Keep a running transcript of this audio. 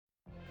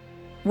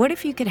What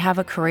if you could have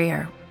a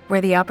career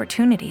where the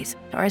opportunities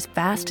are as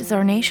vast as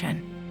our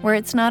nation, where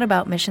it's not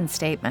about mission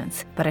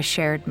statements, but a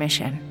shared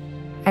mission?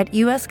 At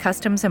U.S.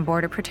 Customs and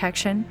Border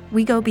Protection,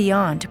 we go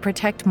beyond to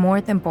protect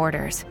more than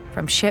borders.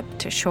 From ship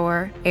to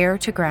shore, air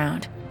to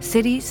ground,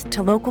 cities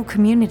to local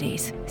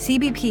communities,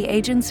 CBP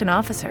agents and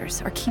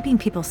officers are keeping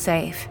people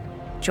safe.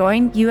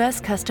 Join U.S.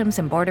 Customs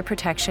and Border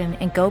Protection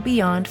and go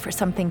beyond for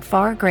something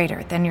far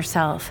greater than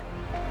yourself.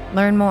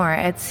 Learn more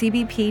at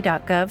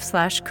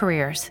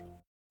cbp.gov/careers.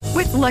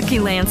 With Lucky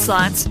Land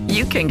Slots,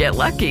 you can get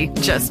lucky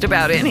just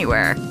about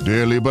anywhere.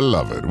 Dearly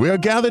beloved, we are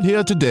gathered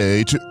here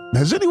today to...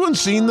 Has anyone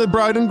seen the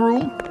bride and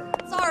groom?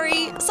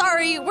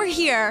 Sorry, we're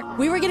here.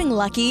 We were getting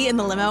lucky in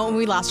the limo and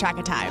we lost track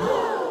of time.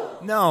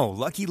 No,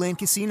 Lucky Land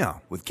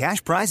Casino, with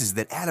cash prizes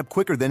that add up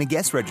quicker than a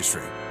guest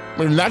registry.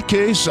 In that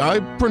case, I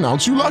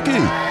pronounce you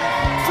lucky.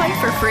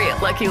 Play for free at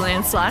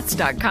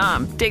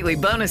LuckyLandSlots.com. Daily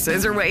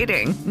bonuses are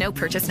waiting. No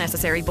purchase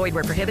necessary. Void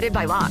where prohibited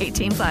by law.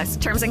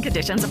 18+. Terms and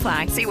conditions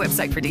apply. See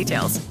website for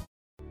details.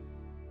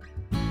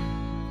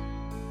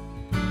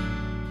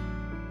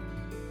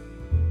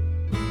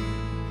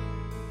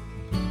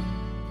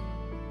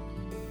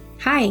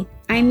 Hi,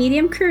 I'm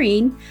Medium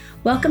Kareen.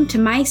 Welcome to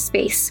my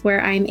space where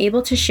I'm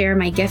able to share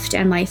my gift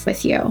and life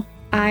with you.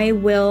 I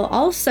will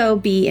also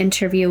be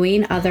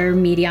interviewing other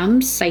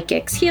mediums,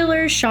 psychics,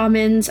 healers,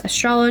 shamans,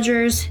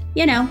 astrologers,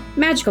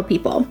 magical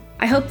people.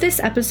 I hope this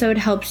episode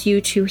helps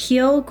you to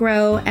heal,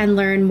 grow, and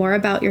learn more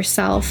about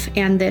yourself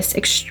and this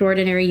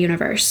extraordinary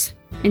universe.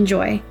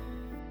 Enjoy.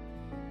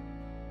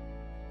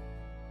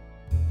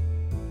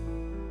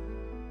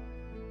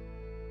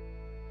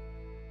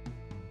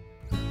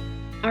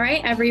 All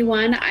right,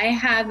 everyone. I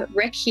have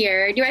Rick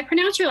here. Do I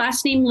pronounce your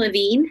last name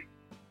Levine?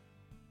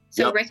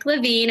 So yep. Rick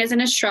Levine is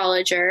an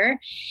astrologer.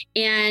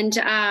 And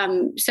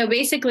so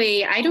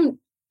basically,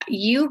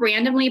 you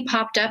randomly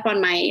popped up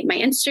on my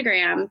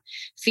Instagram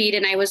feed,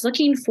 and I was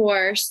looking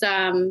for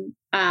some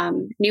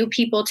new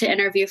people to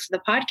interview for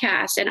the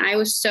podcast. And I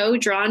was so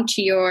drawn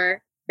to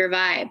your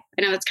vibe.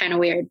 I know it's kind of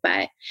weird,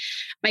 but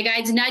my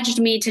guides nudged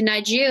me to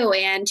nudge you,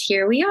 and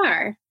here we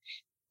are.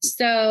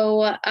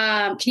 So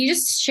can you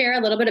just share a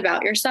little bit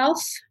about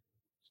yourself?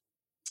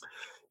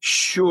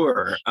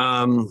 Sure.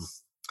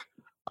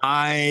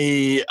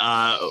 I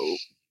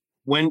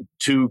went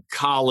to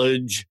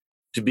college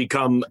to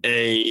become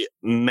a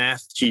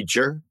math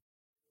teacher.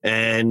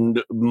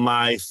 And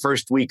my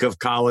first week of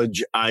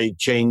college, I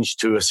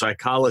changed to a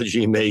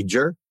psychology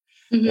major.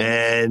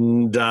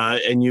 Mm-hmm.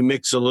 And you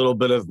mix a little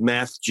bit of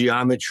math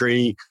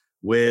geometry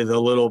with a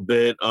little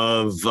bit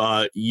of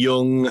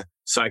Jung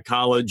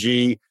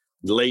psychology,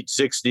 late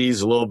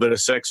 60s, a little bit of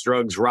sex,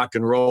 drugs, rock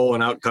and roll,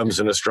 and out comes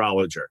an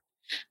astrologer.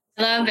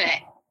 Love it.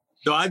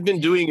 So I've been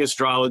doing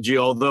astrology,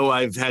 although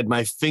I've had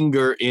my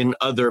finger in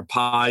other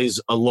pies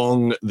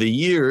along the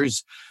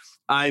years.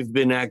 I've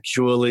been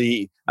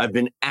actively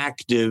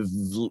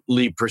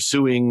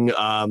pursuing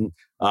an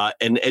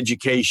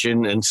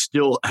education, and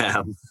still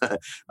am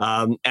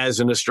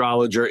as an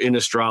astrologer in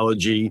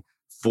astrology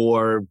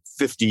for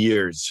 50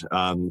 years.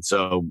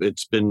 So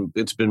it's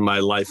been my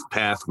life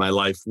path, my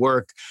life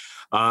work.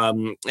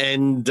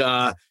 In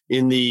the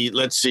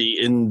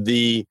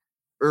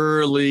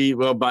early,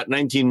 about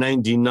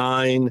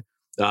 1999,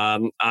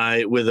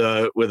 I, with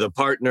a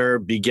partner,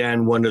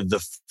 began one of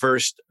the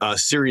first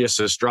serious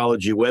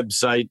astrology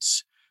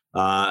websites.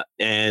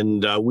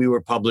 We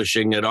were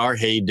publishing, at our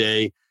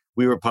heyday,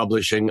 we were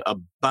publishing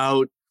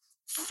about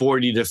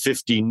 40 to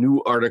 50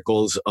 new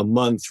articles a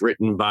month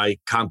written by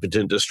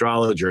competent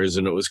astrologers.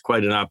 And it was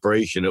quite an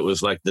operation. It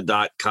was like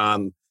the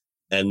 .com,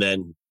 and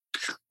then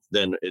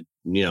it,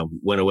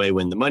 went away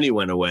when the money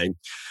went away.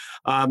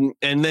 And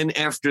then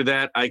after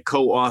that, I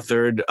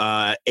co-authored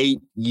 8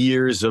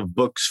 years of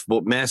books,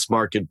 mass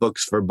market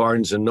books for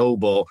Barnes and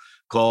Noble,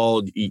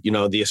 called,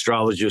 the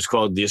astrology was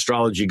called The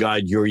Astrology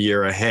Guide Your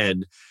Year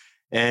Ahead.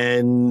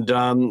 And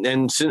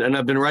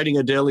I've been writing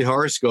a daily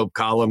horoscope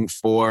column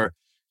for,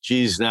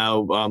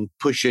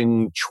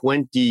 pushing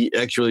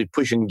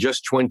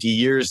just 20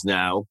 years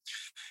now.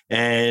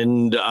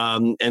 And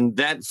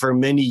that for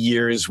many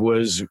years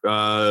was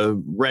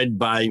read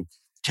by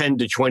 10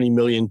 to 20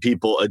 million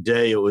people a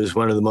day. It was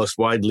one of the most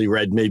widely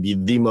read, maybe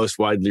the most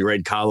widely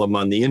read column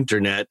on the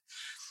internet.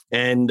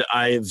 And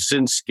I've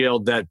since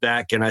scaled that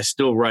back, and I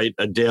still write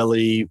a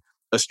daily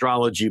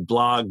astrology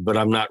blog, but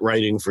I'm not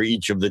writing for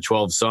each of the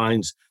 12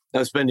 signs.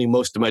 I'm spending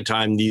most of my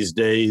time these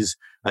days.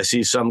 I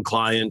see some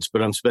clients,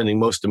 but I'm spending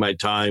most of my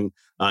time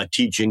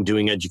teaching,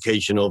 doing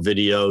educational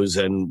videos,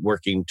 and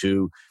working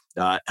to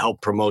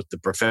help promote the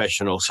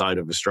professional side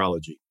of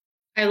astrology.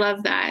 I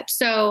love that.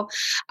 So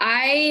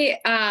I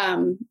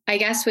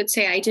guess would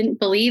say I didn't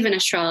believe in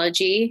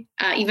astrology,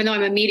 even though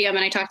I'm a medium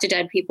and I talk to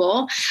dead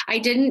people. I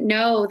didn't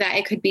know that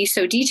it could be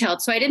so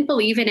detailed. So I didn't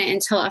believe in it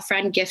until a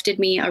friend gifted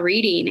me a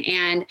reading.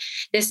 And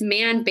this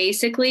man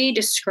basically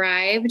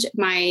described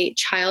my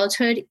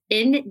childhood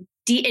in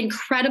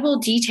incredible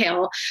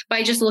detail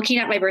by just looking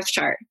at my birth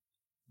chart.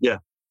 Yeah.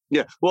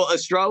 Well,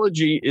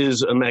 astrology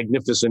is a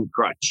magnificent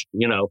crutch.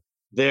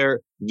 there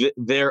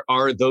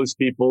are those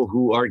people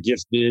who are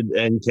gifted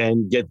and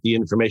can get the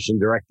information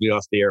directly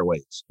off the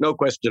airwaves. No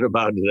question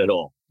about it at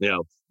all.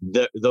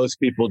 Those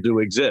people do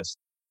exist.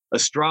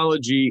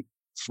 Astrology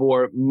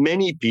for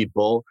many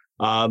people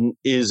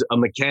is a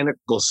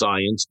mechanical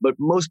science, but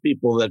most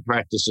people that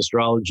practice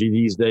astrology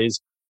these days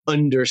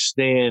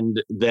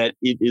understand that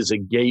it is a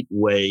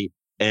gateway,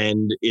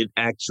 and it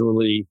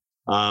actually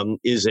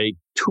is a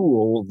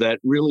tool that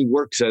really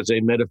works as a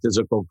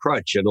metaphysical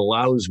crutch. It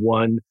allows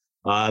one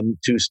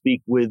to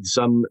speak with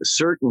some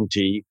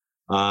certainty,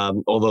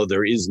 although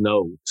there is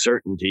no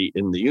certainty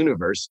in the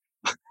universe.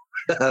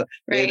 Right.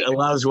 It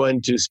allows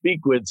one to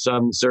speak with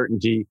some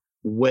certainty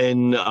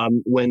when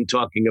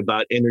talking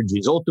about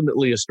energies.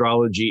 Ultimately,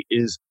 astrology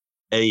is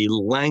a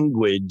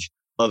language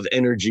of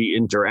energy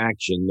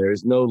interaction.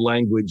 There's no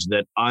language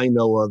that I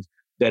know of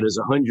that is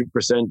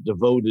 100%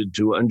 devoted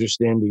to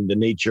understanding the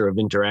nature of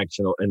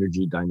interactional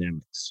energy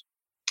dynamics.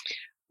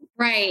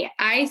 Right.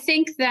 I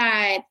think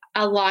that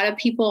a lot of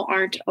people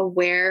aren't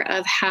aware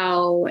of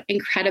how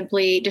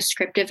incredibly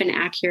descriptive and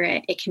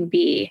accurate it can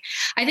be.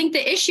 I think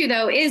the issue,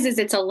 though, is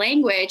it's a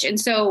language. And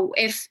so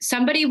if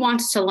somebody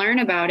wants to learn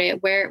about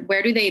it,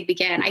 where do they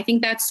begin? I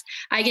think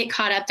I get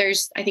caught up.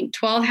 There's, I think,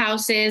 12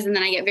 houses, and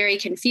then I get very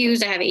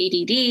confused. I have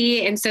ADD.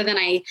 And so then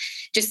I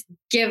just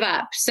give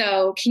up.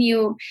 So can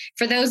you,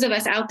 for those of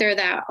us out there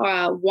that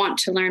want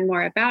to learn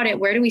more about it,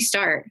 where do we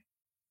start?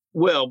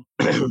 Well,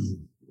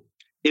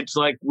 it's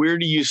like, where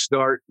do you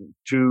start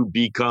to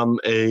become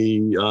a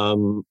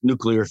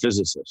nuclear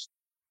physicist?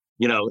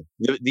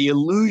 The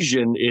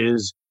illusion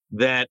is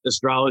that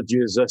astrology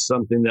is just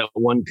something that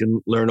one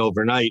can learn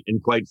overnight.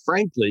 And quite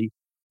frankly,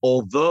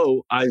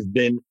 although I've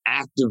been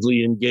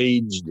actively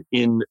engaged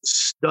in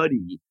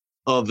study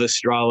of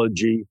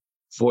astrology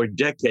for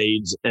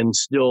decades and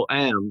still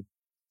am,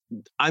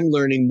 I'm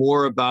learning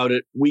more about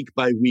it week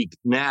by week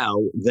now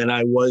than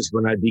I was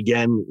when I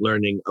began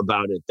learning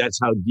about it.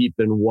 That's how deep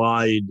and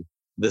wide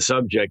the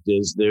subject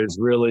is. There's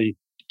really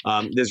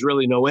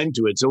no end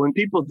to it. So when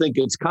people think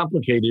it's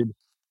complicated,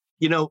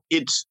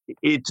 it's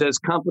as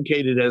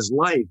complicated as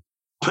life.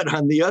 But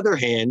on the other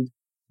hand,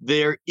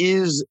 there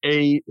is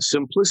a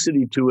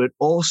simplicity to it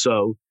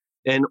also,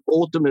 and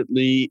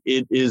ultimately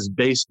it is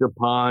based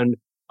upon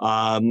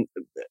on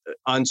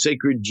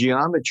sacred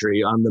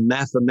geometry, on the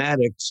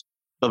mathematics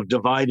of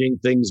dividing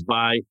things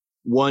by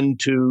 1,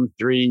 2,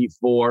 3,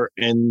 4,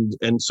 and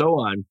so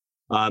on.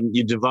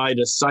 You divide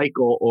a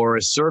cycle or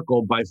a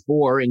circle by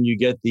 4, and you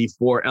get the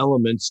 4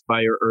 elements: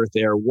 fire, earth,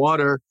 air,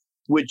 water,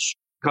 which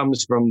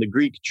comes from the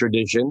Greek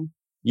tradition.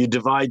 You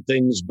divide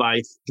things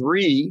by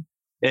 3,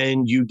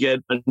 and you get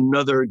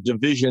another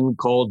division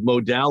called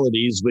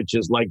modalities, which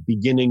is like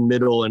beginning,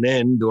 middle, and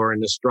end, or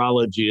in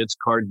astrology, it's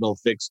cardinal,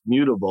 fixed,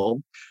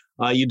 mutable.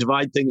 You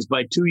divide things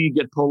by 2, you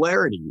get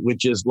polarity,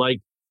 which is like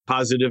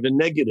positive and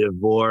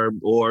negative, or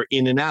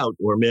in and out,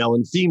 or male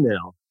and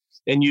female.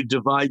 And you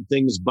divide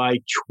things by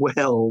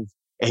 12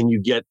 and you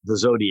get the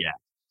zodiac.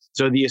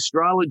 So the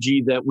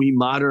astrology that we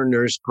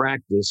moderners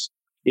practice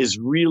is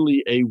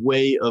really a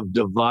way of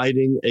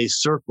dividing a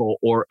circle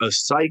or a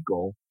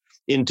cycle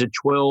into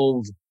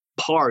 12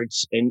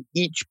 parts, and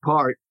each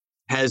part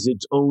has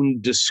its own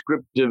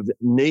descriptive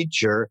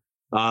nature.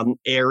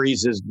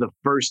 Aries is the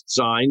first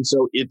sign,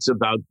 so it's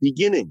about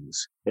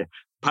beginnings.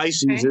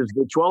 Pisces is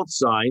the 12th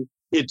sign.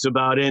 It's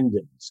about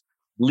endings.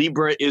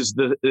 Libra is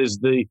the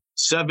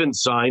 7th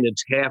sign.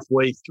 It's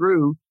halfway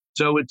through.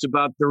 So it's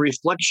about the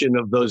reflection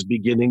of those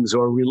beginnings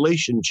or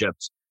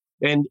relationships.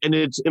 And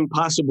it's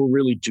impossible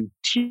really to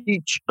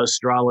teach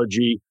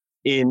astrology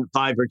in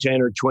 5 or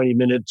 10 or 20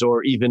 minutes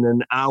or even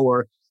an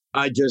hour.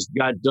 I just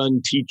got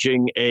done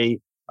teaching a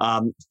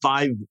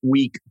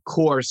 5-week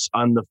course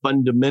on the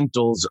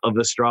fundamentals of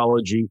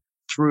astrology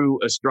through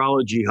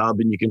Astrology Hub.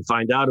 And you can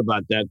find out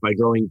about that by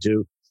going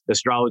to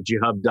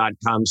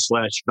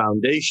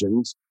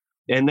astrologyhub.com/foundations.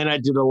 And then I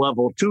did a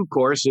level 2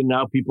 course, and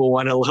now people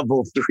want a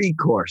level 3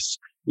 course,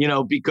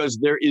 because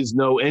there is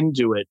no end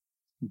to it.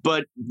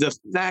 But the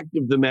fact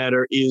of the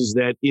matter is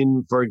that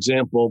in, for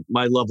example,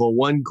 my level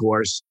 1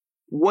 course,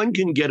 one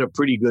can get a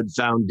pretty good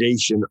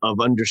foundation of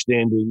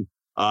understanding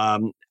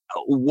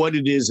what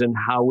it is and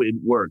how it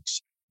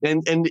works.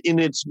 And in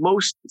its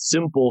most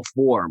simple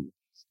form,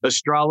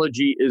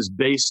 astrology is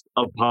based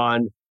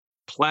upon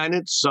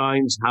planets,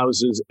 signs,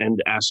 houses,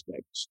 and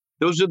aspects.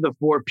 Those are the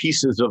 4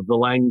 pieces of the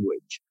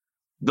language.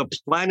 The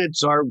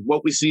planets are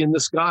what we see in the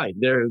sky.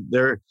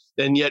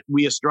 And yet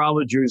we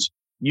astrologers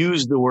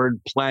use the word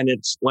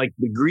planets like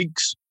the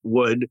Greeks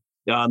would.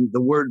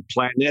 The word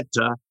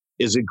planeta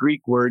is a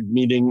Greek word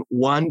meaning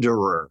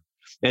wanderer.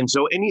 And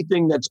so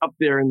anything that's up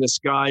there in the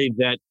sky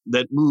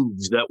that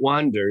moves, that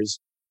wanders,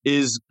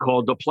 is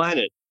called a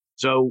planet.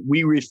 So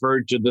we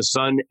refer to the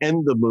sun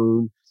and the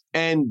moon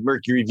and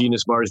Mercury,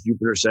 Venus, Mars,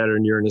 Jupiter,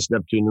 Saturn, Uranus,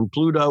 Neptune, and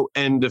Pluto,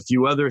 and a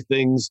few other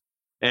things.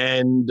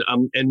 And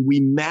we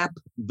map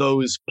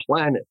those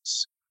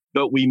planets,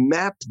 but we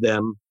map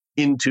them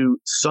into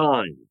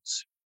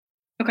signs.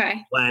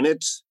 Okay.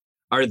 Planets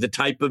are the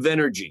type of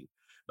energy.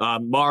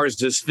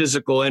 Mars is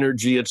physical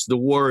energy. It's the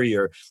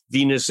warrior.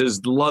 Venus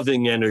is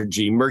loving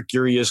energy.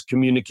 Mercury is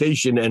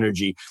communication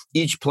energy.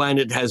 Each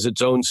planet has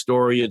its own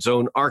story, its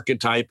own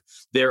archetype.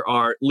 There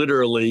are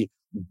literally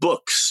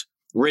books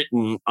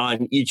written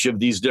on each of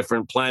these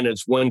different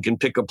planets. One can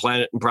pick a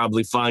planet and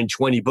probably find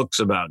 20 books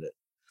about it.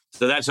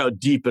 So that's how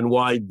deep and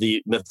wide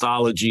the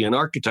mythology and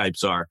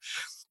archetypes are.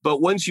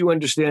 But once you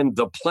understand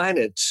the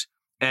planets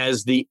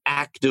as the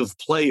active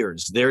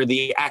players, they're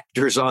the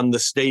actors on the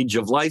stage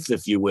of life,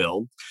 if you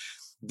will,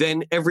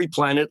 then every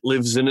planet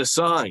lives in a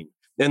sign.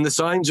 And the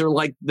signs are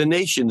like the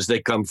nations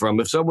they come from.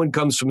 If someone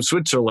comes from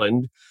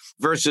Switzerland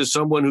versus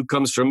someone who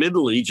comes from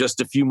Italy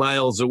just a few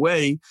miles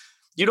away,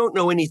 you don't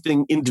know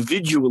anything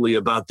individually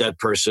about that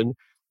person,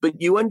 but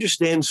you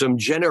understand some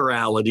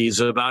generalities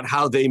about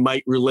how they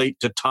might relate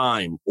to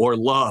time or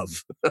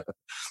love.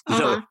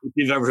 If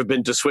you've ever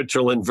been to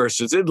Switzerland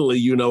versus Italy,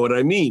 you know what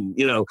I mean.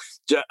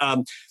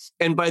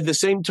 And by the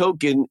same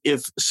token,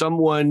 if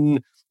someone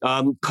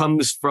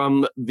comes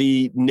from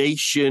the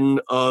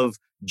nation of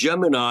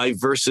Gemini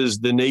versus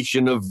the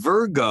nation of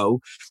Virgo,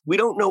 we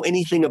don't know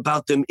anything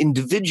about them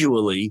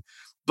individually.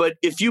 But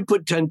if you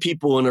put 10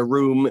 people in a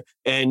room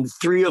and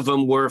 3 of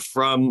them were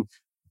from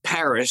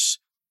Paris,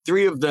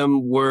 3 of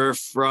them were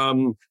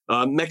from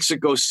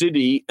Mexico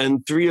City,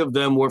 and 3 of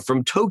them were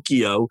from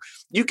Tokyo,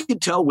 you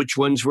could tell which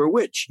ones were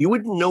which. You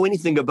wouldn't know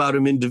anything about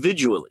them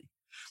individually.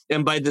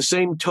 And by the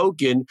same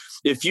token,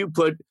 if you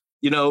put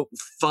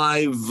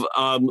 5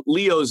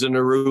 Leos in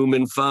a room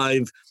and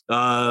 5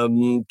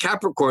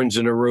 Capricorns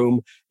in a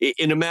room,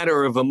 in a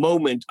matter of a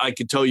moment, I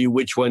could tell you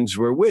which ones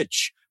were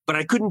which. But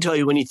I couldn't tell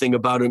you anything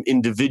about them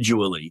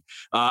individually.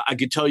 I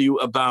could tell you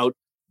about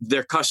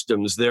their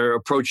customs, their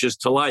approaches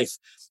to life.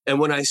 And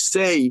when I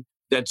say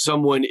that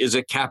someone is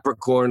a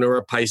Capricorn or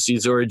a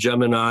Pisces or a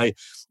Gemini,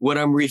 what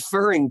I'm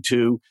referring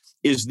to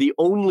is the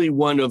only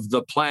one of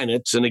the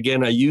planets. And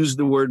again, I use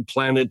the word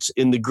planets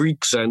in the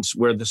Greek sense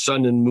where the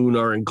sun and moon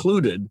are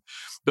included.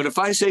 But if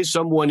I say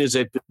someone is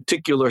a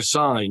particular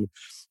sign,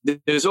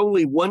 there's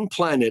only one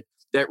planet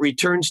that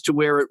returns to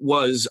where it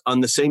was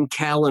on the same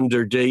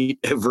calendar date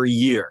every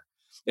year.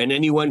 And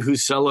anyone who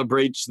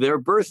celebrates their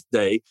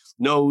birthday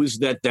knows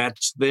that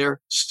that's their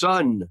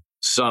sun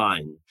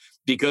sign,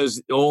 because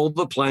all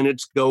the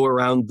planets go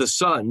around the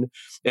sun.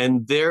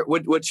 And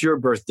what's your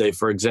birthday,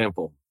 for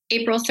example?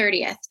 April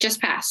 30th,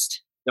 just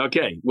passed.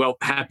 Okay, well,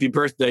 happy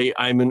birthday.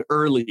 I'm an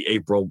early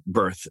April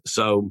birth.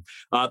 So,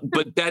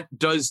 but that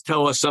does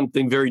tell us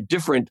something very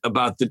different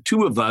about the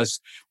two of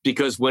us,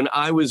 because when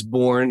I was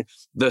born,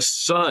 the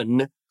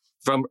sun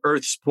from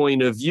Earth's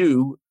point of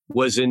view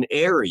was in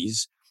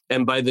Aries.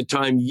 And by the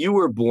time you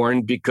were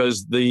born,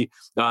 because the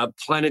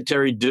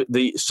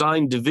the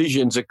sign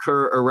divisions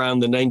occur around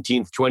the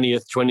 19th,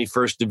 20th,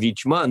 21st of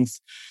each month.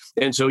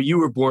 And so you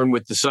were born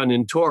with the sun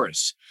in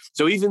Taurus.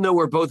 So even though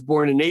we're both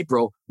born in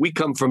April, we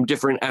come from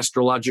different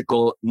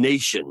astrological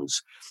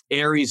nations.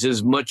 Aries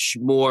is much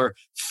more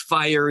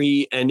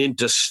fiery and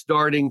into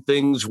starting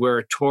things,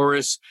 where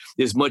Taurus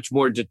is much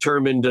more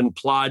determined and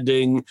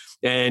plodding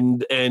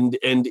and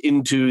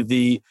into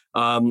the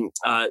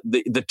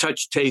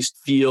touch, taste,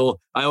 feel.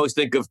 I always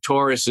think of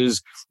Taurus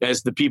as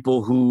the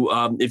people who,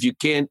 if you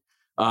can't,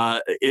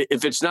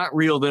 if it's not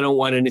real, they don't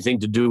want anything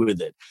to do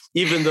with it.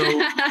 Even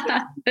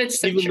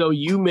though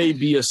you may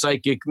be a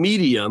psychic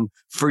medium,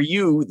 for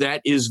you,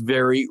 that is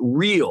very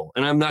real.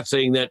 And I'm not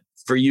saying that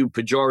for you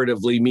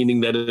pejoratively,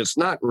 meaning that it's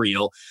not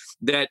real,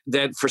 that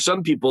for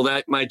some people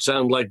that might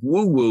sound like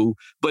woo-woo,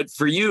 but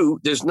for you,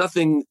 there's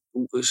nothing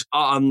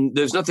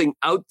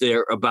out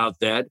there about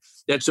that.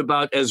 That's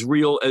about as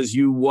real as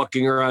you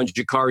walking around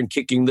your car and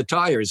kicking the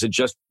tires. It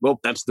just,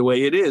 that's the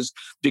way it is,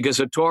 because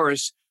a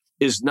Taurus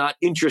is not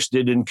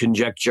interested in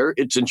conjecture.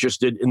 It's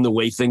interested in the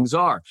way things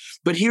are.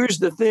 But here's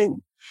the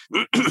thing.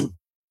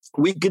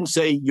 We can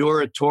say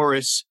you're a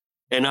Taurus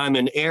and I'm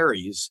an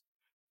Aries,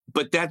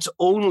 but that's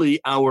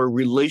only our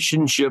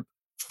relationship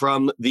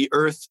from the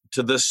Earth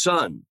to the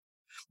sun.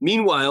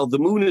 Meanwhile, the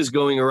moon is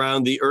going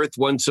around the Earth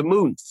once a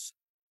month.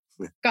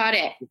 Got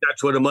it.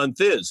 That's what a month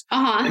is.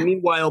 And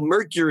meanwhile,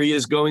 Mercury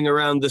is going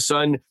around the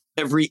sun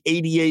every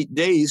 88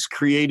 days,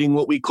 creating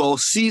what we call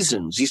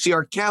seasons. You see,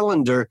 our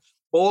calendar,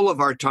 all of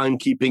our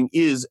timekeeping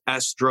is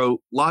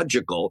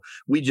astrological.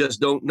 We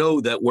just don't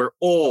know that we're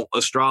all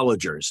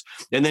astrologers.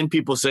 And then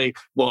people say,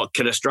 well,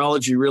 can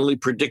astrology really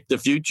predict the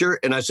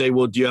future? And I say,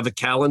 well, do you have a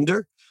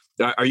calendar?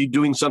 Are you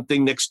doing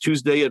something next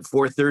Tuesday at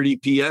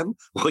 4:30 p.m.?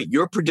 Well,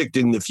 you're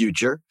predicting the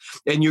future,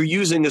 and you're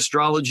using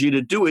astrology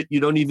to do it. You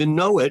don't even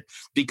know it,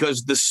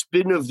 because the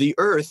spin of the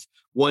Earth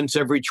once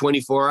every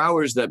 24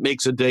 hours that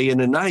makes a day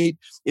and a night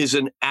is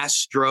an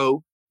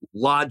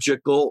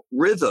astrological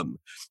rhythm.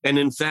 And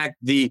in fact,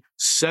 the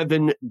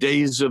 7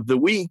 days of the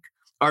week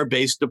are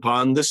based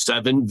upon the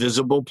 7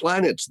 visible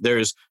planets.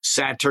 There's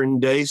Saturn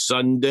Day,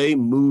 Sun Day,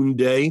 Moon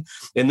Day,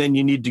 and then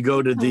you need to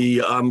go to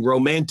the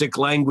romantic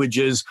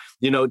languages,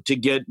 to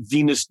get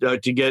Venus, to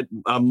get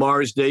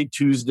Mars Day,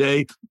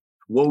 Tuesday,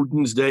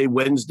 Woden's Day,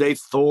 Wednesday,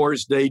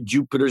 Thor's Day,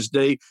 Jupiter's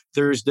Day,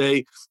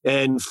 Thursday,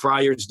 and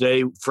Freyr's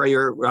Day.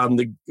 Freyr,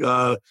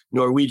 the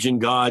Norwegian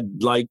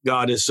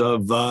goddess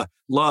of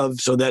love.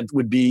 So that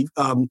would be,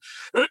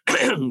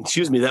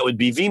 excuse me, that would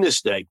be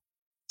Venus Day.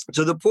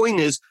 So the point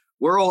is,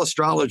 we're all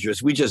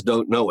astrologers. We just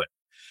don't know it.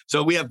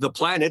 So we have the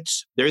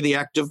planets. They're the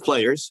active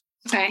players.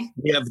 Okay.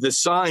 We have the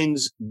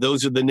signs.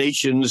 Those are the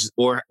nations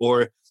or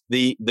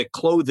the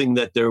clothing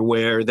that they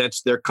wear.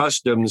 That's their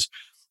customs.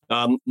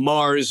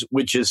 Mars,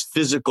 which is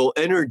physical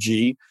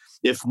energy.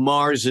 If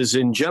Mars is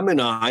in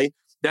Gemini,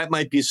 that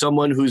might be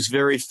someone who's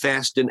very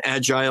fast and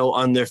agile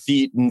on their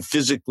feet and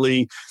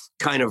physically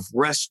kind of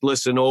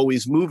restless and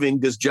always moving,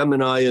 because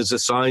Gemini is a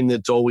sign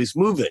that's always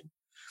moving.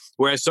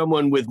 Whereas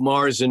someone with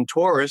Mars in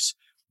Taurus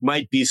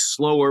might be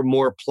slower,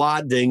 more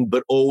plodding,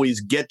 but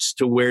always gets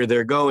to where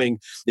they're going.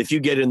 If you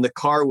get in the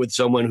car with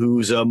someone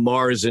who's a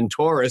Mars in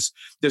Taurus,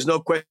 there's no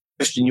question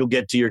you'll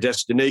get to your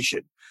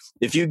destination.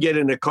 If you get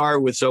in a car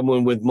with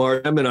someone with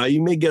Mars Gemini,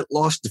 you may get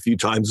lost a few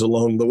times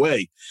along the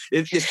way.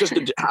 It's just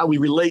how we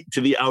relate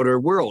to the outer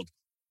world.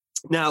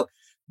 Now,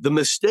 the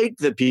mistake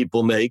that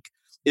people make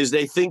is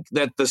they think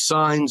that the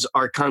signs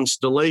are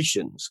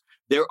constellations.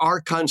 There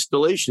are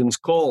constellations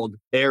called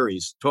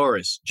Aries,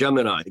 Taurus,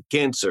 Gemini,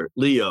 Cancer,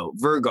 Leo,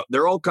 Virgo.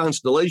 They're all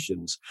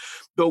constellations.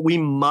 But we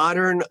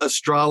modern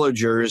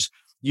astrologers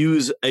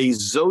use a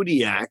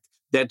zodiac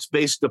that's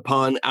based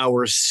upon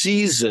our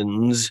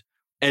seasons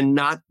and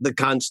not the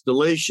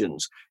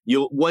constellations.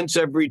 Once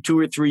every 2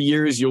 or 3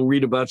 years, you'll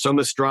read about some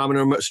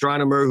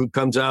astronomer who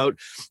comes out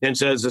and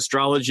says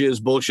astrology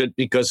is bullshit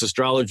because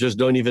astrologers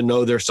don't even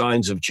know their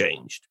signs have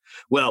changed.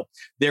 Well,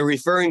 they're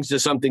referring to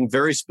something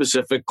very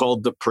specific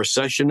called the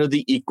precession of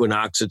the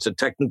equinox. It's a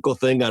technical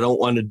thing. I don't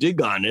want to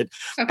dig on it.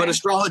 Okay. But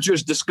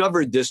astrologers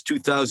discovered this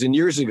 2,000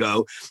 years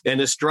ago,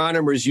 and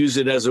astronomers use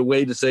it as a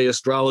way to say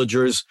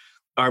astrologers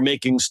are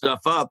making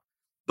stuff up.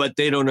 But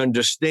they don't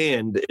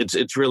understand.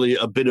 It's really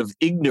a bit of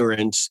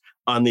ignorance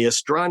on the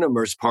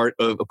astronomer's part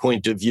of a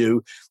point of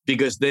view,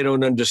 because they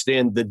don't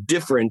understand the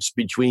difference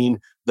between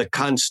the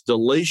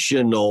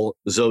constellational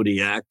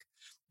zodiac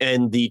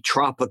and the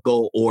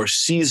tropical or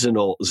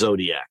seasonal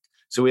zodiac.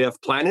 So we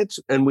have planets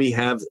and we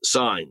have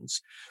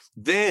signs.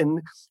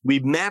 Then we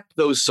map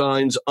those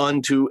signs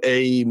onto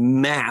a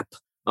map.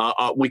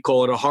 We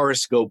call it a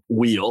horoscope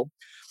wheel.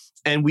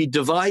 And we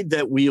divide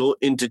that wheel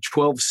into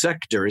 12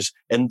 sectors,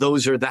 and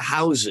those are the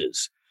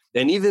houses.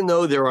 And even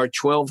though there are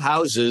 12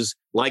 houses,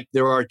 like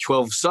there are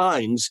 12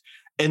 signs,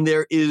 and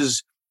there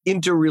is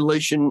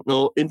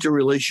interrelational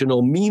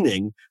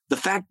meaning, the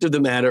fact of the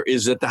matter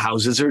is that the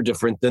houses are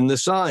different than the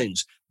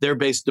signs. They're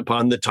based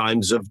upon the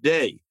times of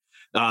day.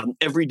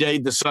 Every day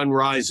the sun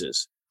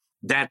rises.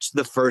 That's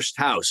the first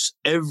house.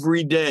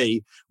 Every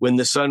day when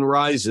the sun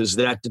rises,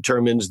 that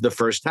determines the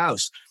first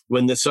house.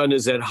 When the sun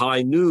is at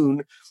high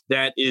noon,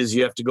 that is,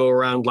 you have to go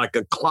around like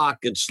a clock.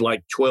 It's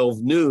like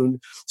 12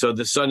 noon. So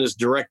the sun is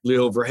directly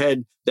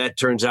overhead. That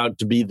turns out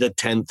to be the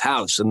 10th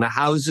house. And the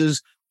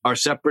houses are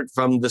separate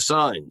from the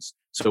signs.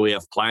 So we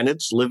have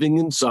planets living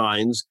in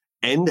signs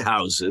and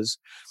houses.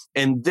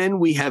 And then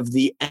we have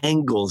the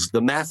angles,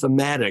 the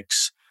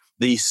mathematics,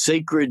 the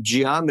sacred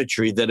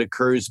geometry that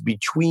occurs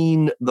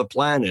between the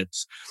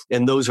planets,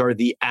 and those are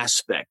the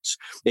aspects.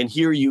 And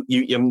here you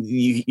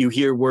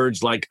hear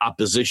words like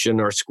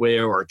opposition or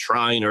square or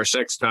trine or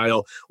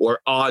sextile, or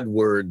odd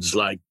words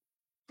like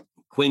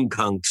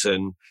quincunx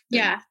and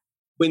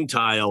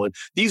quintile. And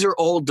these are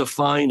all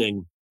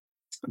defining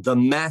the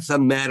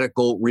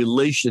mathematical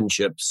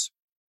relationships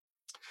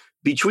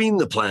between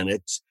the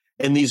planets.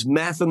 And these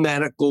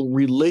mathematical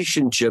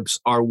relationships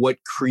are what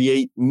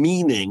create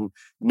meaning,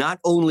 not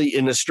only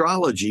in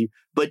astrology,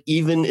 but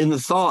even in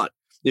thought.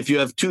 If you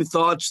have two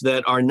thoughts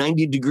that are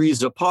 90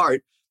 degrees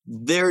apart,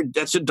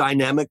 that's a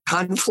dynamic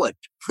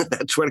conflict.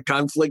 That's what a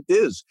conflict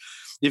is.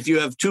 If you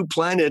have two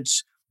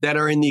planets that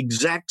are in the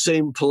exact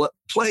same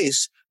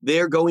place,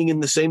 they're going in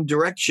the same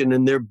direction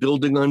and they're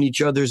building on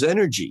each other's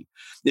energy.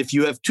 If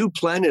you have two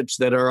planets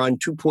that are on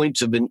 2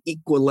 points of an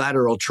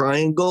equilateral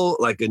triangle,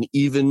 like an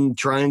even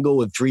triangle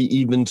with 3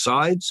 even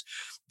sides,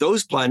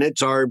 those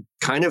planets are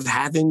kind of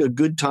having a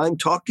good time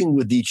talking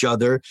with each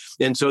other.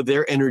 And so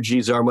their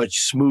energies are much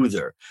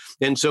smoother.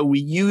 And so we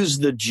use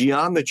the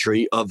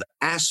geometry of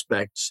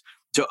aspects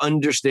to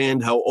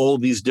understand how all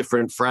these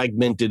different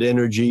fragmented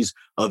energies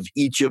of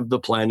each of the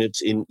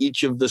planets in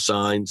each of the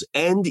signs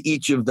and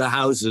each of the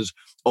houses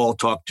all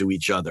talk to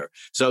each other.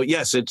 So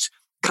yes, it's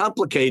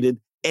complicated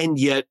and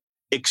yet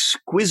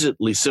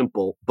exquisitely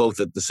simple, both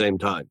at the same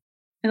time.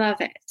 I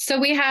love it. So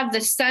we have the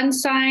sun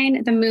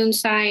sign, the moon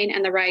sign,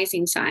 and the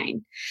rising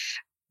sign.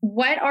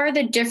 What are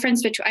the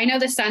difference between, I know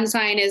the sun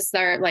sign is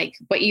like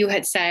what you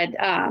had said,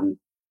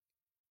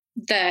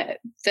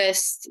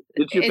 it's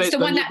the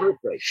one that,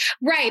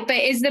 right. But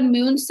is the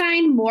moon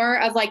sign more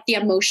of like the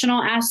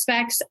emotional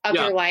aspects of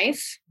your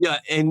life? Yeah.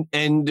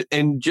 And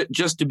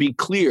just to be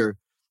clear,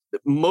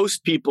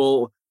 most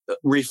people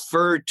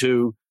refer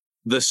to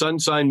the sun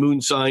sign, moon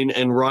sign,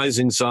 and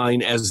rising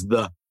sign as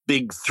the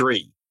big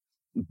three.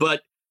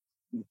 But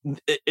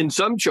in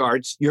some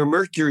charts, your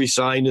Mercury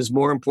sign is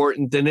more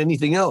important than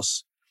anything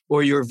else,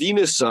 or your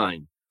Venus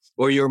sign,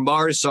 or your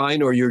Mars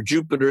sign, or your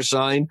Jupiter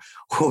sign,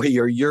 or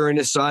your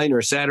Uranus sign,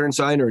 or Saturn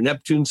sign, or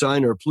Neptune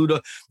sign, or Pluto.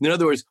 In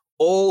other words,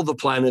 all the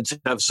planets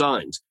have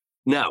signs.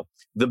 Now,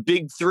 the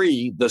big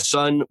three, the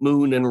sun,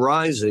 moon, and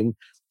rising,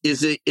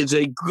 is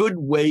a good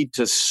way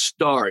to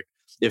start.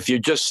 If you're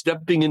just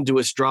stepping into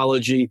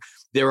astrology,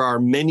 there are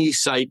many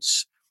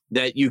sites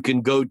that you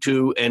can go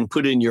to and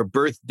put in your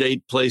birth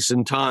date, place,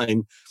 and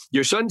time.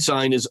 Your sun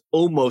sign is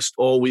almost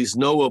always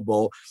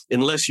knowable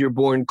unless you're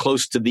born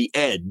close to the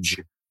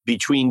edge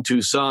between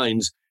two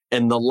signs.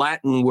 And the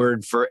Latin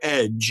word for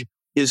edge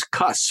is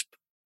cusp.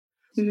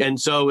 Mm-hmm. And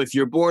so if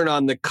you're born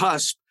on the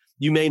cusp,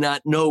 you may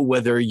not know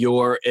whether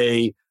you're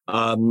a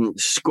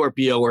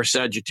Scorpio or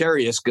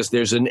Sagittarius because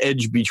there's an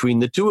edge between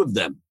the two of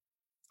them.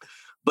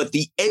 But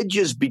the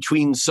edges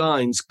between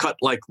signs cut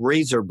like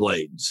razor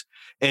blades.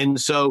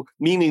 And so,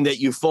 meaning that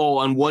you fall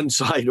on one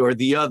side or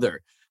the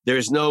other.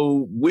 There's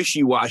no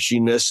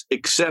wishy-washiness,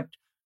 except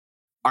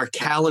our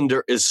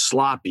calendar is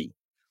sloppy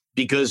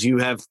because you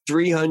have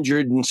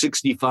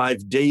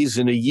 365 days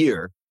in a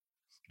year,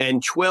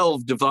 and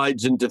 12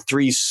 divides into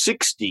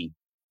 360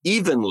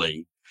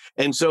 evenly.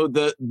 And so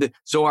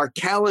so our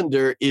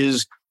calendar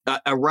is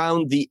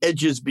around the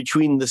edges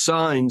between the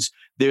signs.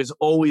 There's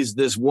always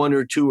this 1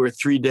 or 2 or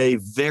 3 day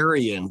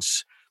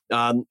variance.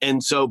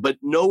 But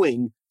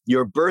knowing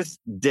your birth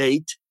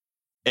date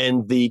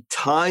and the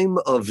time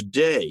of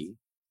day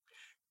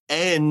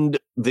and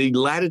the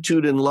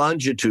latitude and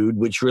longitude,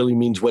 which really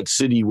means what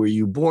city were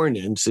you born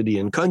in, city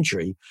and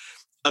country,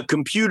 a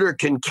computer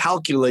can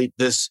calculate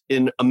this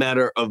in a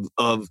matter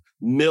of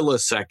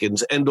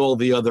milliseconds, and all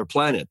the other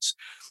planets.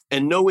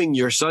 And knowing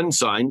your sun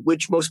sign,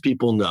 which most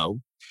people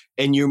know,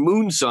 and your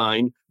moon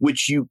sign,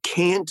 which you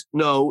can't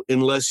know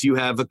unless you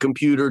have a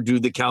computer do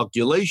the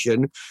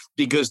calculation,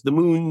 because the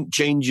moon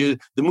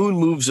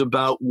moves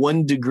about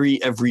 1 degree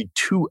every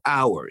 2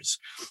 hours,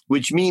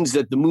 which means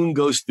that the moon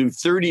goes through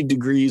 30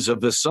 degrees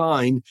of a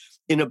sign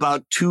in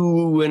about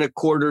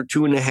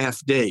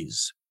 2.25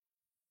 days.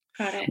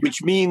 Got it.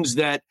 Which means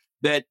that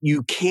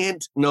you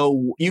can't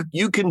know,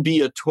 you can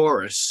be a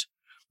Taurus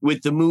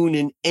with the moon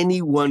in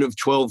any one of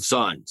 12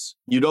 signs.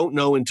 You don't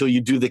know until you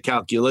do the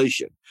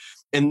calculation.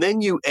 And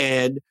then you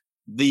add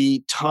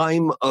the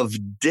time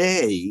of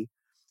day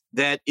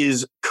that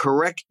is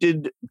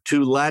corrected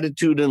to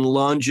latitude and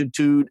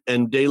longitude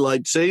and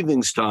daylight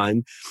savings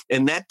time.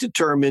 And that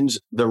determines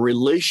the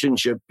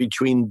relationship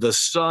between the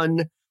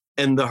sun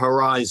and the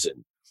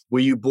horizon. Were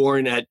you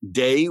born at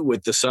day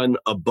with the sun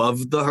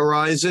above the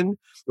horizon?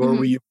 Or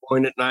were you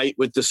born at night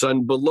with the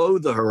sun below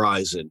the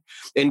horizon?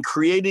 And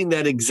creating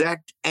that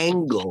exact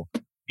angle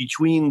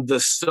between the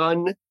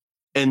sun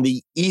and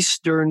the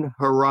eastern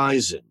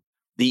horizon.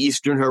 The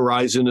eastern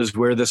horizon is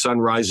where the sun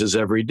rises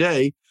every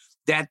day.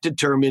 That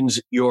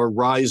determines your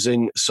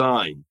rising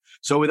sign.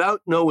 So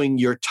without knowing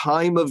your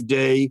time of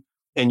day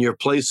and your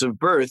place of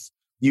birth,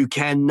 you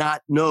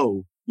cannot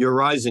know your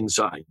rising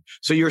sign.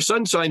 So your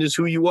sun sign is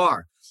who you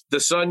are. The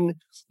sun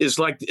is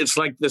it's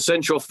like the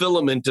central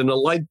filament in a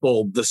light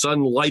bulb. The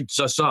sun lights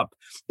us up.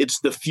 It's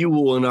the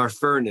fuel in our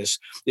furnace.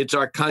 It's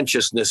our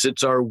consciousness.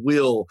 It's our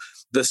will.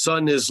 The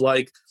sun is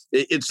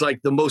it's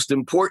like the most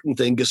important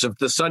thing, because if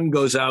the sun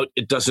goes out,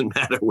 it doesn't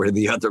matter where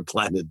the other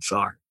planets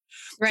are.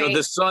 Right. So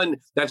the sun,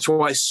 that's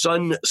why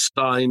sun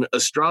sign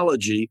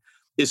astrology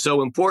is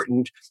so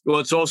important. Well,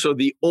 it's also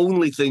the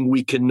only thing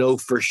we can know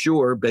for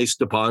sure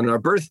based upon our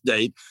birth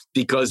date,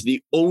 because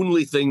the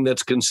only thing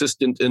that's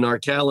consistent in our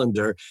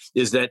calendar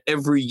is that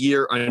every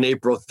year on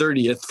April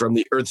 30th, from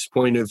the Earth's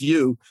point of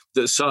view,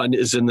 the sun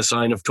is in the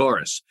sign of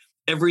Taurus.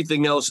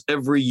 Everything else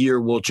every year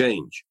will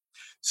change.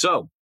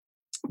 So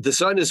the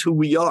sun is who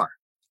we are.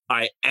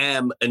 I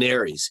am an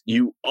Aries.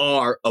 You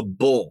are a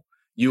bull.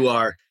 You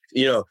are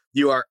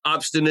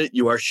obstinate.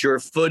 You are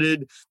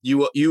sure-footed.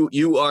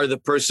 You are the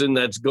person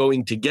that's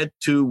going to get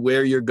to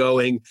where you're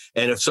going.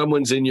 And if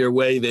someone's in your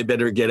way, they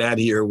better get out of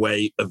your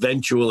way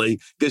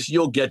eventually, because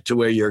you'll get to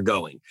where you're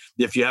going.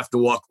 If you have to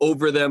walk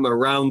over them,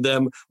 around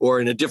them, or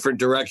in a different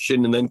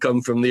direction and then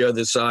come from the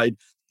other side,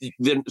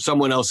 then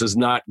someone else is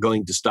not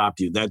going to stop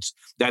you.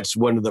 That's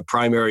one of the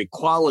primary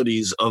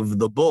qualities of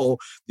the bull.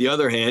 The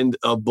other hand,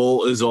 a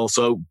bull is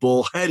also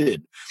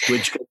bullheaded,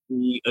 which can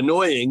be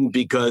annoying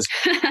because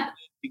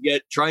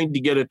trying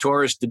to get a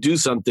Taurus to do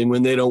something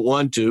when they don't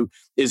want to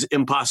is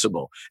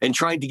impossible. And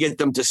trying to get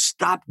them to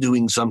stop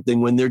doing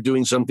something when they're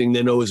doing something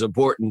they know is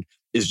important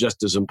is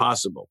just as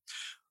impossible.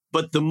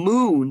 But the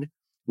moon,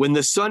 when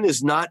the sun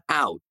is not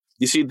out,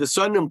 you see, the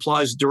sun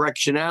implies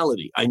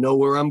directionality. I know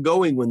where I'm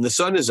going when the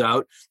sun is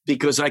out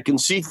because I can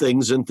see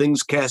things and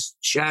things cast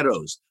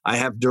shadows. I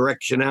have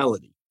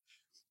directionality.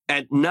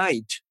 At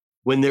night,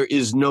 when there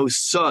is no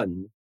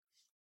sun,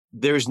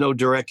 there's no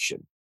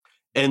direction.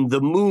 And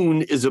the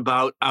moon is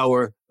about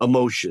our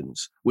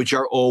emotions, which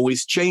are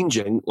always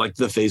changing, like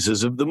the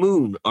phases of the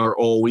moon are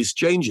always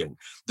changing.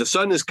 The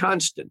sun is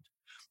constant,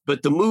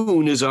 but the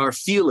moon is our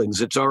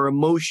feelings. It's our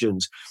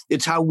emotions.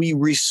 It's how we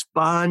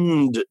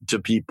respond to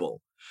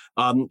people.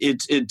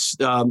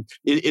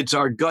 It's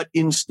our gut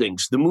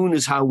instincts. The moon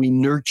is how we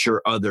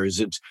nurture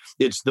others.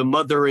 It's the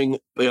mothering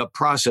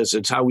process.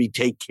 It's how we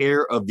take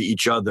care of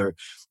each other.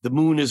 The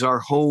moon is our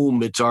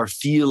home. It's our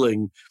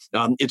feeling.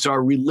 It's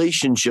our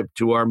relationship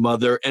to our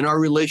mother and our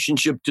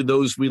relationship to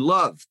those we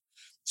love.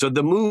 So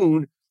the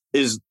moon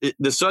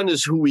the sun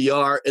is who we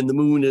are, and the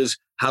moon is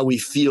how we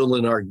feel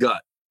in our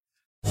gut.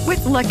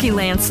 With Lucky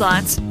Land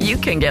Slots, you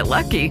can get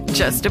lucky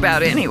just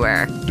about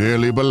anywhere.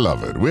 Dearly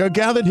beloved, we are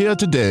gathered here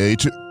today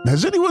to...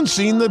 Has anyone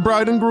seen the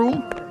bride and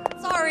groom?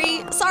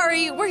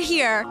 Sorry, we're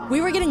here.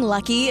 We were getting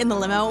lucky in the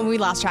limo and we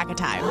lost track of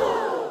time.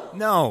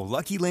 No,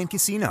 Lucky Land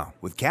Casino,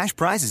 with cash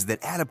prizes that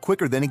add up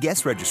quicker than a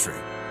guest registry.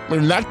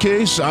 In that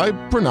case, I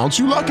pronounce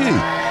you lucky.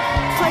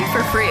 Play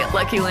for free at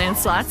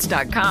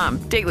LuckyLandSlots.com.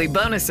 Daily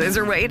bonuses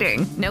are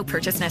waiting. No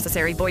purchase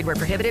necessary. Void where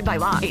prohibited by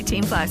law.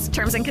 18+.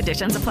 Terms and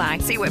conditions apply.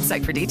 See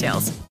website for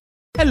details.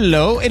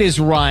 Hello, it is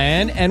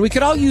Ryan, and we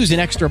could all use an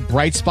extra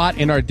bright spot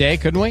in our day,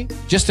 couldn't we?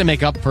 Just to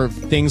make up for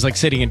things like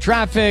sitting in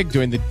traffic,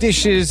 doing the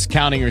dishes,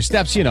 counting your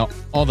steps,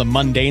 all the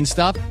mundane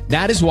stuff.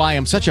 That is why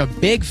I'm such a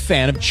big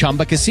fan of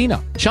Chumba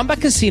Casino. Chumba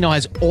Casino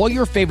has all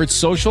your favorite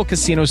social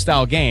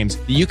casino-style games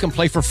that you can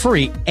play for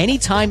free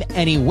anytime,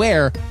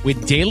 anywhere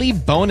with daily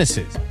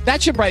bonuses.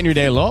 That should brighten your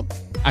day a little.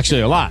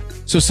 Actually, a lot.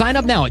 So sign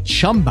up now at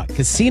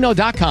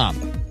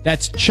ChumbaCasino.com.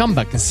 That's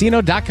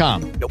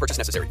ChumbaCasino.com. No purchase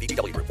necessary.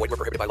 VGW Group. Void where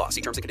prohibited by law. See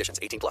terms and conditions.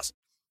 18+.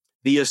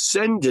 The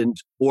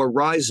ascendant or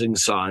rising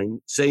sign,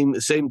 same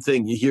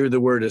thing. You hear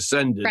the word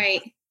ascendant.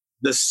 Right.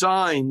 The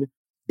sign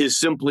is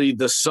simply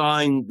the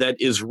sign that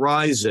is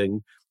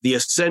rising. The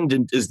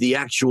ascendant is the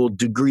actual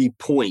degree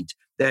point.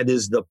 That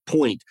is the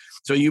point.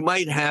 So you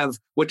might have,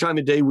 what time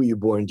of day were you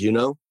born? Do you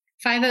know?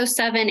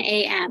 5:07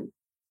 a.m.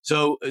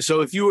 So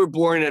if you were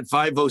born at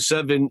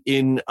 5:07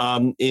 in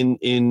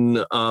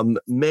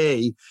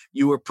May,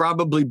 you were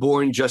probably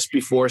born just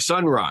before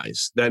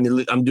sunrise. I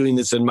mean, I'm doing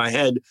this in my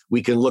head.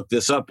 We can look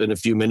this up in a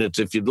few minutes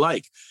if you'd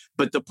like.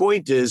 But the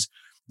point is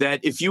that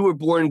if you were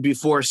born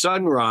before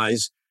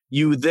sunrise,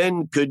 you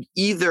then could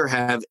either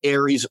have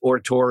Aries or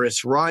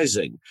Taurus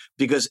rising,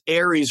 because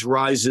Aries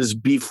rises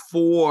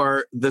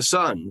before the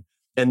sun,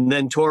 and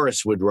then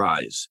Taurus would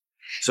rise.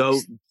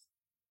 So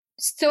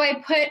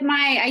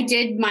I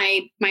did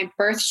my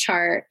birth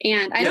chart,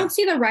 and I don't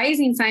see the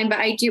rising sign, but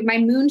I do. My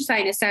moon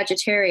sign is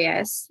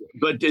Sagittarius.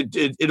 But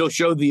it'll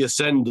show the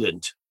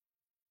ascendant.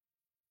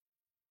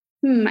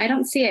 I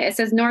don't see it. It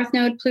says North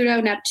Node,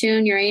 Pluto,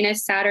 Neptune,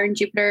 Uranus, Saturn,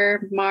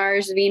 Jupiter,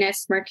 Mars,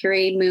 Venus,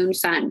 Mercury, Moon,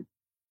 Sun.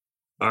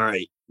 All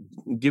right.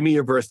 Give me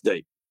your birth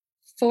date.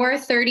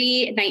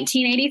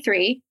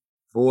 4/30/1983.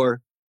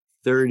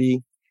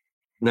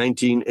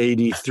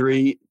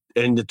 4/30/1983.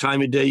 And the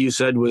time of day you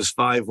said was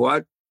 5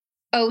 what?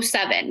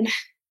 07.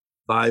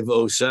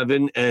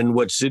 5:07. And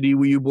what city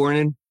were you born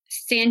in?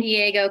 San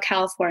Diego,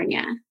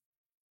 California.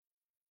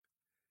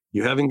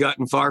 You haven't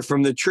gotten far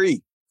from the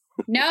tree.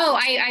 No,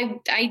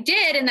 I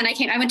did. And then I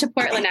went to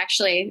Portland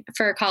actually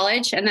for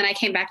college. And then I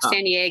came back to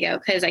San Diego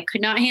because I could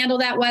not handle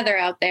that weather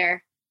out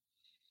there.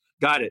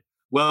 Got it.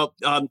 Well,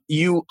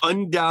 you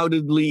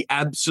undoubtedly,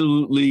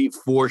 absolutely,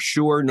 for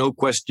sure, no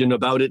question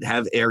about it,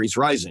 have Aries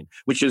rising,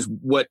 which is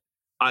what,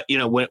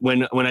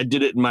 when I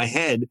did it in my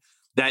head,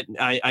 that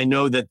I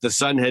know that the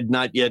sun had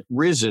not yet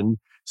risen.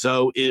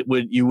 So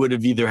you would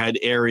have either had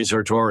Aries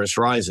or Taurus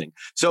rising.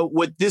 So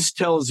what this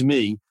tells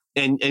me,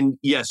 and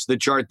yes, the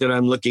chart that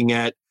I'm looking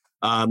at,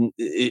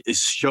 it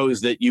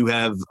shows that you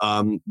have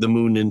the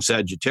moon in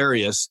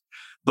Sagittarius.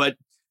 But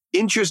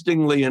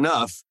interestingly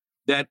enough,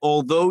 that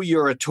although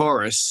you're a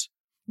Taurus,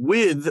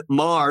 with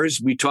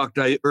Mars, we talked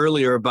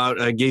earlier about,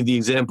 I gave the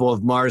example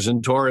of Mars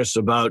and Taurus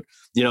about,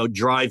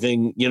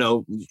 driving,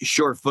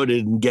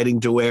 sure-footed and getting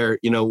to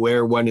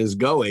where one is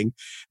going,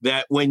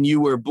 that when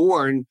you were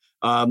born,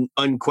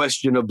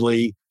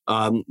 unquestionably,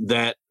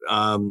 that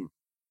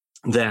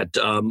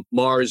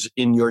Mars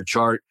in your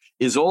chart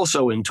is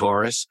also in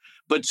Taurus,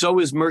 but so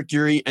is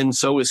Mercury and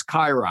so is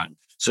Chiron.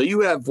 So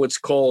you have what's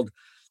called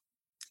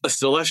a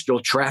celestial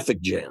traffic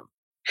jam.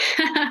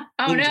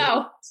 Oh,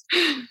 no.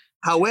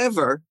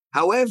 However,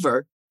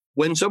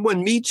 when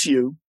someone meets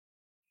you,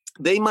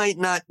 they might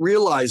not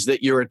realize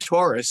that you're a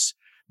Taurus,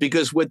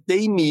 because what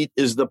they meet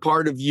is the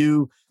part of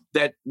you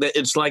that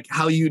it's like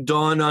how you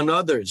dawn on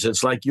others.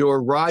 It's like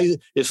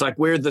it's like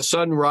where the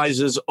sun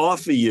rises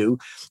off of you.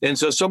 And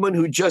so someone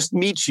who just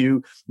meets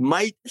you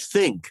might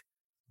think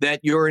that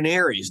you're an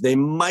Aries. They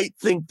might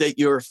think that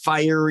you're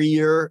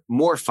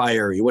more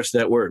fiery. What's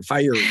that word?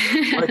 Fiery.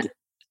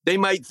 They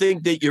might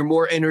think that you're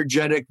more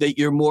energetic, that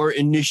you're more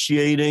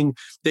initiating.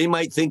 They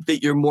might think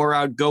that you're more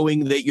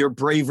outgoing, that you're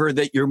braver,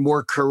 that you're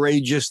more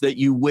courageous, that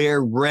you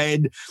wear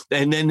red.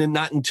 And then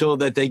not until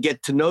that they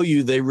get to know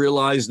you, they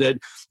realize that,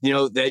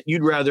 that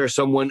you'd rather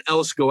someone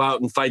else go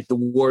out and fight the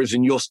wars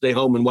and you'll stay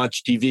home and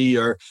watch TV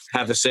or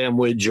have a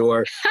sandwich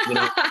or,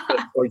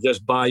 or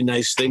just buy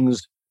nice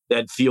things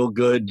that feel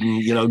good,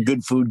 and,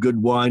 good food,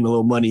 good wine, a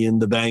little money in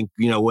the bank,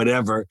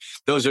 whatever.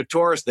 Those are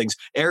Taurus things.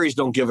 Aries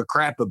don't give a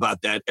crap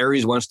about that.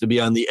 Aries wants to be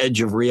on the edge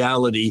of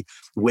reality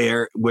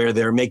where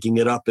they're making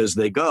it up as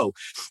they go.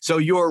 So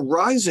your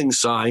rising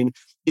sign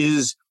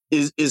is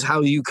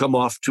how you come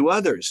off to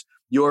others.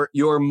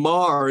 Your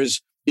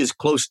Mars is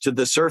close to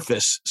the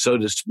surface, so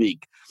to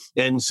speak.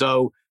 And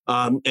so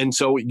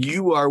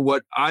you are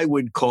what I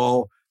would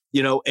call,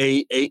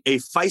 a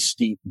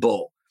feisty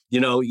bull.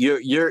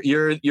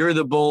 You're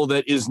the bull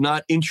that is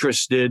not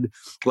interested,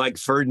 like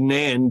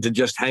Ferdinand, to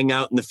just hang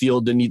out in the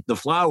field and eat the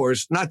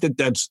flowers. Not that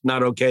that's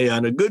not okay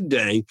on a good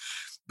day,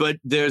 but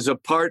there's a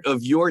part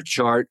of your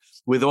chart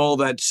with all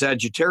that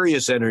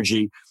Sagittarius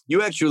energy.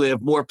 You actually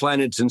have more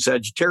planets in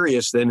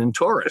Sagittarius than in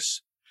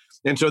Taurus.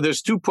 And so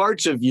there's two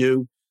parts of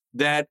you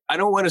that I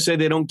don't want to say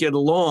they don't get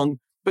along,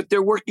 but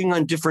they're working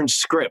on different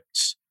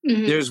scripts.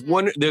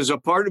 Mm-hmm. There's a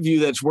part of you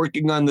that's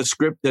working on the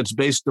script that's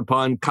based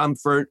upon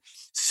comfort,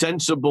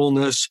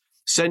 sensibleness,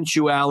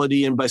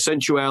 sensuality. And by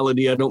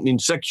sensuality, I don't mean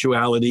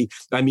sexuality.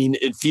 I mean,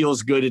 it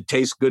feels good, it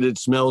tastes good, it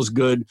smells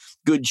good,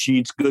 good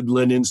sheets, good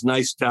linens,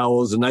 nice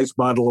towels, a nice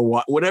bottle of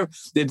water, whatever.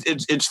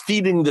 It's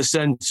feeding the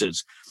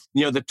senses.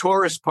 The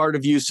Taurus part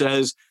of you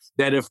says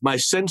that if my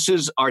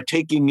senses are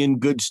taking in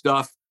good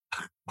stuff,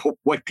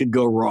 what could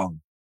go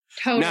wrong?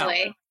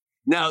 Totally.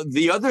 Now,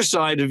 the other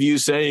side of you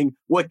saying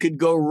what could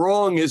go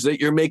wrong is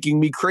that you're making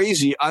me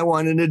crazy. I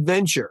want an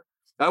adventure.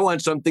 I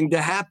want something to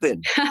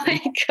happen. Oh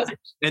my gosh.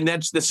 And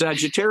that's the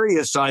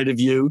Sagittarius side of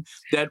you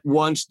that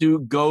wants to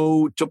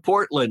go to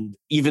Portland,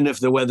 even if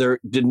the weather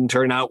didn't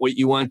turn out what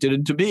you wanted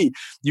it to be.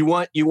 You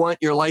want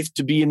your life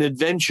to be an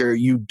adventure.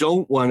 You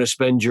don't want to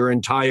spend your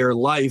entire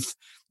life,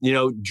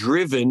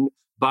 driven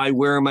by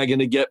where am I going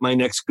to get my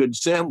next good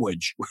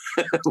sandwich?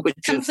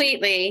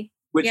 Completely.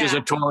 Which is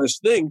a Taurus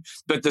thing.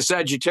 But the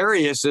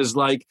Sagittarius is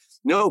like,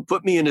 no,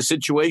 put me in a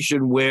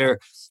situation where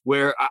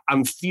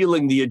I'm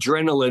feeling the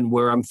adrenaline,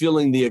 where I'm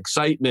feeling the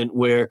excitement,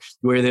 where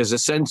there's a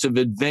sense of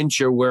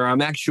adventure, where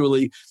I'm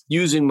actually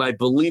using my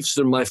beliefs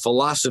and my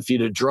philosophy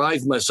to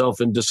drive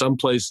myself into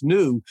someplace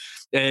new.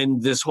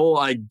 And this whole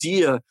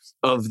idea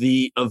of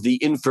the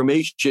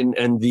information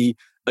and the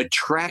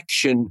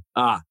attraction,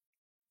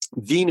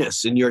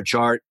 Venus in your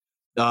chart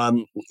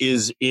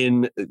is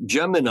in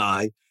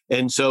Gemini.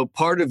 And so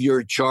part of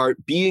your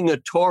chart, being a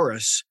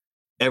Taurus,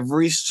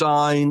 every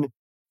sign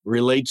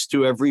relates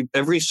to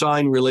every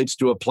sign relates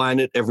to a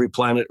planet. Every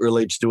planet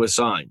relates to a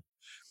sign.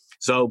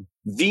 So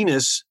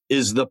Venus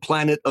is the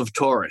planet of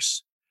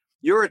Taurus.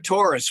 You're a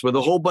Taurus with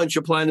a whole bunch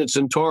of planets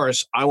in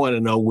Taurus. I want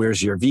to know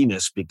where's your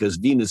Venus, because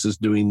Venus is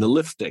doing the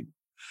lifting.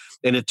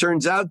 And it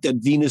turns out that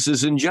Venus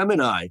is in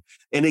Gemini.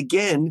 And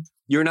again,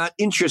 you're not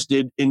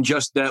interested in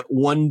just that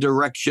one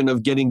direction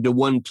of getting to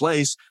one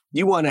place.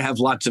 You want to have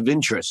lots of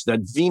interests.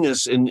 That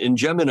Venus in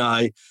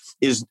Gemini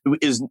is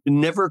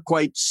never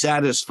quite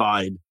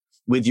satisfied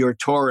with your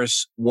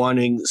Taurus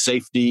wanting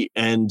safety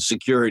and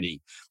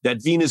security.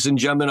 That Venus in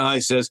Gemini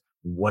says,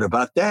 what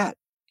about that?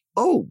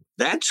 Oh,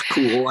 that's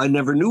cool. I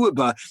never knew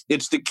about.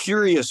 It's the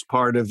curious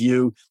part of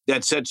you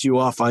that sets you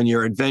off on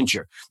your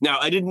adventure. Now,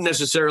 I didn't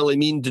necessarily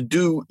mean to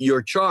do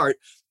your chart.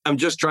 I'm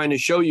just trying to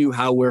show you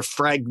how we're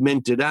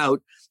fragmented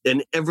out,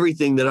 and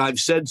everything that I've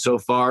said so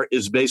far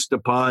is based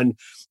upon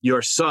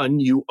your sun.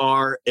 You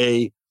are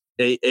a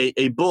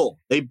bull,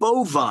 a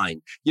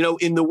bovine.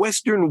 In the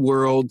Western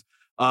world,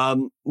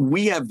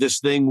 we have this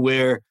thing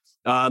where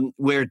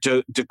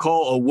to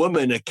call a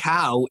woman a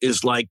cow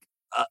is like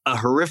a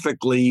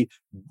horrifically,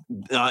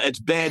 it's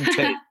bad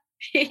taste.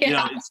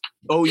 Yeah.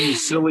 You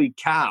silly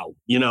cow.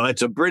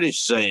 It's a British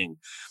saying.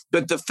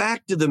 But the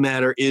fact of the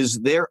matter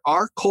is there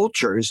are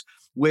cultures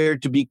where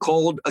to be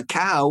called a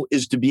cow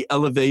is to be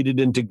elevated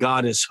into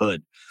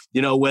goddesshood.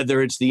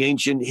 Whether it's the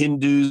ancient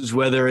Hindus,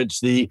 whether it's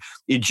the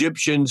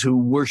Egyptians who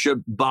worship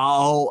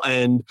Baal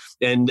and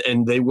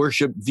they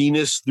worship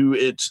Venus through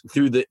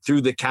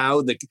the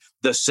cow,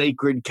 the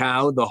sacred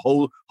cow, the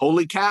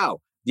holy cow.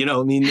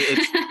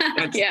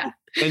 Yeah.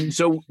 And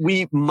so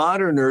we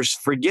moderners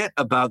forget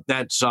about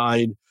that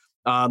side.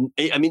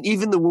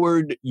 Even the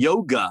word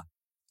yoga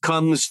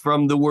comes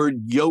from the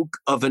word yoke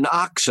of an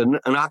oxen.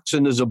 An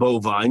oxen is a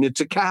bovine, it's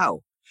a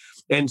cow.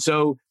 And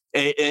so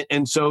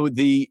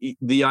the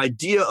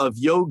idea of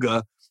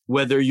yoga,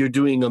 whether you're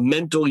doing a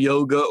mental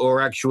yoga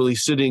or actually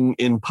sitting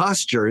in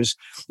postures,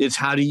 is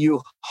how do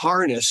you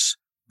harness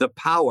the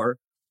power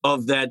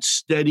of that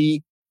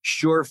steady,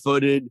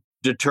 sure-footed,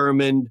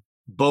 determined,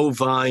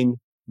 bovine,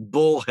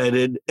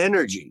 bull-headed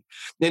energy.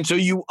 And so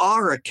you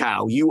are a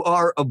cow, you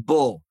are a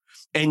bull,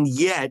 and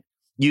yet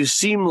you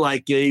seem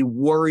like a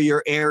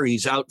warrior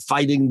Aries out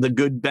fighting the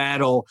good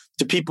battle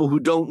to people who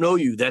don't know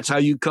you. That's how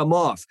you come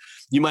off.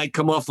 You might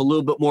come off a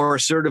little bit more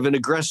assertive and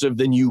aggressive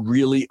than you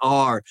really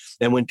are.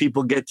 And when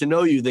people get to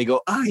know you, they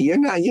go, you're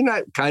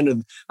not kind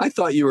of, I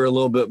thought you were a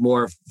little bit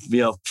more,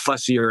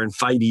 fussier and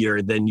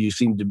fightier than you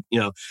seem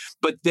to,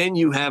 But then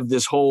you have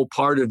this whole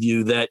part of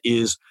you that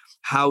is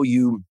how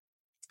you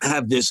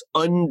have this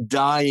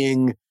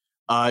undying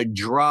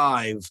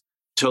drive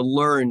to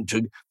learn,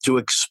 to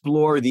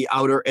explore the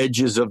outer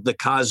edges of the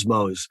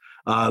cosmos.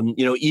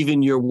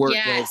 Even your work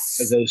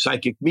as a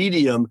psychic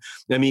medium.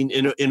 I mean,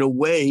 in a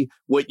way,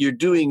 what you're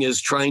doing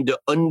is trying to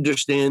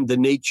understand the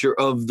nature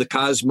of the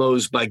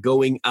cosmos by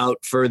going out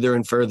further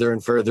and further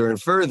and further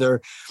and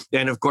further.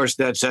 And of course,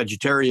 that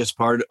Sagittarius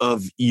part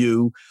of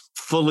you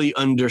fully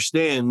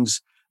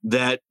understands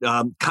that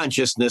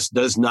consciousness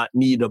does not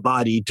need a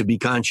body to be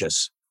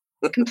conscious.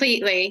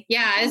 Completely.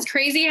 Yeah. It's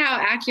crazy how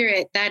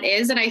accurate that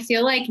is. And I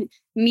feel like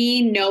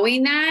me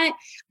knowing that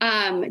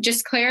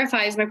just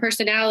clarifies my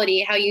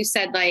personality. How you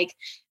said, like,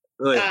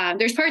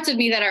 there's parts of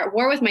me that are at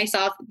war with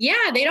myself.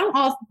 Yeah. They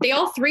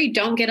all three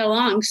don't get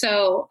along.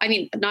 So, I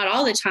mean, not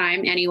all the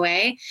time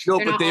anyway. No,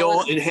 but they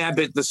all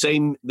inhabit the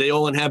same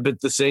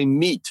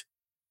meat.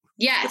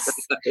 Yes.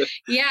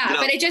 Yeah.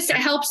 But it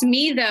helps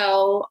me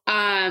though,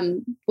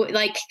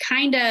 like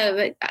kind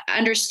of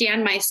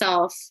understand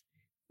myself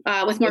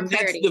with more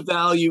clarity.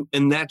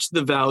 That's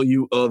the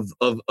value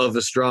of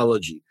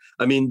astrology.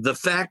 I mean, the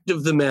fact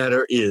of the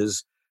matter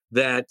is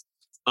that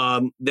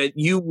that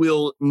you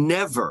will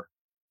never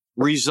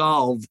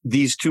resolve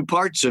these two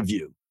parts of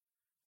you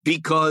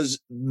because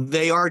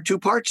they are two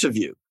parts of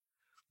you.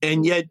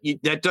 And yet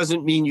that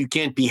doesn't mean you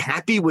can't be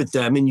happy with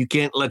them and you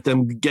can't let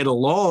them get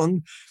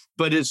along.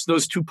 But it's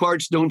those two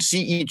parts don't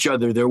see each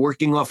other. They're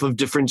working off of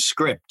different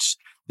scripts.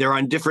 They're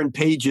on different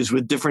pages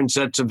with different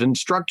sets of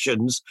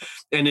instructions.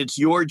 And it's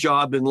your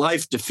job in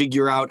life to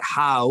figure out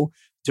how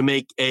to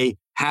make a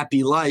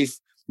happy life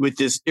with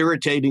this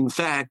irritating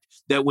fact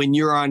that when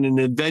you're on an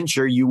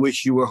adventure, you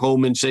wish you were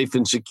home and safe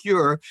and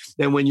secure.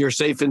 And when you're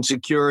safe and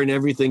secure and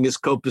everything is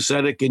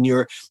copacetic and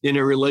you're in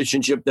a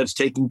relationship that's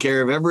taking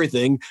care of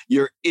everything,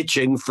 you're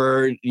itching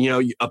for,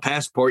 a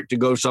passport to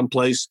go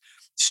someplace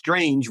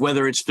strange,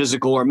 whether it's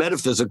physical or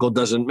metaphysical,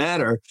 doesn't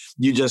matter.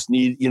 You just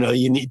need,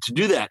 you need to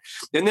do that.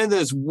 And then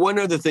there's one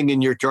other thing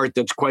in your chart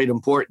that's quite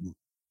important.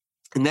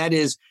 And that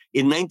is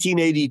in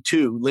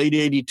 1982, late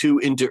 82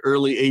 into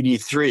early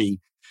 83,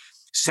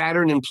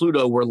 Saturn and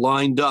Pluto were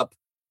lined up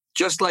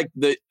just like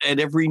at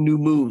every new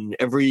moon,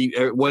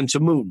 once a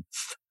month,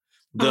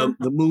 the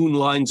moon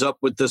lines up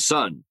with the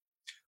sun.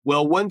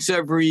 Well, once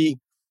every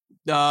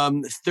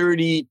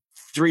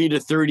 33 to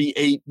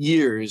 38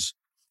 years,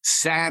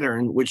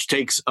 Saturn, which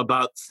takes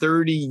about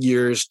 30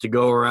 years to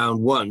go around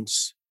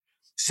once,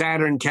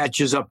 Saturn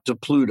catches up to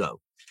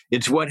Pluto.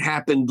 It's what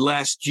happened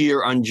last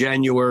year on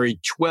January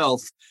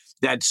 12th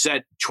that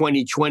set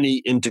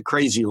 2020 into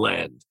crazy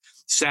land.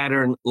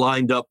 Saturn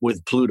lined up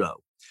with Pluto.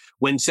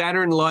 When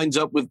Saturn lines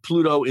up with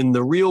Pluto in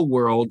the real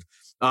world,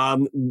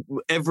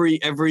 every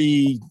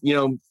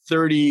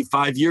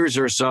 35 years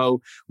or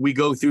so, we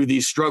go through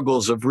these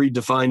struggles of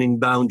redefining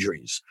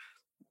boundaries.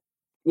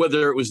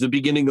 Whether it was the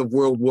beginning of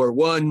World War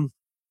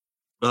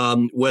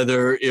I,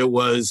 whether it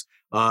was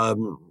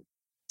in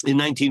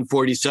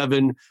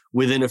 1947,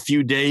 within a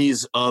few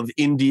days of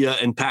India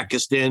and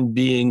Pakistan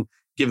being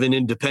given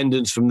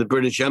independence from the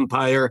British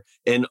Empire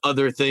and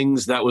other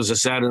things, that was a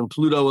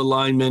Saturn-Pluto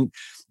alignment.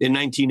 In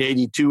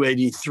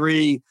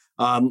 1982-83,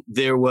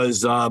 there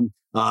was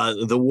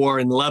the war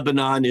in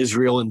Lebanon.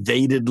 Israel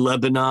invaded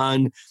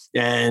Lebanon,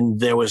 and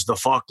there was the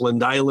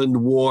Falkland Island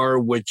War,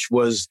 which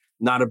was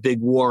not a big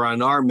war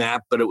on our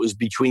map, but it was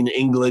between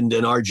England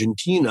and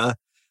Argentina.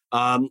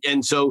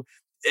 And so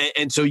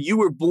you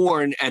were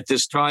born at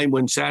this time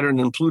when Saturn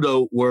and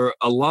Pluto were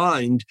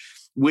aligned,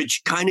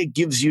 which kind of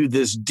gives you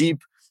this deep,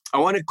 I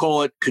want to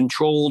call it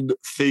controlled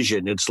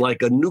fission. It's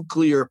like a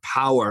nuclear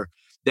power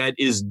that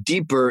is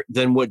deeper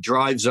than what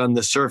drives on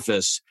the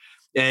surface.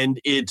 And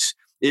it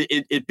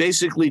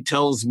basically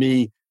tells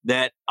me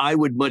that I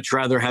would much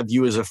rather have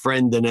you as a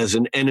friend than as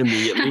an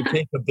enemy. It may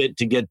take a bit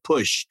to get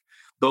pushed.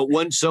 But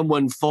once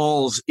someone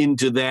falls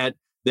into that,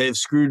 they've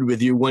screwed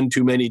with you one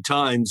too many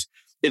times,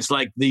 it's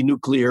like the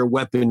nuclear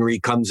weaponry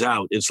comes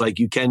out. It's like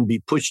you can be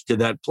pushed to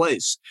that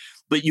place.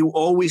 But you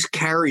always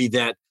carry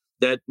that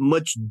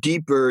much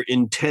deeper,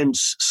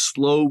 intense,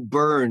 slow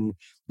burn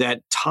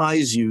that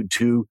ties you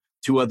to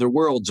other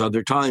worlds,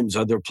 other times,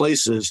 other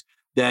places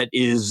that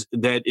is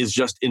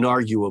just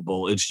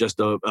inarguable. It's just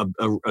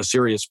a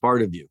serious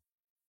part of you.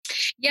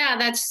 Yeah,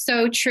 that's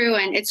so true.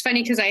 And it's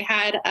funny because I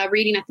had a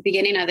reading at the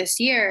beginning of this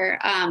year.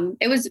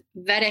 It was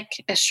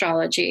Vedic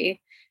astrology.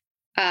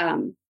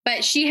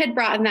 But she had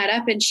brought that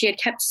up and she had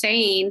kept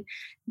saying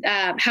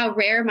how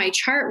rare my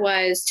chart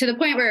was, to the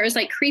point where it was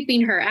like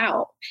creeping her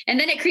out. And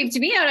then it creeped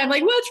me out. I'm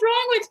like, what's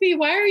wrong with me?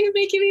 Why are you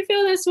making me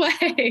feel this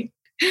way?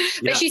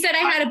 But she said I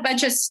had a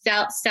bunch of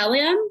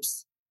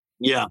stelliums.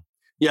 Yeah.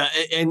 Yeah.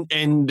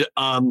 And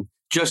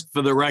just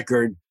for the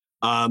record,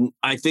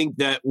 I think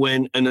that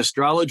when an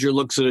astrologer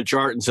looks at a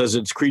chart and says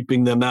it's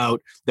creeping them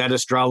out, that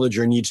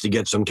astrologer needs to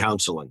get some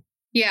counseling.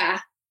 Yeah.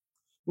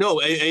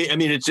 No, I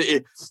mean,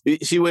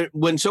 see,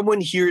 when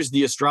someone hears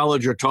the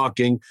astrologer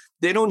talking,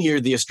 they don't hear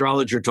the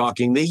astrologer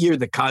talking. They hear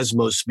the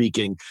cosmos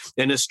speaking.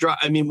 And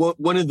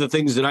one of the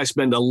things that I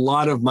spend a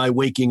lot of my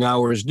waking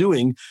hours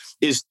doing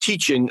is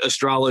teaching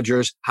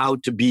astrologers how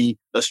to be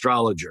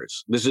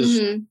astrologers. This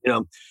is,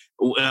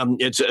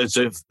 It's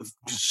a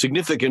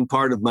significant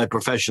part of my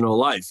professional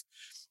life.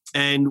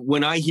 And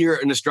when I hear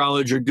an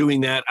astrologer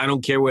doing that, I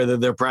don't care whether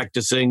they're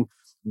practicing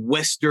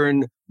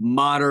Western,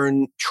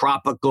 modern,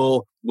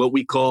 tropical, what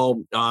we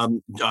call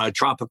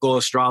tropical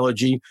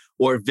astrology,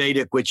 or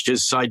Vedic, which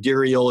is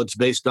sidereal. It's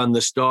based on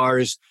the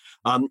stars.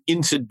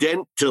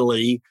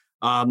 Incidentally,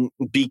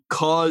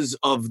 because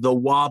of the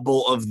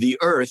wobble of the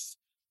Earth,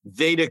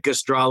 Vedic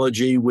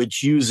astrology,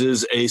 which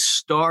uses a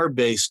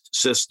star-based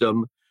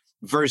system,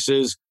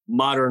 versus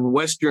modern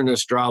Western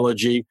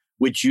astrology,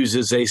 which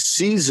uses a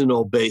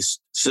seasonal-based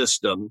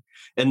system.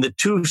 And the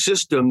two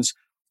systems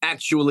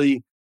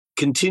actually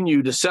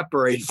continue to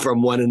separate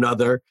from one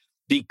another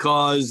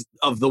because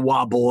of the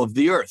wobble of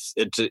the Earth.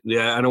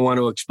 I don't want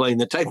to explain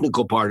the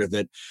technical part of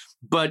it,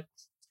 but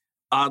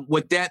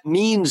what that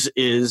means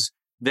is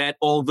that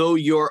although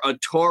you're a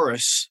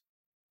Taurus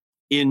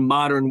in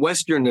modern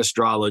Western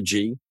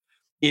astrology,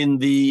 in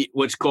the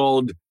what's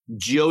called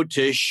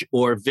Jyotish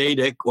or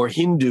Vedic or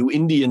Hindu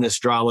Indian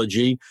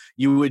astrology,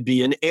 you would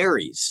be an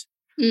Aries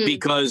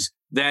because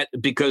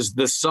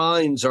the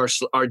signs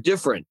are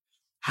different.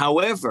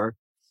 However,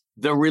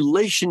 the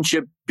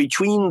relationship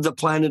between the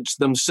planets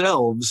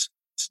themselves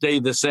stay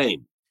the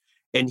same.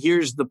 And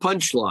here's the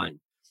punchline.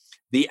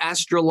 The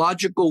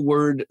astrological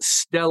word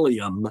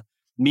stellium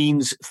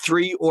means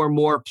 3 or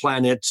more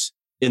planets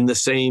in the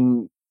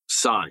same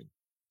sign.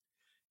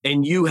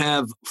 And you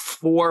have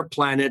 4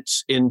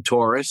 planets in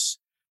Taurus,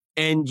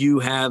 and you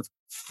have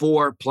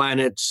 4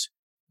 planets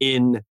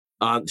in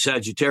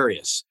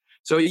Sagittarius.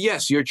 So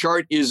yes, your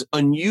chart is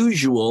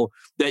unusual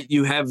that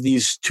you have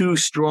these 2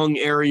 strong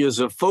areas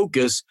of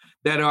focus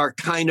that are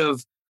kind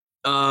of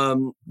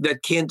that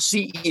can't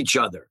see each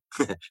other,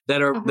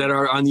 that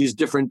are on these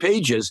different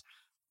pages.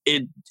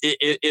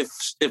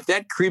 If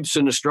that creeps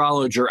an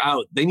astrologer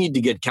out, they need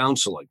to get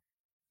counseling.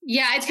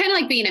 Yeah, it's kind of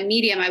like being a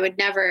medium. I would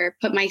never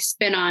put my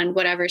spin on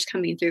whatever's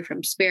coming through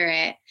from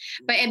spirit.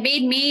 But it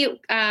made me,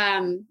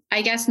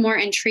 I guess, more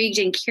intrigued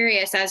and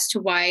curious as to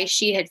why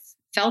she had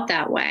felt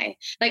that way.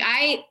 Like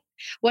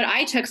what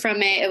I took from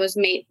it, it was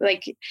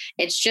like,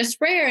 it's just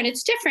rare and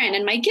it's different.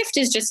 And my gift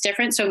is just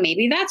different. So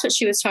maybe that's what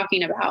she was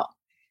talking about.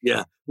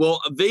 Yeah.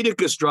 Well,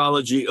 Vedic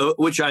astrology,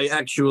 which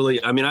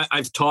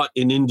I've taught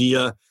in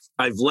India.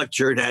 I've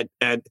lectured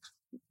at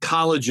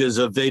colleges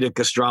of Vedic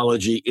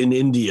astrology in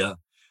India.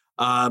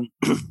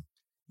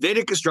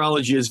 Vedic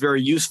astrology is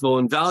very useful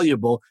and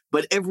valuable,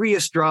 but every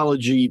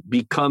astrology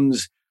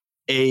becomes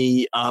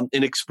an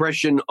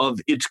expression of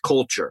its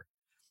culture.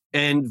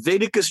 And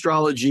Vedic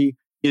astrology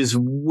is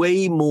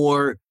way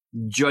more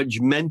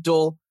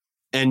judgmental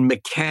and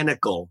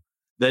mechanical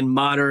than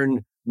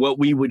modern, what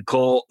we would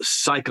call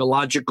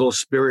psychological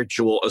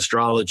spiritual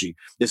astrology.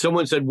 If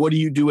someone said, what do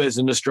you do as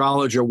an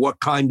astrologer?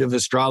 What kind of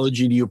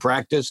astrology do you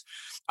practice?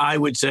 I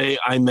would say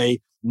I'm a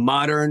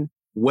modern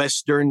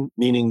Western,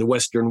 meaning the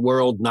Western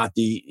world, not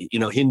the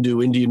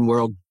Hindu Indian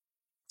world.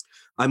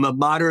 I'm a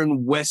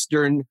modern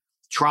Western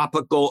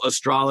tropical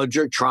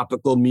astrologer,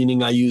 tropical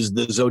meaning I use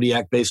the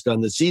zodiac based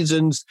on the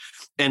seasons,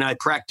 and I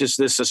practice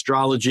this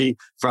astrology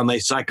from a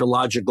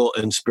psychological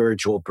and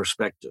spiritual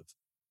perspective.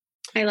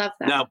 I love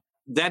that. Now,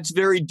 that's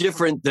very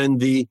different than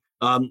the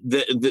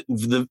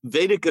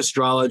Vedic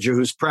astrologer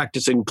who's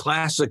practicing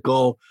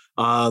classical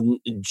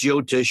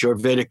Jyotish or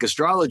Vedic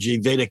astrology,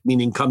 Vedic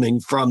meaning coming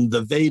from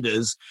the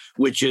Vedas,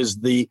 which is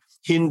the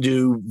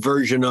Hindu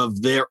version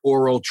of their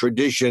oral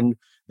tradition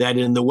that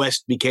in the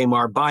West became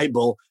our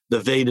Bible. The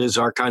Vedas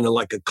are kind of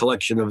like a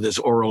collection of this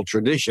oral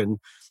tradition.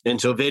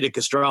 And so Vedic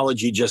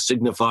astrology just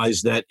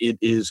signifies that it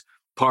is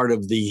part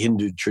of the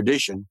Hindu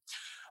tradition.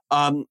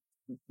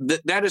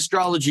 That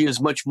astrology is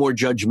much more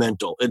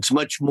judgmental. It's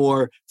much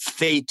more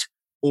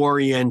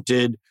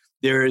fate-oriented.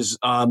 There's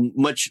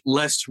much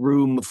less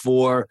room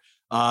for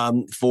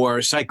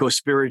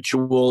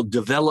psychospiritual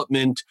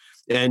development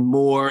and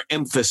more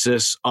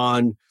emphasis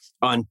on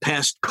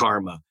past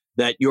karma,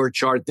 that your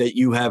chart that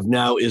you have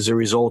now is a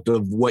result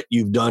of what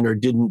you've done or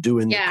didn't do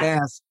in the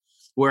past.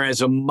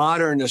 Whereas a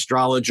modern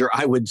astrologer,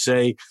 I would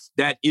say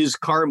that is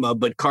karma,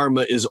 but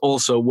karma is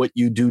also what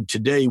you do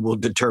today will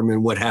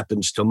determine what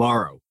happens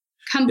tomorrow.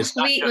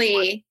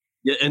 Completely.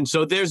 And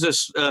so there's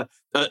a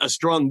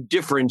strong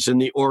difference in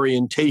the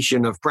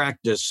orientation of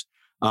practice.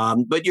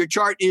 But your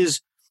chart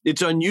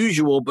it's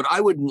unusual, but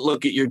I wouldn't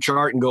look at your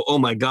chart and go, oh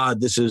my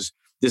God, this is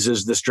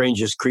the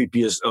strangest,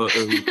 creepiest,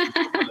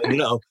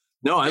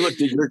 No, I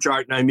looked at your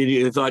chart and I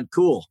immediately thought,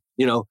 cool.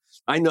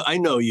 I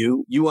know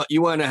you. You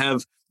want to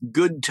have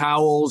good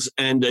towels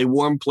and a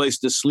warm place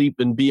to sleep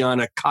and be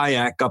on a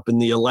kayak up in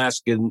the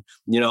Alaskan,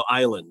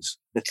 islands.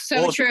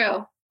 So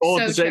true. All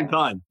at the same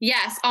time.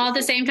 Yes, all at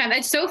the same time.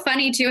 It's so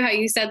funny too how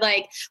you said,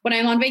 like, when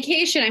I'm on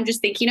vacation, I'm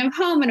just thinking of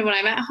home, and when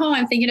I'm at home,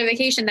 I'm thinking of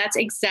vacation. That's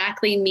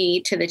exactly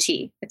me to the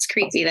T. It's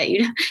creepy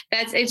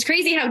it's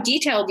crazy how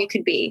detailed you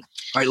could be.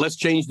 All right, let's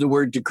change the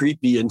word to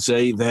creepy and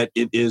say that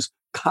it is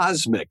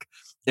cosmic.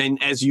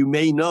 And as you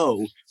may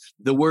know,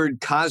 the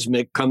word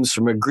cosmic comes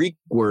from a Greek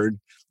word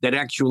that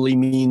actually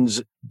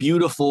means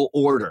beautiful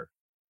order.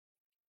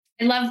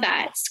 I love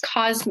that. It's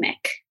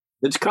cosmic.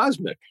 It's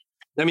cosmic.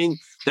 I mean,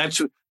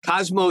 that's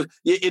cosmos.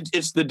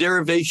 It's the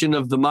derivation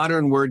of the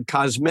modern word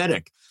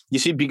cosmetic. You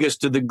see, because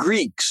to the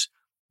Greeks,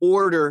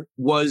 order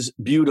was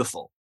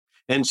beautiful.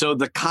 And so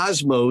the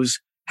cosmos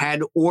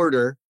had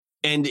order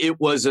and it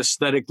was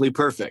aesthetically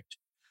perfect.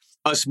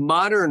 Us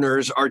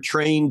moderners are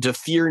trained to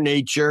fear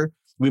nature.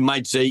 We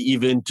might say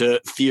even to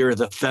fear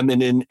the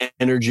feminine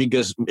energy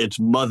because it's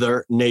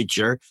Mother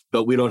Nature,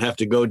 but we don't have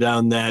to go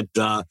down that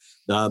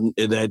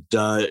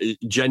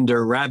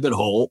gender rabbit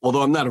hole,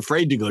 although I'm not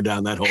afraid to go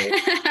down that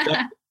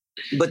hole.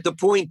 But the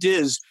point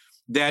is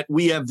that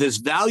we have this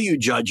value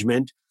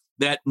judgment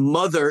that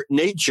Mother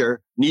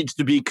Nature needs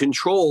to be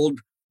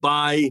controlled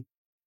by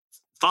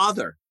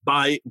Father,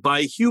 by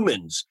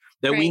humans,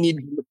 that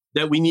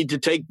we need to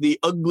take the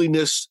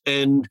ugliness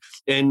and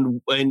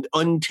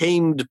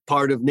untamed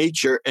part of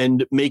nature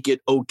and make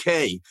it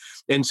okay.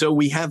 And so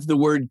we have the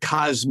word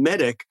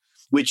cosmetic,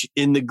 which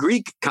in the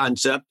Greek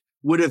concept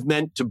would have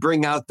meant to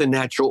bring out the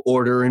natural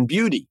order and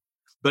beauty.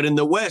 But in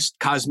the West,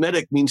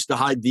 cosmetic means to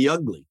hide the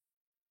ugly.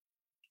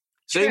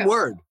 Same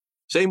word.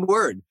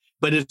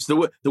 But it's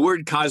the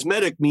word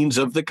cosmetic means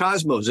of the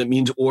cosmos. It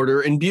means order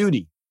and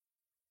beauty.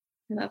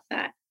 I love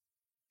that.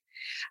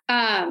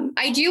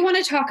 I do want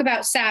to talk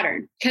about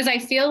Saturn because I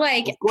feel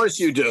like, of course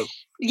you do.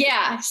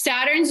 Yeah.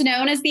 Saturn's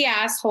known as the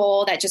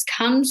asshole that just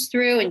comes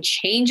through and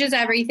changes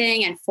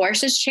everything and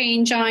forces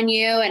change on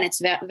you. And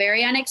it's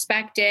very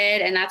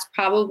unexpected. And that's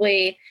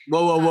probably.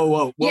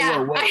 Whoa.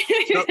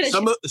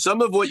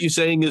 Some of what you're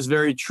saying is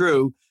very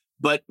true,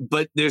 but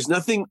there's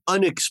nothing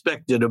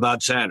unexpected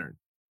about Saturn.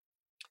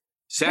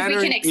 We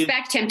can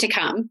expect him to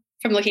come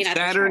from looking at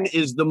Saturn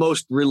is the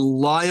most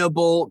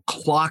reliable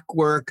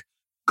clockwork,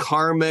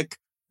 karmic,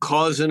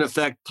 cause and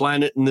effect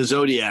planet in the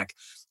zodiac.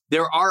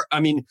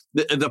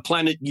 The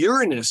planet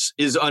Uranus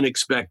is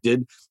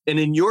unexpected.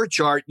 And in your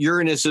chart,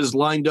 Uranus is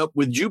lined up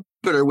with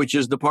Jupiter, which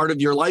is the part of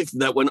your life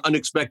that when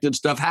unexpected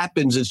stuff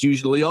happens, it's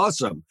usually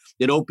awesome.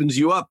 It opens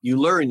you up. You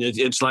learn.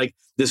 It's like,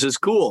 this is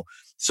cool.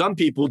 Some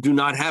people do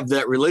not have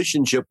that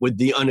relationship with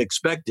the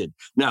unexpected.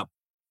 Now,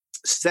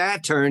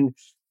 Saturn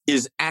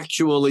is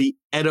actually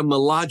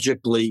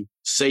etymologically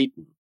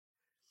Satan.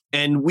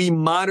 And we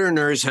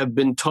moderners have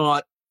been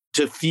taught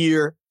to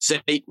fear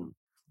Satan.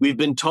 We've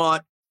been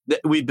taught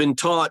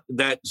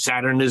that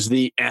Saturn is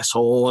the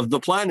asshole of the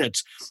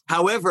planets.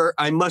 However,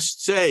 I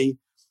must say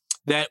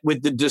that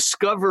with the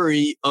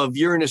discovery of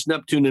Uranus,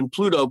 Neptune, and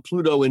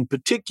Pluto in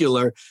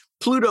particular,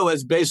 Pluto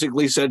has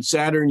basically said,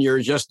 Saturn, you're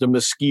just a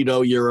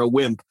mosquito, you're a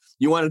wimp.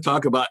 You want to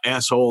talk about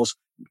assholes?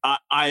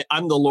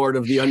 I'm the Lord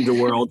of the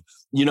underworld.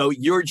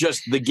 You're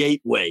just the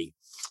gateway.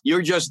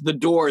 You're just the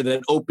door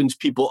that opens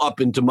people up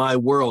into my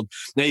world.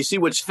 Now, you see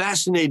what's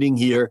fascinating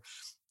here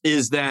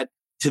is that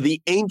to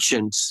the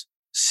ancients,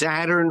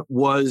 Saturn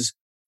was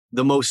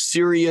the most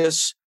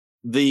serious,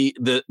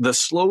 the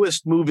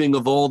slowest moving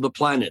of all the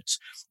planets.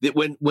 That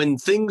when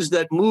things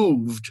that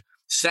moved,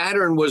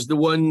 Saturn was the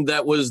one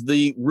that was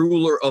the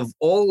ruler of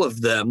all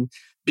of them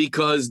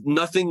because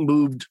nothing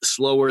moved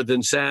slower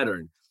than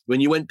Saturn.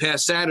 When you went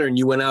past Saturn,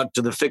 you went out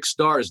to the fixed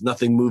stars,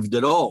 nothing moved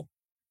at all.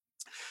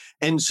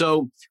 And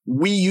so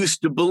we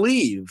used to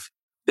believe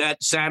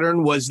that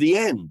Saturn was the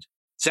end.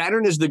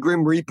 Saturn is the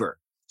Grim Reaper.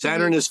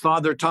 Saturn is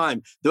Father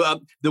Time.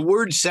 The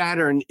word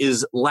Saturn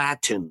is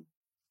Latin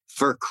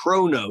for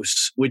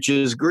Chronos, which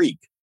is Greek.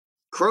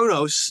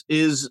 Chronos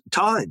is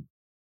time.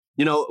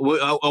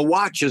 A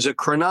watch is a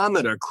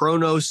chronometer.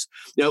 Chronos,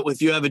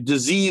 if you have a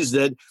disease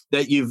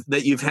that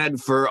you've had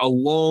for a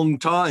long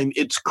time,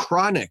 it's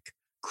chronic.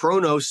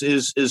 Chronos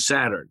is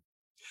Saturn.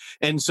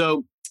 And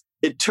so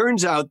it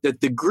turns out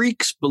that the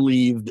Greeks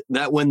believed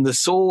that when the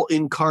soul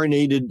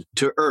incarnated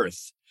to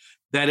Earth,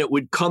 that it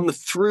would come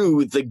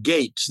through the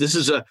gates.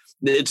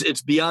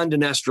 It's beyond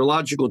an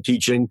astrological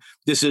teaching.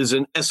 This is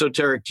an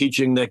esoteric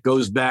teaching that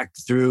goes back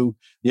through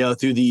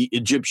the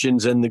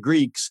Egyptians and the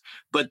Greeks.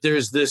 But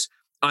there's this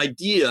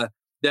idea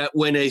that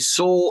when a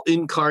soul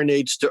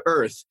incarnates to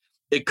Earth,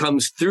 it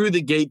comes through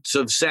the gates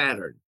of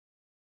Saturn.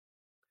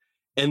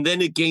 And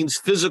then it gains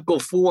physical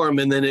form,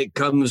 and then it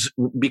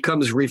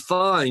becomes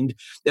refined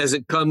as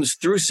it comes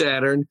through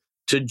Saturn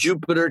to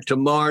Jupiter, to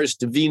Mars,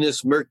 to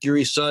Venus,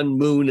 Mercury, Sun,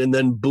 Moon, and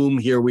then boom,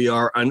 here we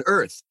are on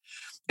Earth.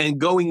 And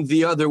going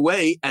the other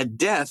way at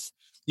death,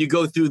 you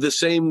go through the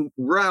same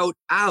route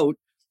out,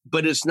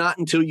 but it's not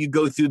until you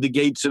go through the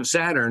gates of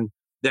Saturn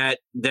that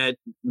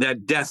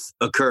death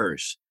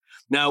occurs.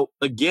 Now,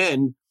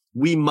 again,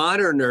 we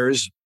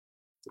moderners,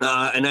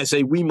 and I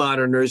say we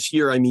moderners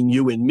here, I mean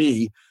you and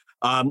me,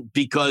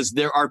 because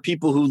there are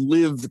people who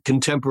live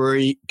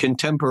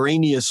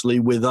contemporaneously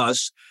with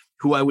us,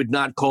 who I would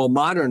not call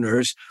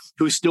moderners,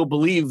 who still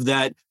believe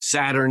that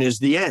Saturn is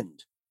the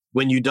end.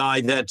 When you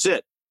die, that's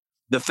it.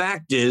 The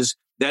fact is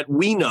that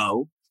we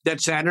know that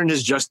Saturn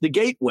is just the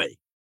gateway.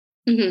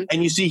 Mm-hmm.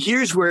 And you see,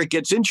 here's where it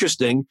gets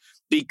interesting,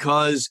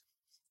 because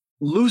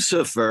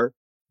Lucifer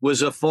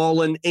was a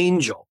fallen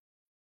angel.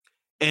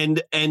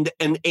 And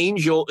an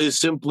angel is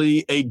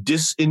simply a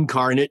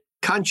disincarnate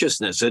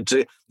consciousness.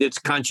 It's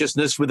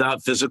consciousness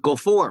without physical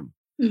form.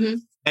 Mm-hmm.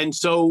 And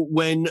so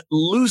when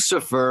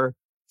Lucifer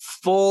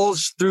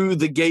falls through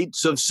the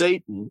gates of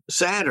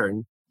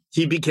Saturn,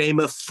 he became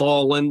a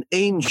fallen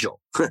angel.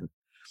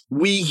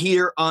 We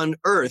here on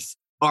Earth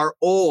are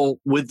all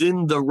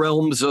within the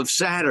realms of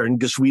Saturn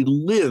because we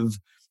live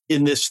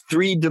in this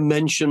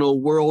three-dimensional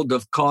world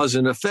of cause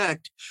and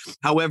effect.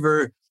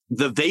 However,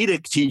 the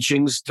Vedic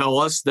teachings tell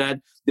us that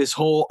this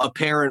whole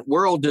apparent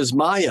world is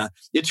Maya.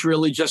 It's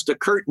really just a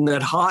curtain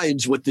that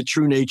hides what the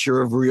true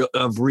nature of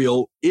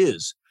real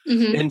is.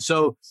 Mm-hmm. And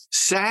so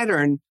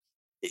Saturn,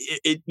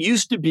 it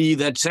used to be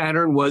that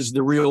Saturn was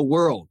the real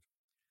world.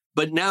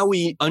 But now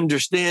we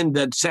understand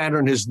that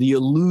Saturn is the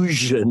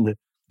illusion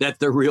that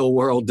the real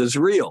world is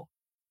real.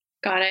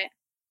 Got it.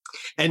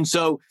 And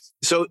so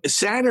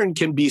Saturn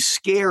can be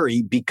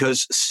scary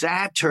because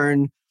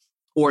Saturn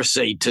or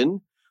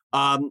Satan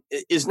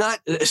is not,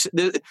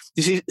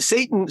 you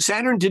see,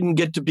 Saturn didn't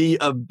get to be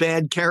a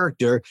bad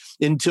character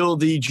until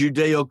the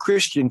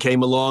Judeo-Christian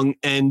came along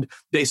and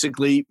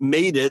basically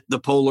made it the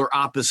polar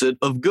opposite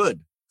of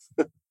good.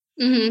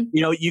 Mm-hmm.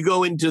 You know, you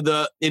go into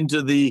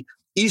the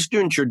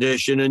Eastern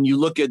tradition and you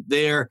look at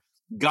their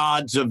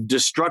gods of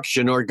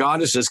destruction or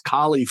goddesses,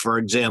 Kali, for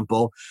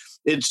example.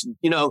 It's,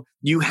 you know,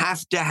 you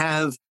have to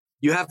have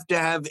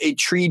a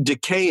tree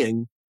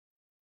decaying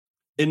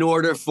in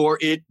order for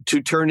it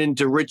to turn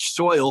into rich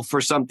soil for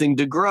something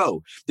to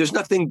grow. There's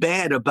nothing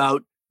bad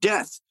about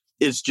death.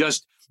 It's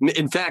just,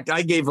 in fact,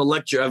 I gave a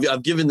lecture.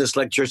 I've given this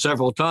lecture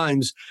several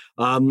times.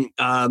 The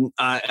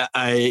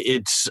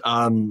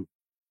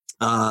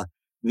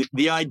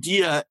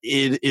idea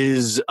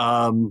is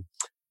how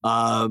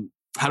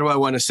do I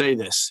want to say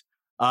this?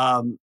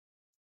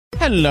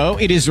 Hello,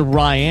 it is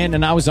Ryan,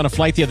 and I was on a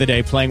flight the other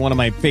day playing one of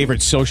my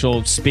favorite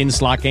social spin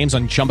slot games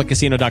on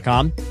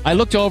ChumbaCasino.com. I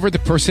looked over at the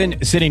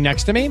person sitting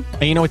next to me,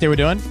 and you know what they were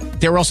doing?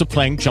 They were also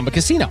playing Chumba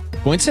Casino.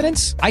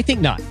 Coincidence? I think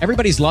not.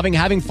 Everybody's loving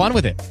having fun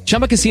with it.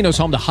 Chumba Casino is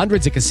home to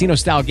hundreds of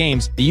casino-style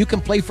games that you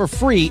can play for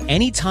free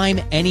anytime,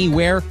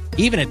 anywhere,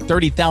 even at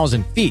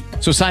 30,000 feet.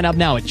 So sign up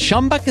now at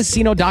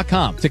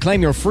ChumbaCasino.com to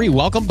claim your free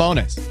welcome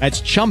bonus.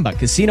 That's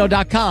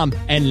ChumbaCasino.com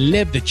and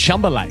live the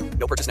Chumba life.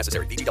 No purchase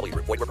necessary. VGW.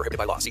 Void were prohibited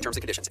by law. See terms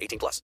and conditions.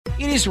 18+.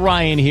 It is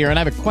Ryan here, and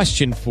I have a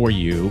question for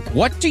you.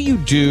 What do you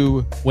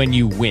do when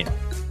you win?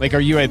 Like, are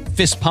you a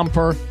fist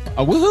pumper,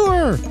 a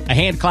woohooer, a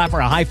hand clapper,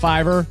 a high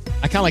fiver?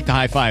 I kind of like the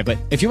high five, but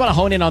if you want to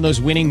hone in on those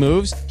winning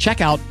moves,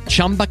 check out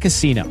Chumba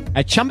Casino.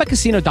 At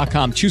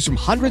ChumbaCasino.com, choose from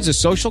hundreds of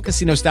social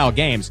casino-style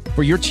games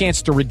for your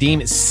chance to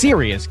redeem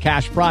serious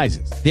cash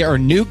prizes. There are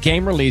new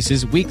game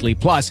releases weekly,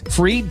 plus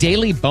free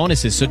daily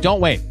bonuses. So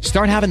don't wait.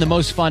 Start having the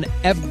most fun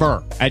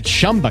ever at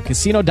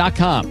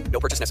ChumbaCasino.com.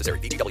 No purchase necessary.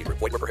 VGW.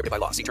 Void were prohibited by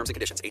law. See terms and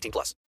conditions.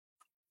 18+.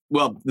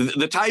 Well,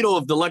 the title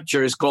of the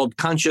lecture is called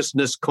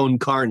Consciousness Con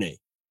Carne.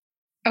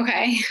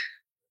 Okay.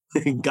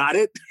 Got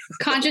it?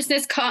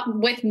 Consciousness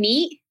with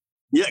meat?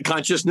 Yeah,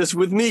 consciousness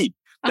with meat.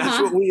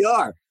 That's what we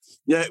are.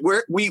 Yeah,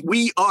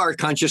 we are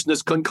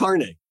consciousness con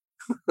carne.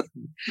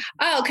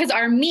 Oh, because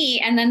our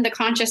meat and then the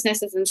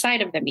consciousness is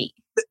inside of the meat.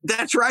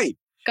 That's right.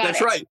 That's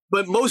right.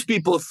 But most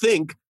people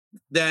think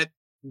that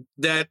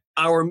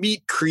our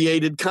meat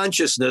created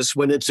consciousness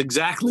when it's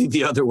exactly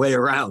the other way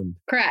around.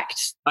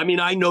 Correct. I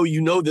mean, I know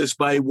you know this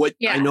by what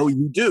I know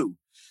you do.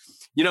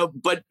 You know,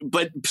 but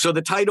so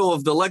the title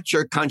of the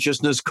lecture,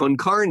 Consciousness Con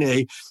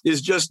Carne,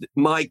 is just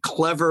my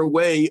clever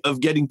way of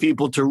getting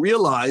people to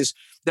realize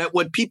that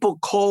what people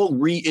call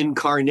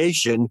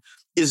reincarnation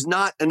is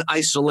not an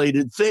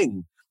isolated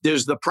thing.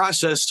 There's the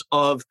process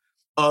of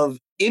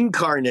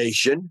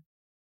incarnation,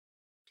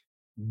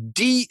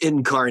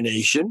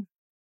 deincarnation,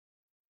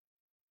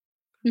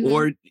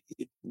 or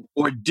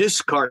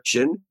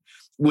discarnation,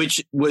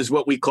 which was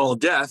what we call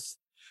death,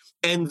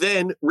 and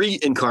then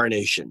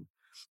reincarnation.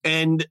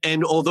 And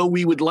although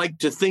we would like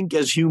to think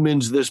as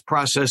humans this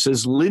process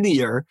is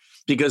linear,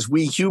 because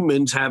we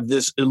humans have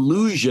this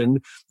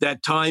illusion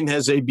that time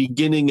has a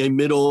beginning, a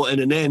middle, and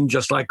an end,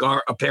 just like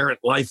our apparent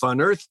life on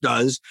Earth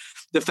does,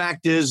 the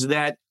fact is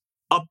that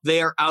out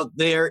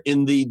there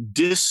in the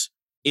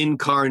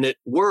disincarnate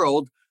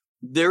world,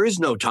 there is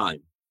no time.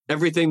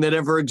 Everything that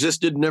ever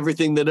existed and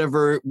everything that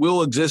ever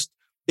will exist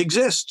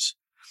exists.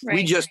 Right.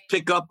 We just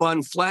pick up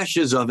on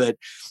flashes of it.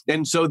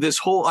 And so this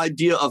whole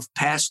idea of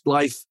past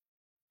life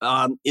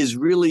is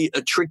really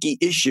a tricky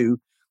issue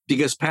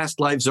because past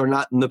lives are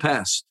not in the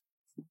past.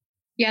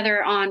 Yeah,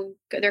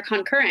 they're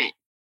concurrent.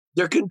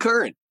 They're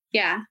concurrent.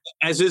 Yeah.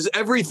 As is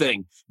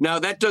everything. Now,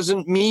 that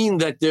doesn't mean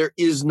that there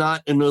is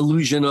not an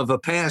illusion of a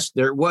past.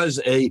 There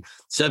was a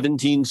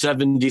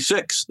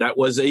 1776. That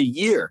was a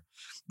year.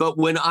 But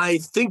when I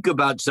think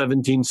about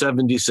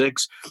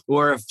 1776,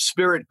 or if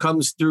spirit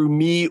comes through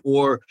me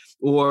or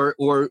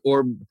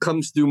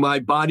comes through my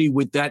body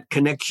with that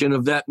connection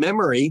of that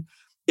memory,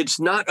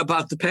 it's not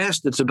about the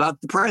past. It's about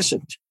the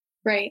present.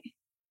 Right.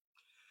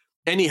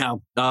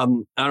 Anyhow, I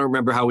don't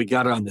remember how we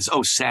got on this.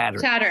 Oh, Saturn.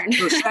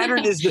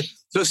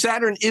 So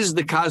Saturn is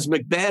the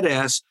cosmic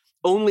badass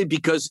only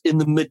because in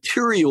the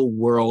material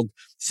world,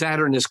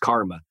 Saturn is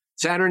karma.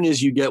 Saturn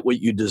is you get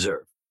what you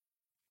deserve.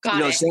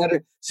 Got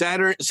it.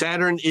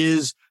 Saturn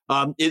is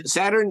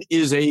Saturn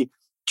is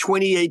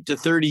 28 to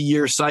 30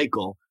 year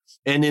cycle.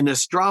 And in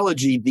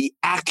astrology, the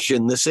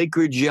action, the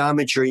sacred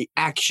geometry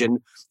action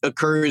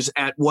occurs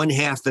at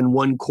 1/2 and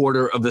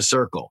 1/4 of a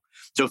circle.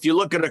 So if you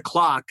look at a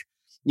clock,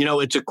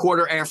 it's a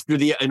quarter after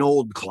an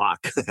old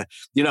clock.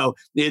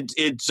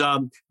 It's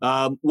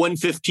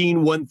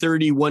 1:15,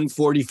 1:30,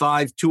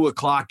 1:45, 2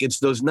 o'clock. It's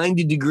those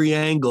 90-degree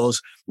angles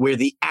where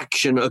the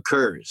action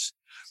occurs.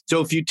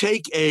 So if you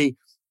take a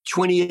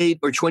 28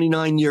 or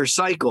 29 year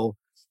cycle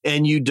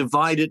and you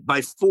divide it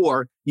by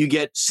 4, you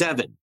get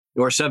 7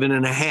 or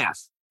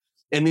 7.5.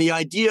 And the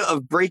idea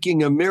of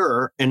breaking a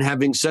mirror and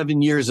having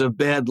 7 years of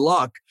bad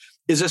luck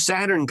is a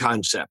Saturn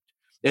concept.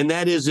 And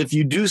that is, if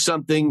you do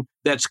something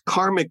that's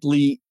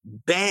karmically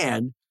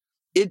bad,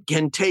 it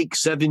can take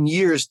 7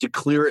 years to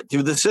clear it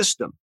through the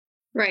system.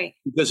 Right.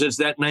 Because it's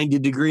that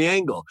 90-degree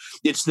angle.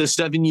 It's the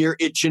 7-year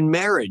itch in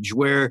marriage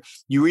where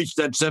you reach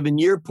that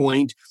 7-year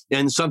point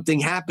and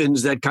something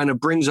happens that kind of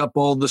brings up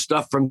all the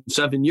stuff from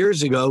 7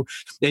 years ago.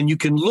 And you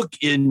can look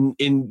in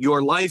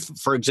your life,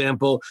 for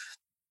example,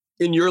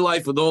 in your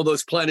life with all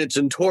those planets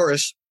in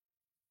Taurus,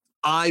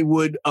 I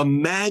would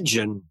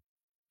imagine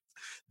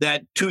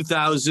that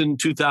 2000,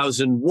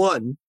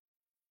 2001,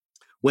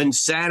 when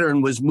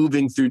Saturn was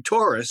moving through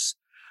Taurus,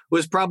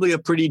 was probably a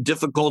pretty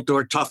difficult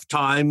or tough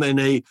time, and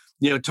a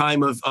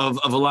time of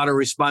a lot of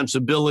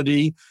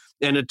responsibility,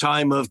 and a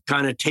time of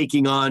kind of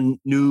taking on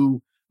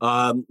new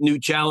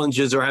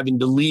challenges or having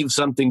to leave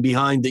something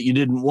behind that you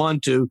didn't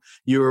want to.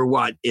 You were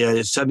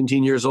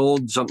 17 years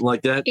old, something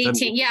like that?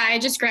 18. Yeah, I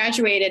just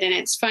graduated, and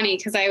it's funny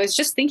because I was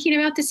just thinking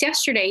about this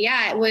yesterday.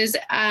 Yeah, it was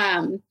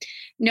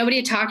nobody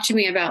had talked to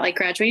me about like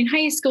graduating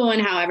high school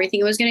and how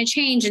everything was going to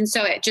change. And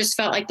so it just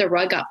felt like the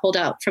rug got pulled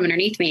out from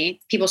underneath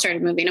me. People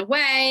started moving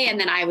away, and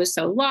then I was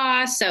so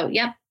lost. So,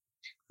 yep,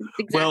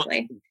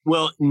 exactly.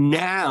 Well,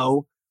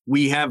 now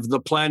we have the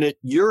planet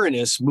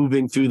Uranus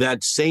moving through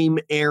that same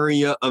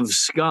area of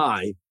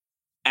sky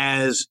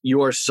as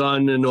your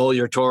sun and all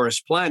your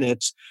Taurus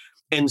planets.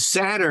 And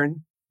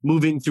Saturn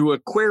moving through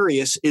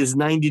Aquarius is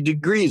 90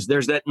 degrees.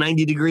 There's that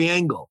 90-degree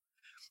angle.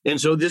 And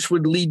so this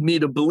would lead me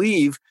to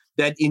believe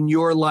that in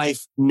your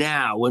life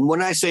now, and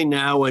when I say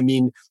now, I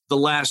mean the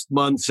last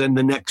months and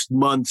the next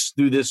months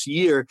through this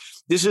year,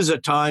 this is a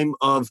time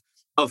of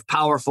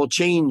powerful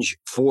change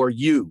for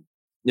you.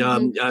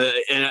 And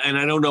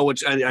I don't know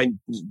this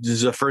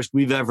is the first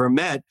we've ever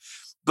met,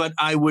 but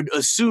I would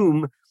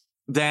assume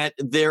that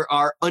there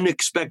are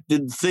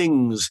unexpected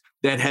things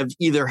that have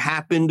either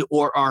happened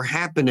or are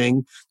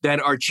happening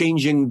that are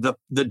changing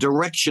the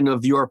direction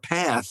of your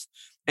path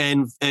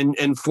and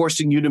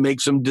forcing you to make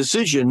some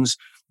decisions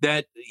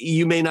that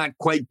you may not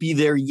quite be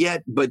there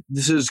yet, but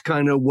this is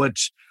kind of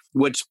what's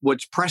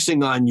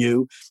pressing on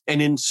you.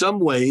 And in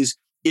some ways,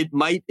 it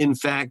might, in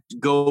fact,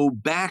 go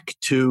back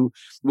to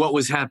what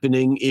was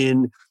happening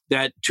in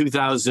that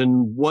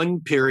 2001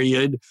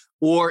 period,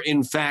 or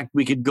in fact,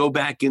 we could go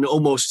back in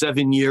almost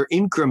 7-year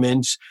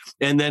increments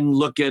and then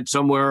look at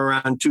somewhere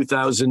around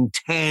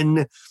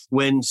 2010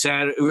 when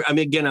Saturn, I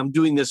mean, again, I'm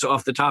doing this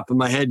off the top of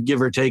my head,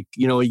 give or take,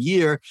 a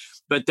year,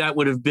 but that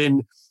would have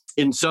been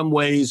in some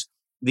ways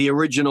the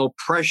original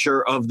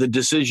pressure of the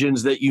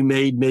decisions that you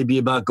made, maybe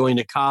about going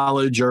to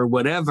college or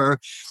whatever.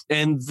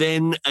 And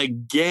then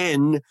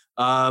again,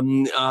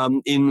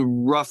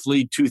 in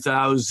roughly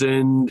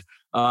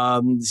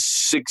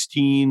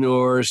 2016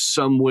 or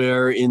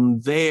somewhere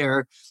in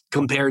there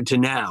compared to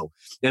now.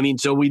 I mean,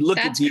 so we look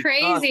That's at the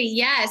crazy.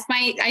 Yes.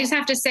 I just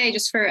have to say,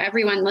 just for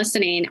everyone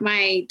listening,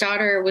 my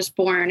daughter was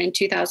born in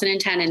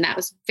 2010, and that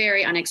was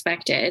very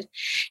unexpected.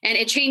 And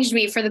it changed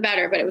me for the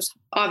better, but it was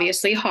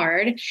obviously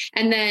hard.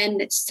 And then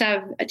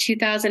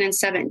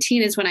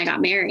 2017 is when I got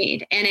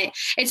married. And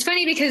it's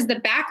funny because the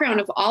background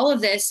of all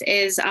of this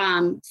is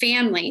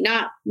family,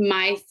 not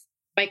my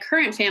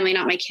current family,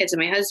 not my kids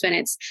and my husband.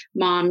 It's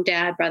mom,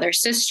 dad, brother,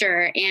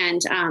 sister, and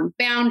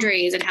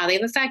boundaries and how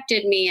they've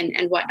affected me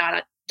and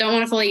whatnot. Don't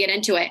want to fully get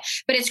into it,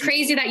 but it's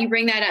crazy that you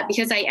bring that up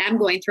because I am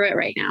going through it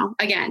right now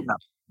again.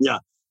 Yeah.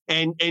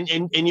 And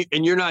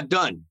you're not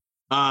done.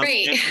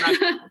 Right.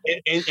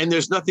 And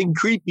there's nothing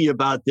creepy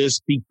about this,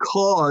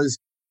 because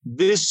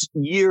this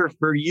year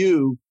for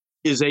you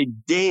is a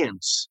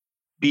dance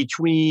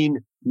between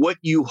what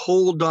you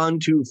hold on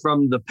to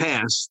from the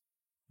past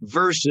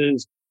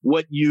versus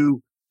what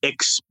you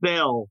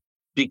expel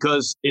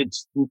because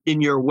it's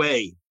in your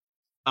way.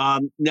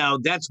 Now,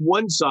 that's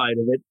one side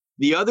of it.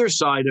 The other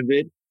side of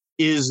it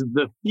is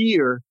the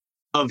fear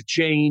of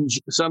change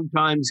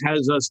sometimes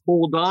has us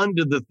hold on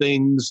to the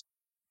things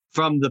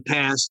from the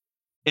past.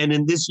 And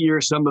in this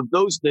year, some of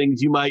those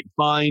things you might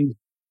find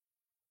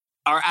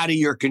are out of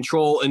your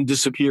control and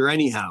disappear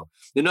anyhow.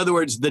 In other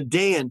words, the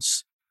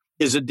dance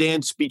is a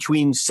dance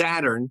between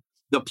Saturn,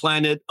 the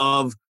planet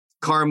of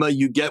karma,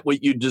 you get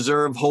what you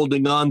deserve,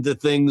 holding on to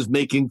things,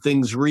 making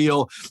things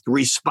real,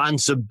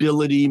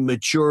 responsibility,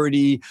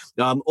 maturity,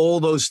 all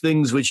those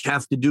things which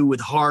have to do with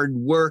hard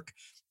work,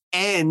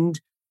 and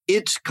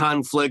its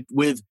conflict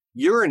with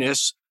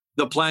Uranus,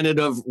 the planet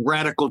of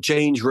radical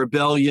change,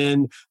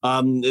 rebellion,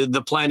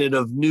 the planet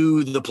of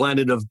new, the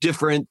planet of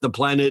different, the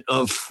planet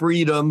of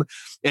freedom.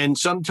 And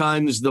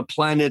sometimes the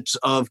planets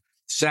of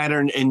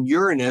Saturn and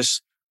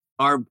Uranus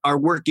are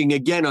working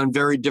again on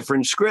very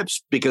different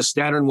scripts, because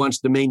Saturn wants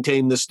to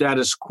maintain the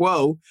status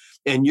quo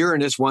and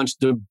Uranus wants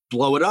to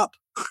blow it up.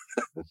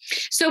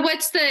 So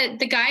what's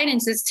the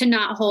guidance is to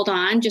not hold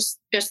on, just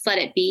let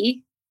it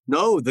be?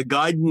 No, the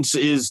guidance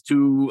is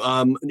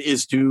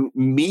to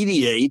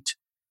mediate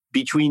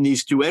between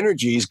these two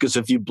energies, because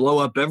if you blow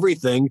up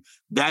everything,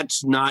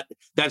 that's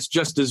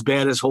just as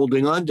bad as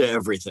holding on to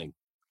everything.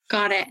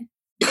 Got it.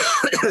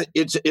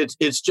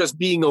 It's just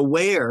being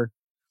aware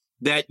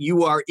that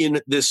you are in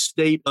this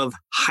state of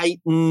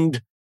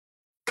heightened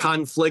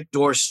conflict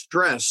or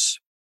stress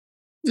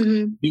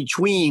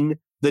between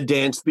the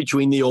dance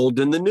between the old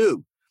and the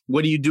new.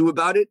 What do you do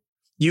about it?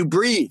 You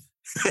breathe.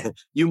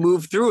 You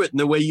move through it, and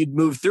the way you'd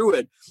move through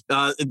it.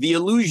 The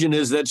illusion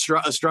is that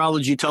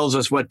astrology tells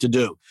us what to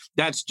do.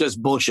 That's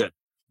just bullshit.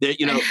 That,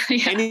 yeah.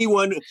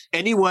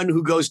 anyone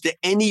who goes to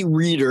any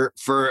reader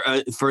for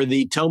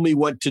the tell me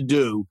what to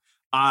do,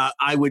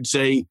 I would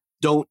say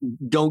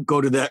don't go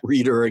to that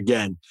reader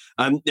again.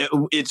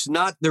 It's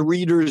not the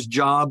reader's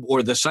job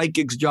or the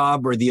psychic's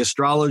job or the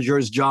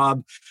astrologer's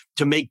job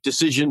to make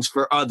decisions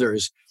for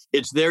others.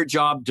 It's their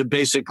job to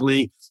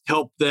basically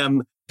help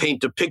them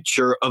paint a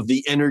picture of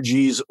the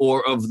energies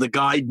or of the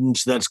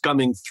guidance that's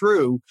coming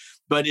through.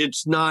 But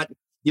it's not,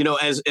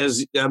 as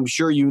I'm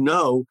sure you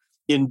know,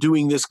 in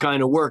doing this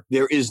kind of work,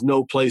 there is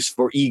no place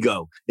for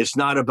ego. It's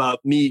not about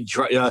me.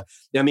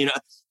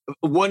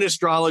 One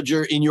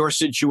astrologer in your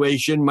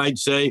situation might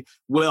say,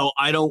 well,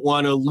 I don't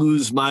want to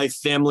lose my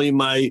family,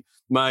 my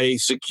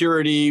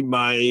security,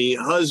 my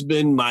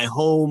husband, my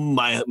home,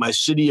 my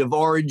city of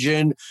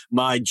origin,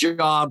 my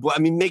job.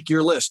 Make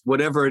your list,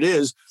 whatever it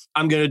is.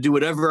 I'm going to do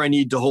whatever I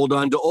need to hold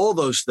on to all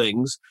those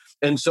things.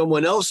 And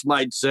someone else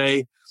might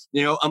say,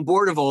 I'm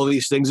bored of all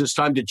these things. It's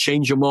time to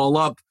change them all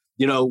up.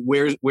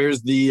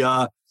 Where's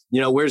the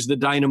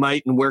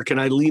dynamite and where can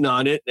I lean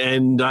on it?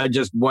 And I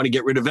just want to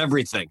get rid of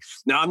everything.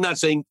 Now, I'm not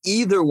saying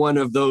either one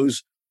of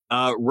those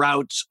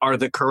routes are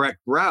the correct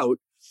route,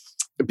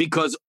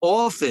 because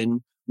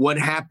often what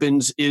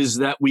happens is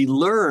that we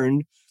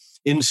learn,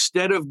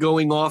 instead of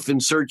going off in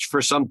search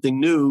for something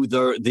new,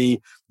 the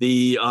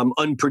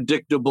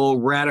unpredictable,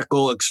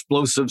 radical,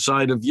 explosive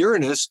side of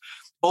Uranus,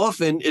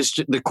 often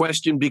the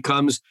question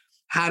becomes,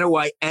 how do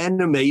I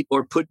animate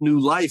or put new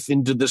life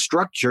into the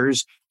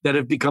structures that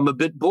have become a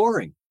bit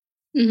boring?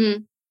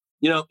 Mm-hmm.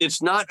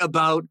 It's not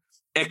about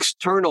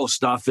external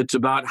stuff. It's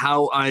about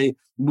how I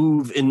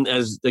move in,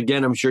 as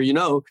again, I'm sure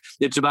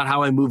it's about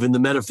how I move in the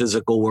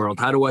metaphysical world.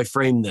 How do I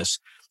frame this?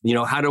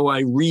 How do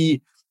I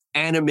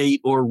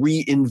reanimate or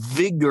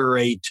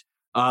reinvigorate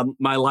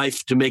my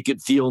life to make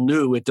it feel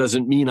new? It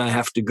doesn't mean I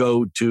have to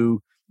go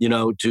to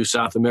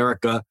South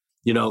America,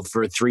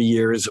 for 3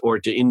 years, or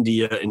to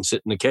India and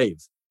sit in a cave.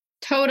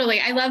 Totally.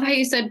 I love how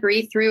you said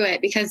breathe through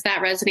it, because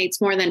that resonates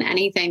more than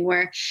anything,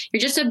 where you're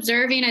just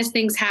observing as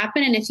things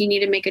happen. And if you need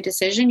to make a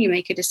decision, you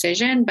make a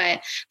decision.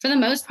 But for the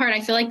most part,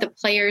 I feel like the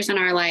players in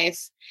our life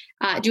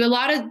do a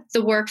lot of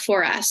the work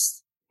for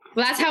us.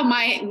 Well, that's how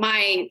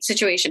my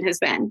situation has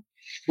been.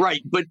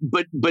 Right. But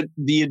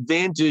the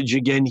advantage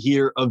again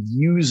here of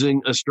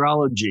using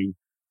astrology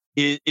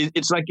is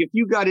it's like if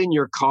you got in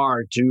your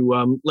car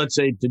to, let's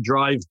say, to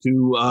drive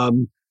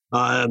to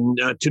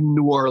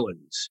New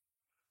Orleans.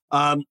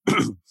 And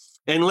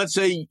let's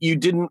say you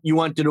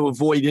wanted to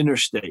avoid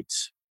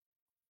interstates.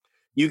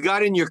 You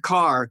got in your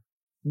car,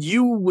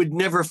 you would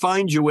never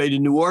find your way to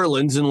New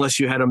Orleans unless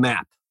you had a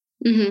map.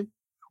 Mm-hmm.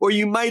 Or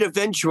you might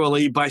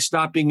eventually, by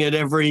stopping at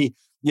every,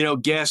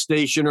 gas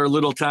station or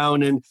little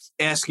town and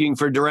asking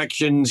for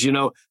directions,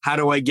 how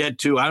do I get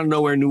to, I don't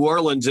know where New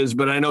Orleans is,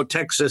 but I know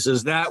Texas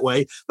is that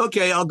way.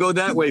 Okay, I'll go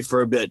that way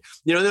for a bit.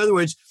 In other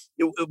words,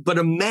 but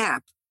a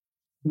map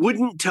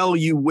wouldn't tell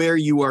you where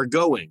you are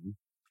going.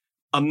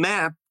 A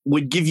map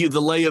would give you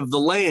the lay of the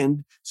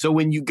land. So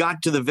when you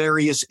got to the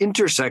various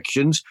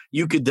intersections,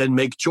 you could then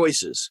make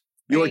choices,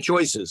 your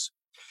choices.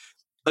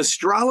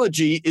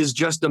 Astrology is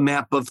just a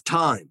map of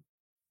time.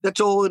 That's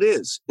all it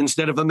is,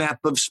 instead of a map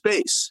of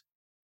space.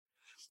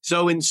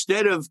 So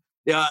instead of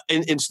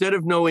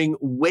knowing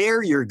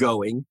where you're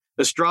going,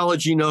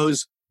 astrology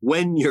knows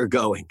when you're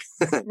going.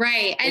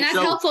 Right. And that's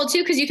helpful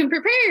too, because you can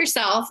prepare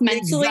yourself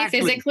mentally,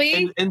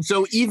 physically. And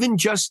so even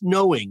just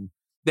knowing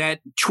that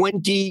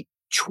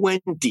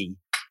 2020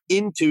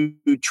 into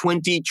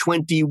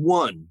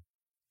 2021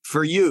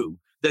 for you,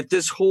 that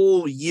this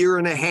whole year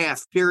and a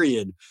half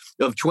period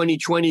of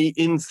 2020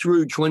 in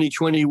through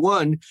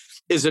 2021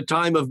 is a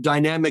time of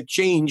dynamic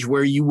change,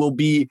 where you will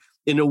be,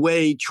 in a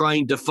way,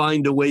 trying to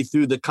find a way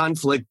through the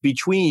conflict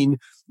between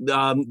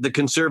the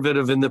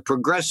conservative and the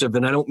progressive.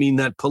 And I don't mean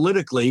that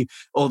politically,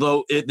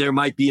 although there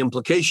might be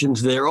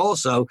implications there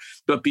also,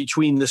 but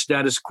between the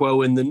status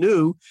quo and the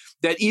new,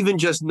 that even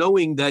just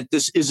knowing that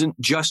this isn't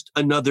just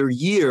another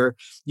year,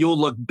 you'll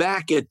look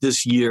back at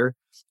this year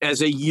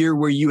as a year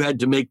where you had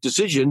to make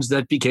decisions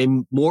that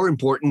became more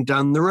important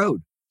down the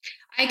road.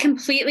 I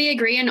completely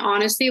agree. And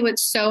honestly,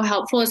 what's so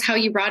helpful is how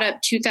you brought up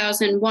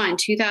 2001,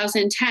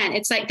 2010.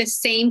 It's like the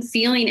same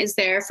feeling is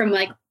there from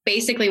like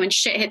basically when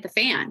shit hit the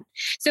fan.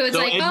 So it's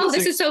like, oh,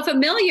 this is so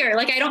familiar.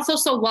 Like I don't feel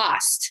so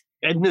lost.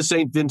 Edna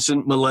St.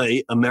 Vincent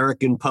Millay,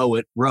 American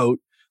poet, wrote,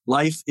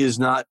 "Life is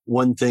not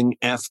one thing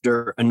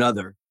after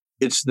another.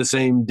 It's the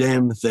same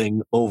damn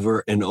thing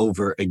over and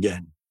over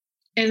again."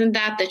 Isn't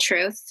that the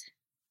truth?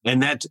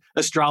 And that's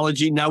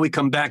astrology. Now we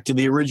come back to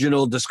the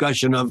original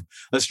discussion of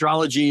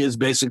astrology is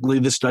basically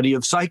the study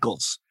of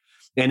cycles.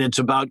 And it's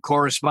about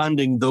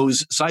corresponding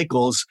those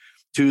cycles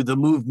to the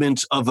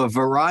movements of a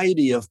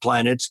variety of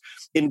planets,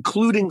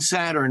 including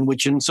Saturn,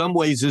 which in some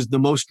ways is the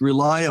most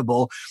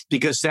reliable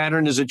because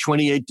Saturn is a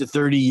 28 to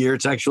 30 year.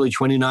 It's actually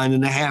 29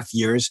 and a half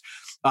years.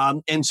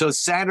 And so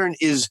Saturn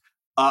is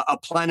a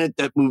planet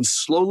that moves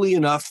slowly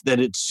enough that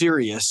it's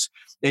serious,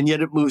 and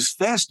yet it moves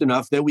fast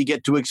enough that we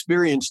get to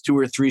experience 2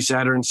 or 3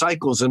 Saturn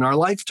cycles in our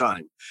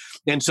lifetime.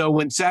 And so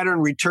when Saturn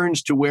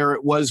returns to where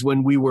it was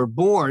when we were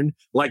born,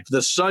 like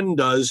the sun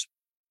does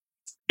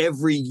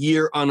every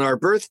year on our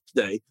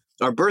birthday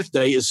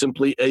is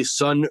simply a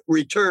sun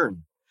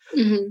return.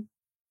 Mm-hmm.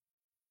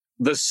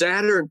 The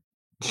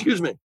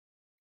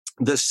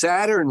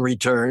Saturn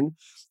return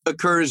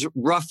occurs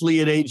roughly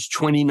at age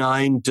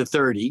 29 to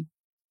 30.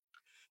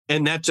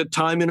 And that's a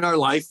time in our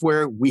life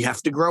where we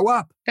have to grow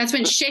up. That's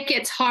when shit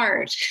gets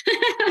hard.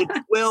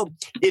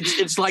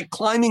 It's like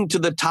climbing to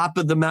the top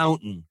of the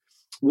mountain.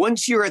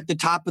 Once you're at the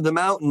top of the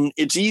mountain,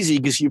 it's easy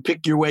because you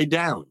pick your way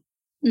down.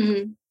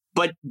 Mm-hmm.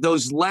 But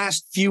those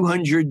last few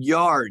hundred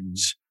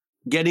yards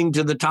getting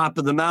to the top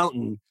of the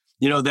mountain,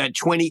 that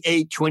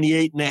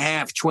 28 and a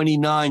half,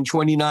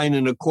 29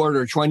 and a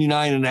quarter,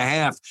 29 and a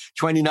half,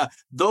 29,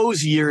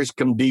 those years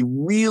can be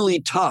really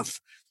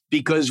tough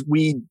because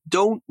we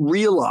don't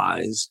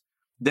realize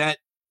that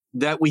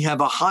we have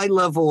a high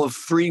level of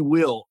free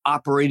will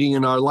operating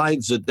in our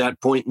lives at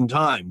that point in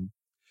time.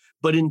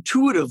 But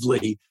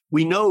intuitively,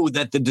 we know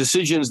that the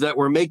decisions that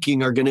we're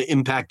making are going to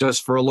impact us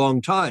for a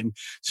long time.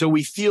 So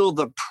we feel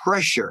the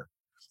pressure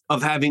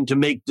of having to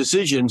make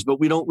decisions, but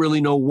we don't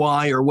really know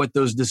why or what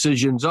those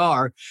decisions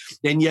are.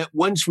 And yet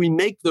once we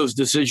make those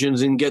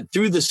decisions and get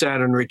through the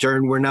Saturn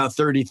return, we're now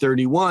 30,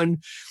 31,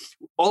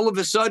 all of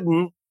a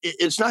sudden,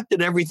 it's not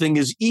that everything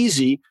is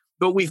easy,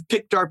 but we've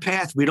picked our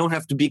path. We don't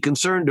have to be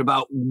concerned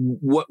about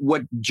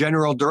what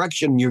general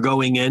direction you're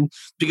going in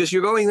because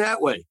you're going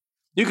that way.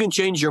 You can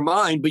change your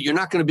mind, but you're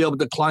not going to be able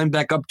to climb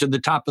back up to the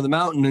top of the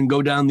mountain and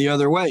go down the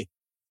other way.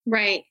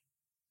 Right.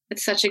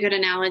 It's such a good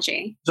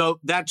analogy. So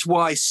that's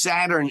why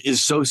Saturn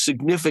is so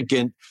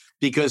significant,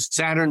 because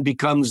Saturn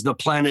becomes the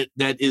planet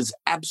that is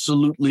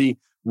absolutely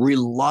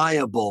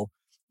reliable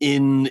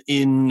in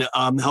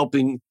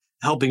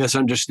helping us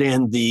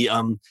understand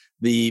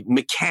the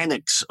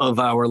mechanics of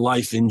our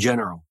life in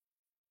general.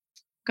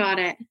 Got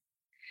it.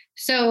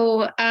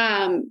 So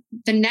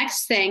the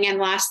next thing and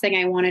last thing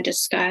I want to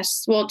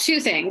discuss, well, 2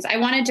 things. I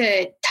wanted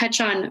to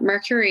touch on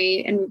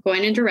Mercury and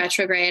going into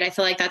retrograde. I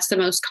feel like that's the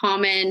most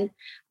common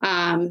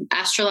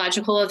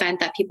astrological event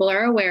that people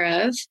are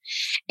aware of.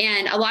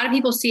 And a lot of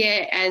people see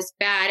it as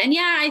bad. And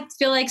yeah, I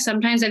feel like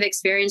sometimes I've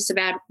experienced a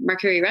bad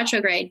Mercury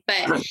retrograde,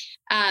 but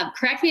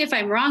correct me if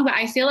I'm wrong, but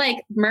I feel like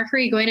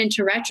Mercury going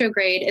into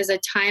retrograde is a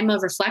time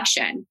of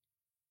reflection.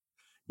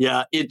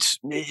 Yeah, it's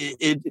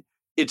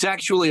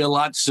actually a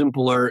lot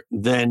simpler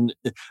than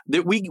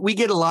that. We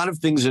get a lot of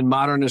things in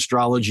modern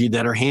astrology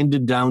that are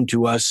handed down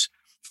to us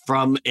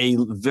from a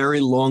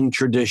very long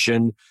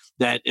tradition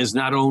that is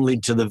not only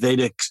to the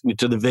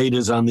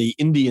Vedas on the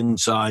Indian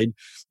side,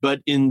 but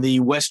in the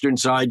Western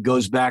side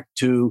goes back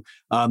to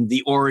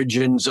the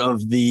origins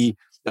of the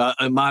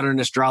modern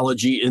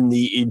astrology in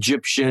the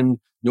Egyptian,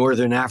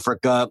 Northern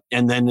Africa,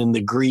 and then in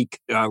the Greek,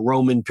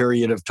 Roman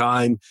period of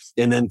time,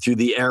 and then through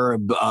the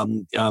Arab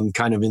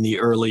kind of in the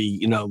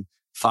early,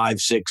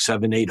 5, 6,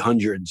 7,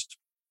 800s.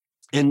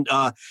 And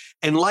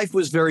life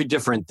was very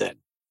different then.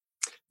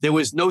 There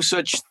was no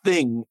such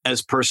thing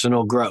as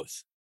personal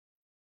growth.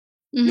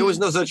 Mm-hmm. There was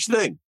no such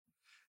thing.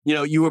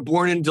 You were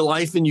born into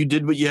life and you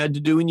did what you had to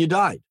do and you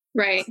died.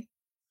 Right.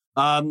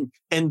 And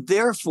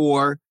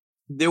therefore,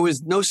 there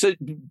was no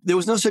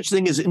such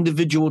thing as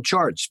individual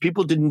charts.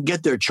 People didn't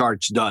get their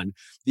charts done.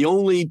 The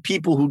only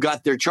people who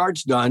got their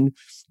charts done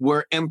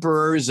were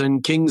emperors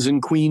and kings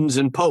and queens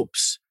and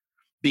popes,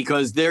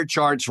 because their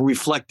charts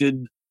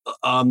reflected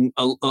a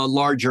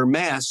larger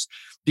mass,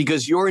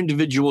 because your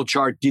individual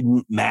chart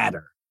didn't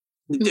matter.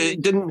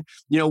 It didn't,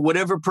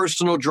 whatever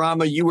personal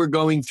drama you were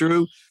going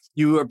through,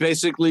 you were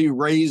basically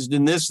raised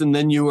in this. And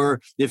then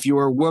if you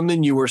were a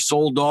woman, you were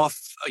sold off,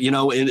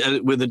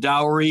 with a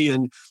dowry,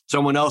 and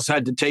someone else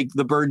had to take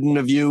the burden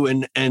of you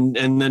and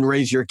then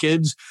raise your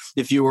kids.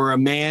 If you were a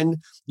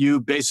man, you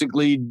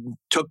basically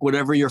took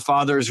whatever your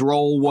father's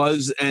role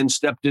was and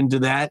stepped into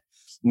that.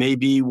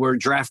 Maybe were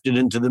drafted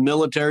into the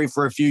military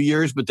for a few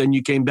years, but then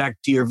you came back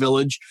to your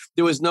village.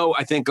 There was no,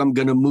 I think I'm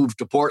going to move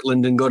to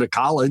Portland and go to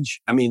college.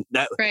 I mean,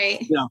 that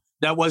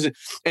wasn't.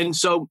 And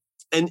so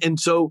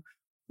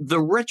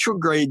the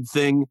retrograde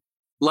thing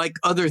like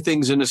other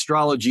things in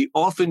astrology,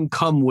 often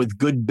come with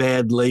good,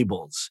 bad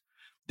labels.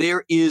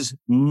 There is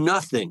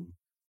nothing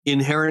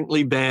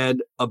inherently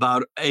bad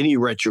about any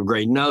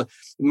retrograde. Now,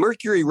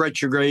 Mercury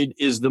retrograde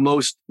is the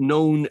most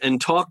known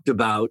and talked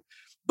about,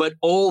 but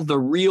all the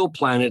real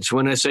planets,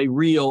 when I say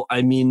real,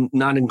 I mean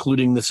not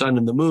including the sun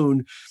and the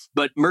moon,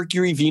 but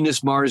Mercury,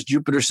 Venus, Mars,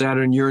 Jupiter,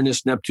 Saturn,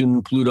 Uranus, Neptune,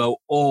 and Pluto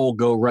all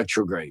go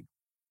retrograde.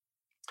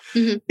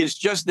 Mm-hmm. It's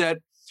just that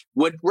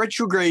what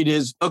retrograde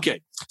is,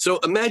 okay, so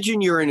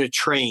imagine you're in a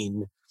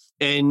train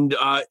and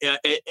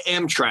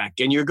Amtrak,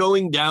 and you're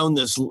going down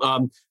this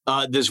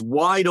this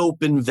wide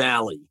open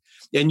valley,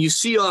 and you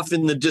see off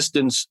in the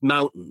distance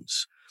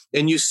mountains,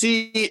 and you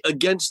see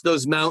against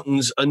those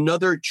mountains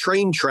another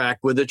train track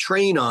with a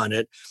train on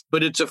it,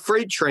 but it's a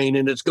freight train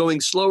and it's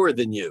going slower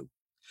than you.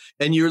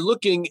 And you're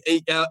looking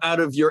out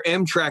of your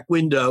Amtrak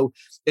window,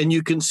 and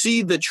you can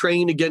see the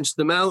train against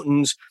the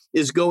mountains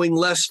is going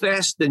less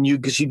fast than you,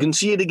 because you can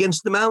see it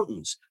against the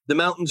mountains. The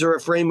mountains are a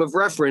frame of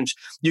reference.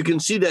 You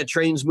can see that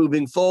train's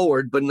moving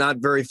forward, but not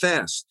very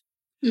fast.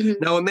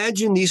 Mm-hmm. Now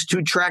imagine these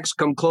two tracks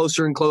come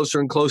closer and closer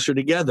and closer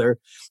together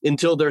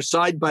until they're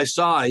side by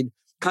side,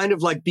 kind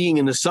of like being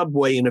in a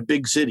subway in a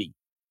big city.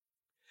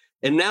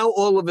 And now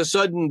all of a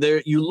sudden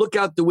you look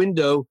out the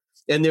window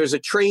and there's a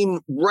train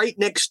right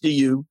next to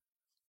you,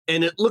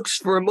 and it looks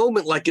for a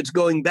moment like it's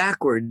going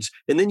backwards.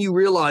 And then you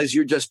realize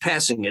you're just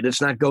passing it.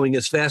 It's not going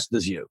as fast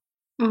as you.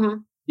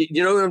 Mm-hmm.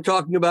 You know what I'm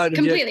talking about?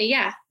 Completely,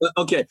 yeah.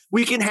 Okay.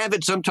 We can have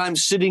it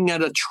sometimes sitting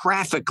at a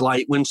traffic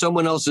light when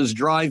someone else is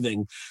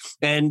driving,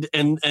 and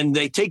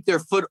they take their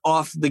foot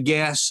off the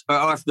gas, or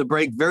off the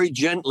brake very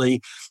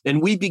gently,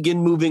 and we begin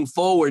moving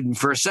forward. And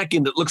for a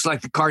second, it looks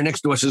like the car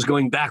next to us is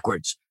going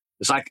backwards.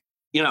 It's like,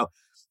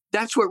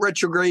 that's what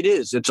retrograde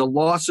is. It's a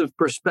loss of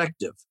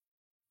perspective.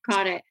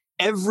 Got it.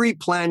 Every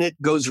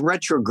planet goes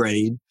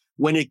retrograde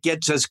when it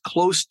gets as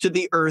close to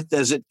the Earth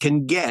as it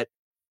can get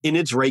in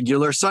its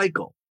regular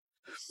cycle.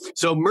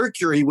 So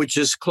Mercury, which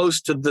is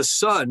close to the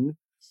sun,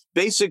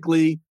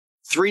 basically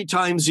 3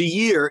 times a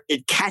year,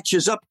 it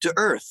catches up to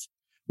Earth,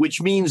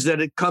 which means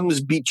that it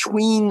comes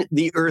between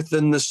the Earth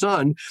and the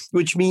sun,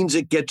 which means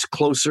it gets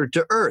closer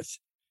to Earth.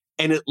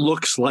 And it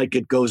looks like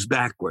it goes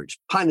backwards.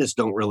 Planets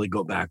don't really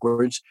go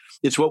backwards.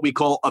 It's what we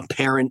call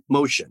apparent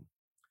motion.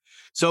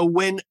 So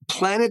when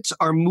planets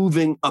are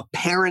moving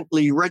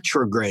apparently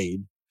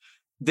retrograde,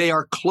 they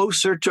are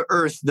closer to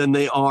Earth than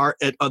they are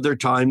at other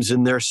times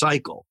in their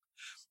cycle.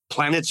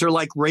 Planets are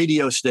like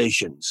radio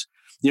stations.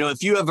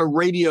 If you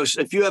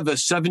have a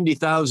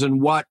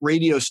 70,000 watt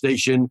radio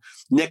station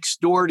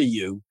next door to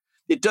you,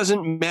 it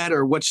doesn't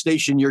matter what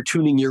station you're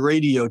tuning your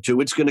radio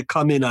to. It's going to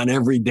come in on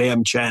every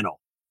damn channel.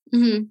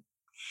 Mm-hmm.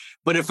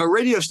 But if a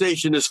radio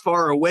station is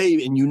far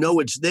away and you know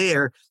it's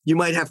there, you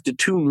might have to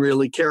tune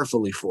really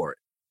carefully for it.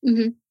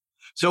 Mm-hmm.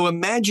 So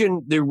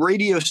imagine the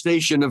radio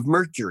station of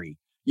Mercury,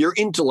 your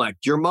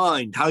intellect, your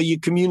mind, how you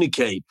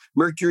communicate.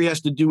 Mercury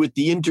has to do with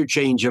the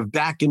interchange of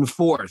back and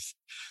forth.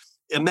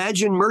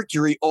 Imagine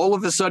Mercury all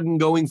of a sudden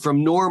going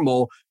from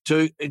normal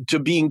to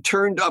being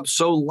turned up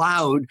so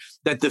loud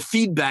that the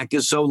feedback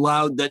is so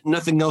loud that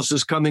nothing else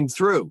is coming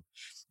through.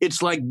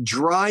 It's like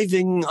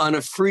driving on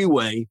a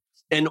freeway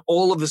and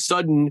all of a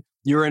sudden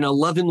you're in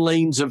 11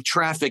 lanes of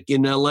traffic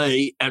in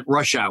LA at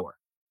rush hour.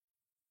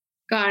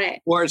 Got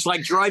it. Or it's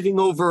like driving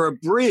over a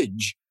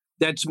bridge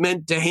that's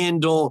meant to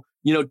handle,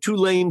 2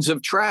 lanes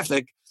of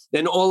traffic.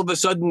 And all of a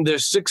sudden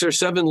there's 6 or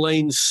 7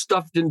 lanes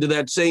stuffed into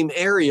that same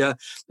area.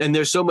 And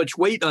there's so much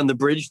weight on the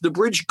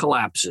bridge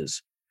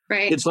collapses.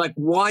 Right. It's like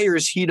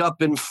wires heat up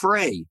and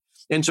fray.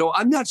 And so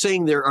I'm not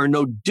saying there are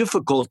no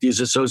difficulties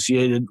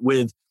associated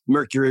with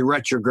Mercury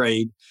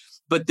retrograde,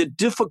 but the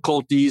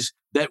difficulties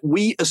that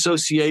we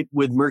associate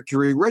with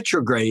Mercury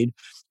retrograde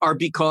are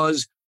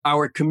because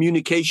our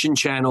communication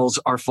channels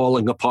are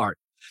falling apart.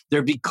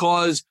 They're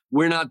because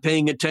we're not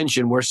paying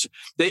attention. One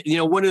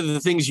of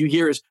the things you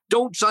hear is,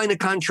 don't sign a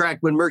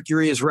contract when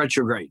Mercury is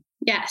retrograde.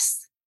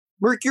 Yes.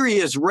 Mercury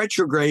is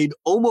retrograde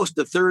almost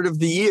a third of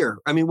the year.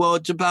 I mean, well,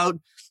 it's about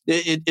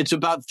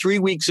 3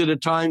 weeks at a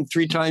time,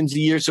 3 times a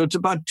year. So it's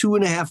about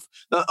 2.5,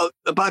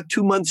 about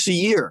 2 months a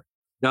year.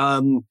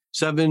 3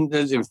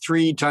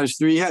 times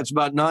 3. Yeah, it's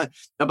about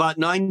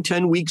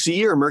 9-10 weeks a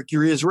year.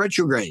 Mercury is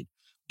retrograde.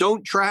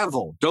 Don't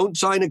travel. Don't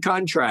sign a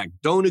contract.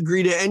 Don't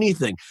agree to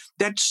anything.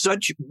 That's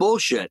such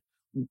bullshit.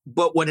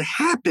 But what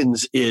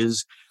happens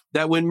is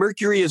that when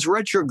Mercury is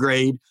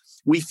retrograde,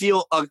 we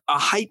feel a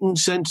heightened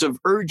sense of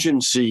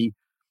urgency,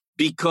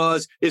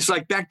 because it's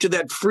like back to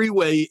that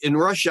freeway in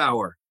rush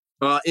hour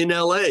in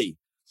LA.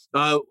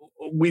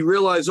 We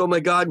realize, oh my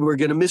God, we're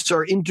going to miss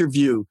our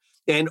interview.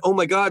 And oh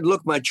my God,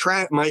 look, my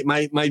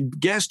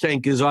gas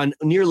tank is on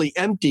nearly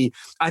empty.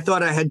 I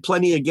thought I had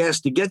plenty of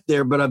gas to get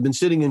there, but I've been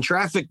sitting in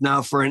traffic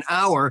now for an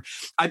hour.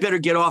 I better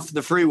get off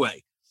the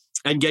freeway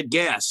and get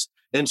gas.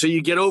 And so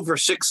you get over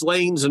 6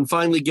 lanes and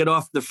finally get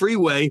off the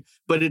freeway,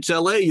 but it's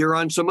LA. You're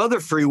on some other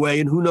freeway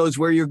and who knows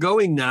where you're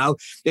going now.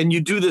 And you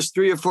do this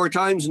 3 or 4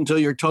 times until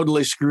you're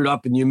totally screwed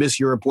up and you miss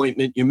your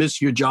appointment, you miss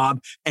your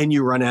job, and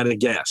you run out of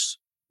gas.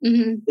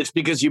 Mm-hmm. It's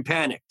because you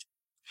panicked.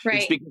 Right.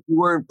 It's because you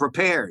weren't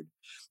prepared.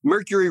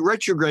 Mercury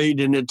retrograde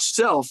in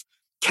itself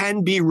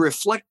can be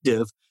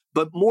reflective,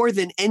 but more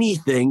than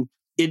anything,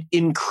 it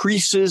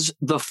increases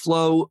the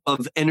flow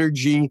of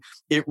energy.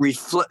 It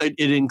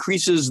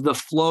increases the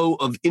flow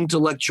of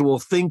intellectual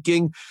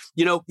thinking.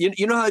 You know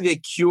how they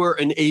cure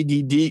an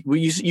ADD? Well,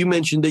 you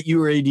mentioned that you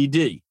were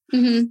ADD.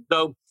 Mm-hmm.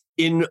 So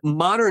in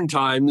modern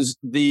times,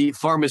 the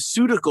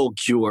pharmaceutical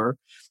cure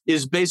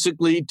is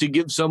basically to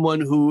give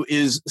someone who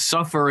is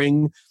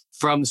suffering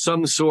from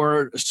some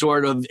sort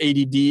of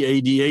ADD,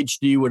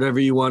 ADHD, whatever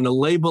you want to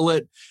label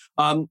it.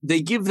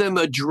 They give them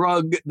a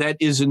drug that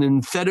is an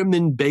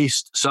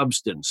amphetamine-based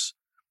substance,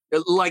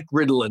 like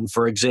Ritalin,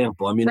 for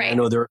example. I mean, Right. I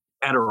know they're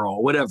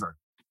Adderall, whatever.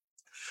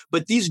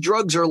 But these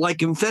drugs are like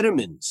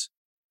amphetamines.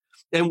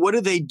 And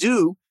what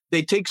do?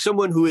 They take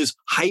someone who is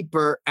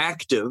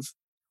hyperactive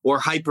or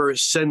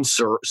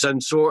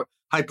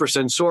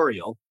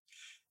hypersensorial,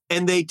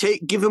 and they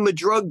give them a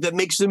drug that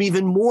makes them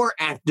even more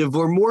active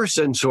or more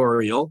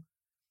sensorial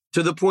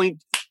to the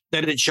point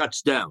that it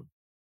shuts down.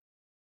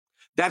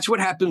 That's what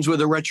happens with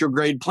a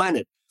retrograde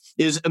planet.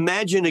 Is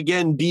imagine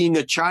again being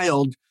a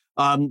child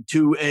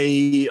to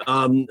a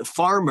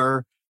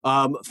farmer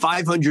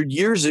 500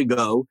 years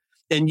ago,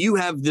 and you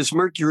have this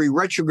Mercury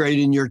retrograde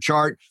in your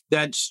chart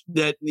that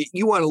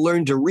you want to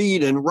learn to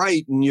read and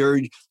write, and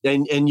you're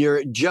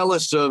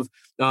jealous of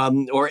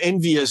or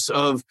envious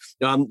of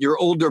your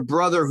older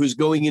brother who's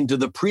going into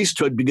the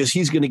priesthood because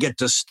he's going to get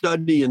to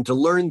study and to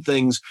learn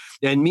things,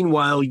 and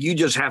meanwhile you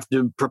just have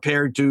to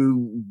prepare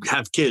to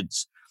have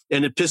kids,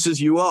 and it pisses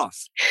you off.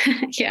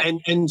 Yeah.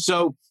 And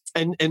so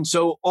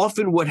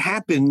often what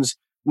happens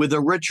with a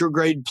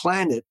retrograde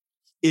planet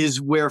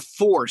is we're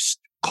forced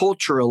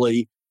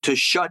culturally to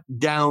shut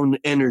down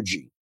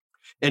energy.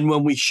 And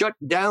when we shut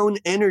down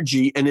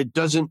energy and it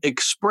doesn't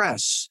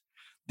express,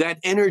 that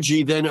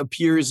energy then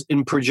appears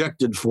in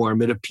projected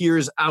form. It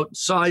appears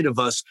outside of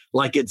us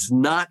like it's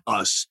not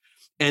us.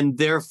 And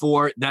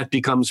therefore, that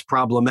becomes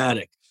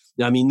problematic.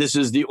 I mean, this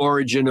is the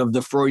origin of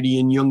the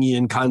Freudian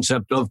Jungian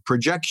concept of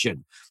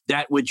projection.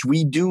 That which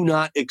we do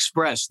not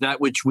express, that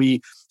which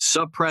we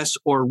suppress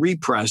or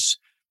repress,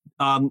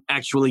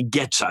 actually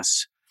gets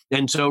us.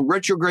 And so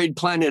retrograde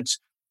planets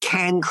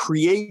can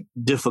create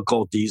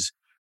difficulties.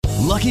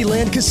 Lucky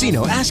Land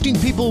Casino, asking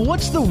people,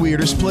 what's the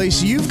weirdest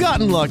place you've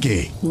gotten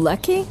lucky?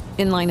 Lucky?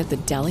 In line at the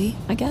deli,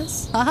 I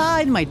guess?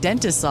 Aha, in my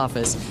dentist's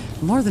office.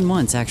 More than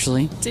once,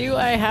 actually. Do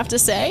I have to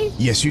say?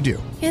 Yes, you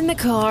do. In the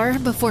car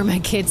before my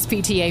kids'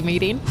 PTA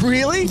meeting.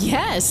 Really?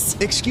 Yes.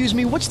 Excuse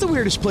me, what's the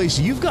weirdest place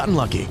you've gotten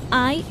lucky?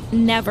 I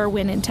never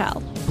win and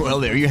tell.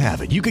 Well, there you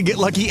have it. You can get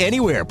lucky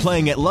anywhere,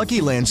 playing at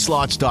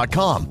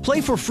LuckyLandSlots.com.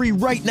 Play for free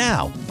right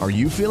now. Are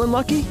you feeling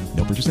lucky?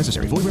 No purchase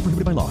necessary. Void where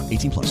prohibited by law.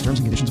 18+. Terms and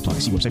conditions apply.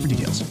 See website for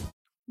details.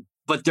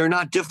 But they're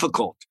not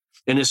difficult.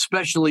 And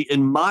especially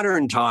in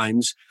modern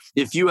times,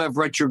 if you have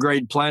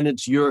retrograde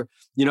planets, your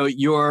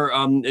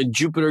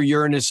Jupiter,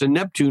 Uranus, and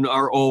Neptune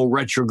are all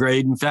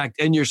retrograde. In fact,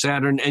 and your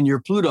Saturn and your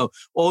Pluto,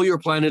 all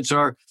your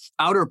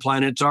outer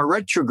planets are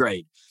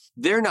retrograde.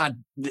 They're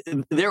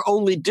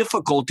only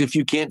difficult if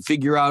you can't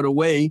figure out a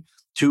way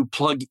to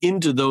plug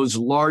into those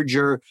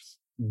larger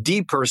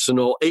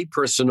depersonal,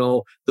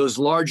 apersonal, those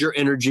larger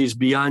energies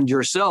beyond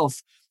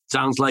yourself.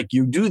 Sounds like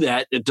you do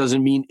that. It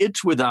doesn't mean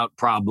it's without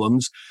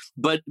problems,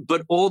 but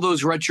all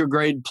those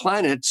retrograde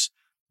planets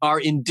are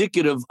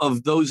indicative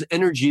of those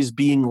energies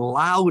being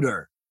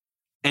louder.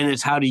 And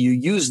it's how do you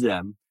use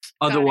them?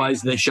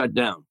 Otherwise, they shut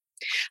down.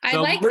 I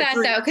like that,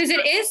 though, because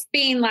it is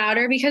being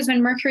louder, because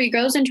when Mercury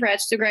goes into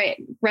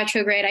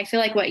retrograde, I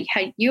feel like what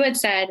you had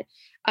said,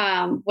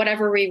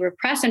 whatever we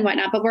repress and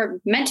whatnot, but we're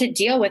meant to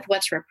deal with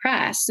what's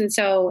repressed. And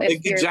so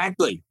if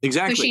exactly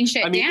pushing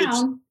shit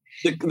down.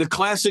 The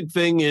classic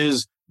thing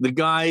is the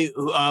guy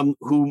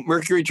who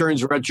Mercury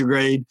turns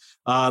retrograde,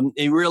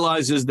 he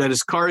realizes that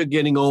his car is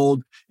getting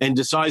old and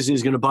decides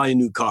he's going to buy a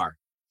new car.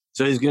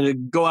 So he's going to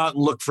go out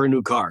and look for a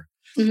new car.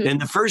 Mm-hmm.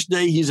 And the first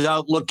day he's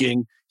out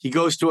looking, he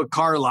goes to a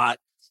car lot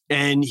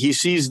and he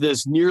sees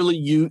this nearly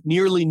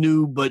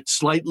new but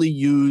slightly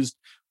used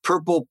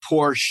purple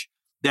Porsche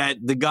that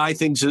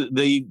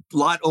the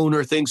lot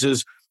owner thinks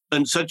is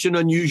such an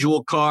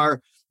unusual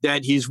car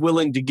that he's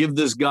willing to give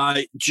this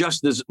guy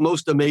just this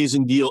most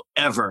amazing deal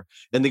ever.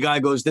 And the guy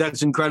goes,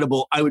 "That's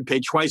incredible. I would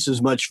pay twice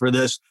as much for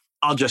this.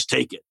 I'll just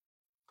take it."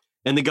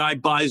 And the guy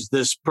buys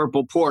this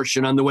purple Porsche.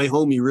 And on the way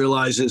home, he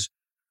realizes,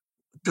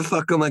 what the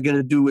fuck am I going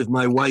to do with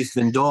my wife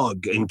and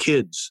dog and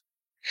kids?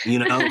 You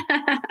know,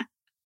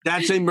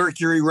 that's a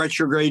Mercury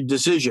retrograde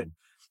decision.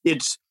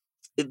 It's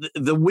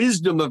the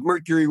wisdom of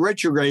Mercury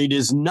retrograde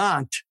is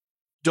not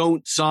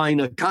don't sign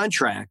a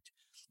contract.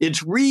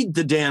 It's read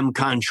the damn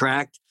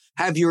contract.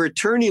 Have your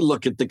attorney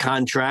look at the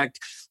contract.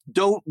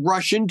 Don't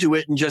rush into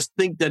it and just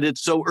think that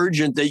it's so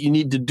urgent that you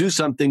need to do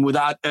something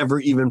without ever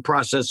even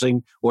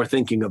processing or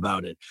thinking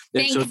about it.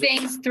 Think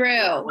things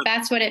through.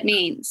 That's what it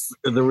means.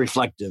 The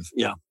reflective.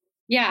 Yeah.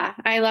 Yeah,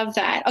 I love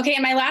that. Okay,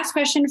 and my last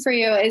question for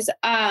you is,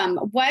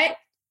 what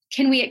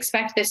can we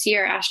expect this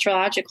year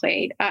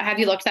astrologically? Have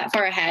you looked that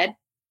far ahead?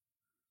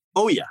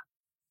 Oh, yeah.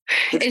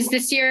 Is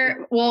this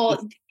year?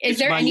 Well, is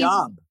there any?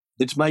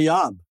 It's my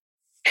job.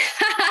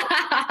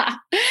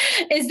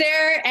 Is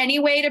there any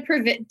way to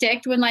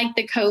predict when like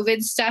the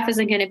COVID stuff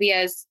isn't going to be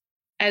as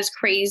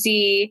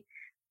crazy,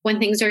 when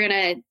things are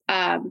going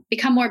to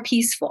become more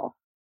peaceful?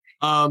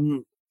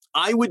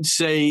 I would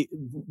say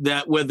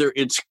that whether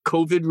it's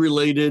COVID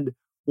related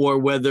or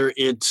whether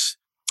it's,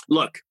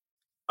 look,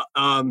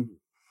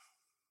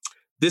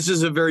 this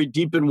is a very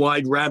deep and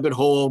wide rabbit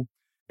hole,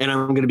 and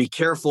I'm going to be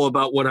careful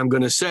about what I'm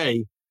going to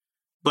say,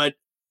 but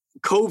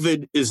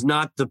COVID is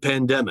not the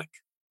pandemic.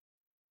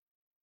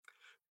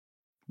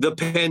 The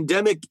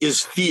pandemic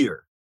is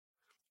fear.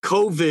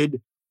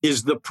 COVID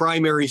is the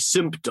primary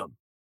symptom.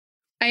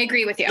 I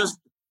agree with you.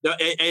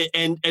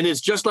 And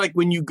it's just like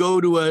when you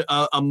go to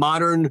a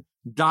modern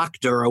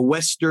doctor, a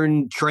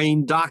Western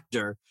trained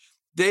doctor,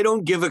 they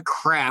don't give a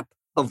crap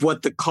of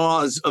what the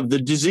cause of the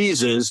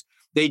disease is.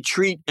 They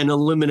treat and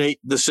eliminate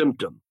the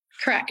symptom.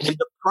 Correct. And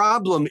the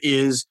problem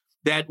is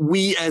that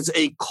we as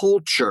a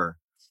culture,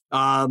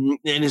 and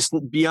it's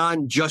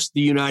beyond just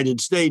the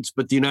United States,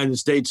 but the United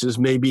States is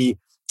maybe,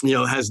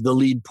 has the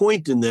lead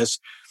point in this.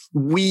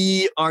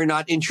 We are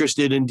not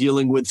interested in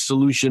dealing with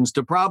solutions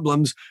to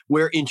problems.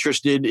 We're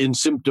interested in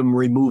symptom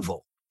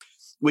removal,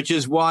 which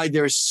is why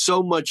there's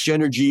so much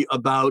energy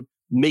about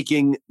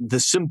making the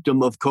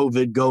symptom of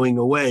COVID going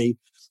away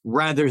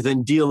rather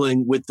than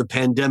dealing with the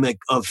pandemic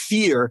of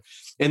fear.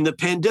 And the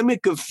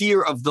pandemic of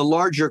fear of the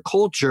larger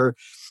culture,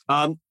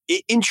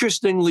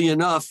 interestingly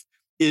enough,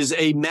 is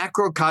a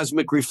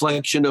macrocosmic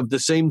reflection of the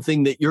same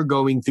thing that you're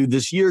going through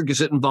this year,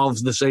 because it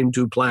involves the same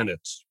two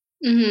planets.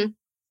 Mm-hmm.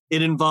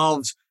 It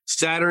involves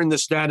Saturn, the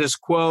status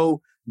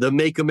quo, the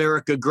make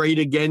America great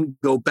again,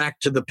 go back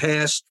to the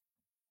past,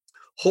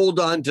 hold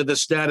on to the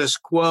status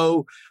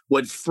quo,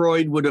 what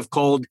Freud would have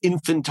called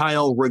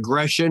infantile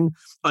regression.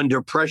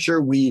 Under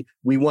pressure, we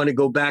want to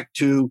go back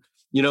to,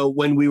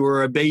 when we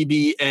were a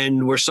baby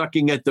and we're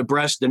sucking at the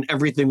breast and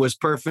everything was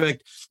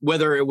perfect.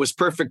 Whether it was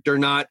perfect or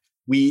not,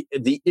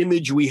 the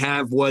image we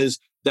have was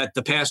that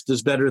the past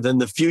is better than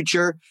the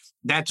future.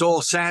 That's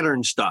all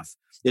Saturn stuff.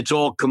 It's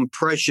all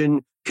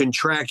compression,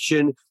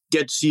 contraction,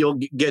 get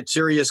sealed, get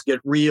serious, get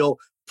real,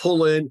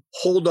 pull in,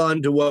 hold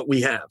on to what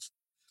we have.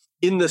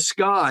 In the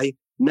sky,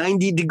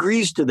 90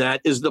 degrees to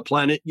that is the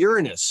planet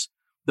Uranus,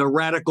 the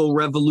radical,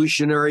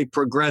 revolutionary,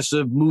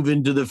 progressive, move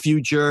into the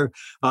future,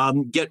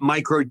 get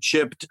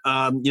microchipped,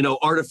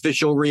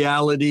 artificial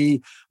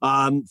reality.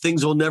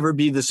 Things will never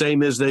be the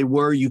same as they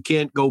were. You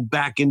can't go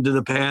back into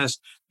the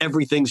past.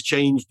 Everything's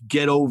changed.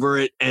 Get over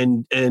it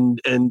and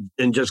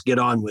just get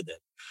on with it.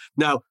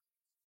 Now,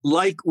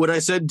 like what I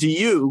said to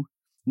you,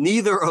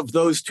 neither of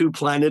those two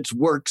planets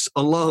works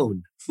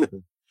alone.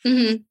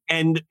 Mm-hmm.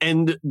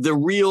 And the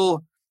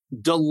real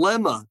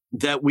dilemma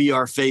that we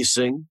are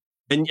facing,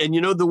 and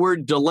the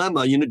word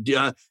dilemma, you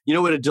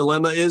know what a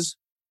dilemma is?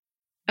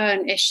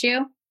 An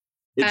issue?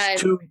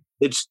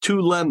 It's two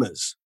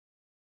lemmas.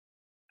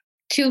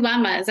 Two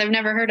lemmas. I've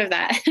never heard of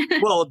that.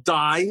 Well,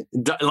 die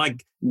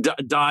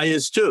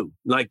is two.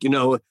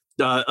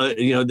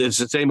 It's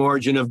the same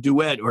origin of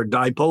duet or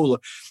dipolar.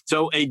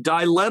 So a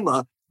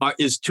dilemma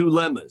is two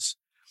lemmas.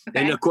 Okay.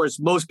 And of course,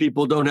 most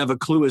people don't have a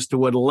clue as to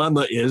what a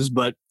lemma is,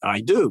 but I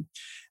do.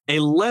 A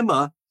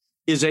lemma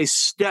is a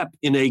step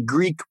in a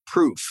Greek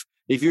proof.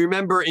 If you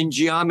remember in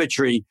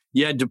geometry,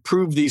 you had to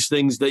prove these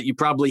things that you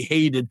probably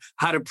hated,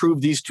 how to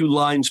prove these two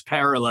lines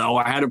parallel,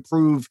 or how to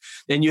prove,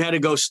 and you had to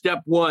go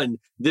step 1,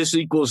 this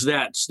equals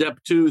that. Step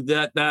 2,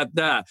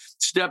 that.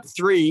 Step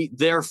 3,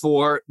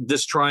 therefore,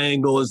 this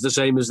triangle is the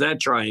same as that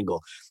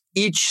triangle.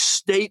 Each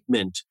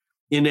statement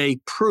in a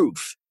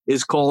proof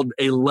is called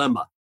a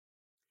lemma.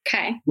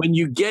 Okay. When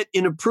you get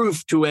in a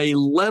proof to a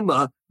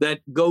lemma that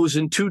goes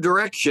in two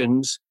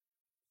directions,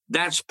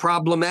 that's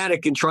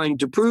problematic in trying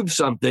to prove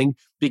something,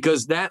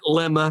 because that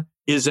lemma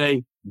is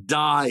a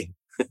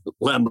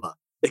dilemma.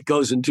 It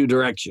goes in two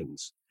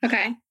directions.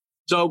 Okay.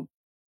 So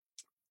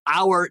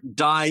our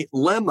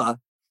dilemma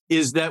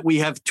is that we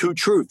have two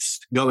truths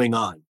going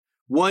on.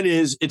 One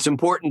is it's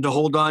important to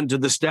hold on to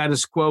the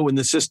status quo and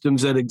the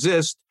systems that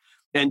exist.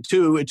 And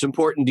 2, it's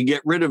important to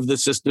get rid of the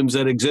systems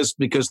that exist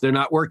because they're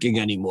not working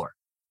anymore.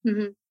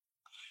 Mm-hmm.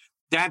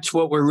 That's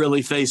what we're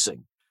really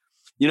facing.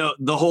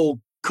 The whole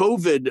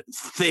COVID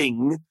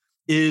thing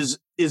is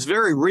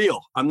very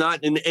real. I'm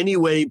not in any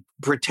way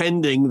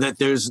pretending that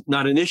there's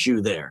not an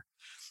issue there.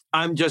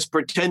 I'm just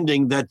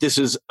pretending that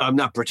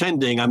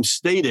I'm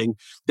stating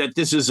that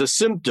this is a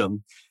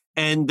symptom,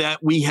 and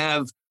that we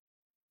have,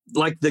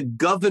 like the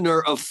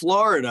governor of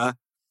Florida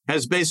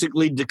has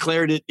basically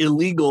declared it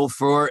illegal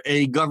for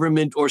a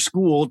government or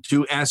school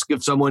to ask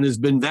if someone has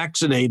been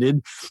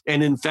vaccinated,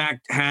 and in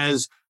fact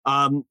has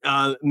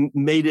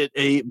made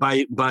it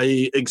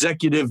by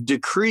executive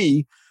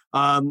decree,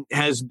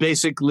 has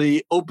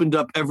basically opened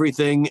up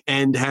everything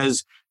and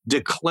has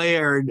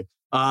declared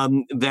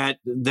that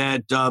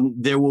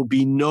there will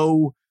be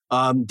no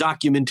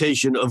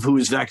documentation of who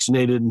is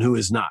vaccinated and who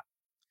is not.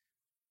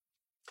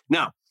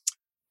 Now,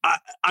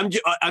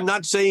 I'm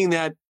not saying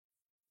that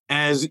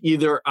as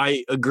either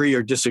I agree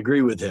or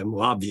disagree with him.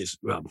 Well,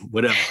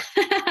 whatever.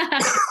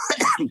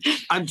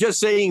 I'm just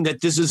saying that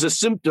this is a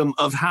symptom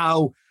of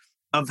how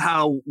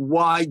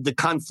wide the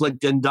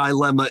conflict and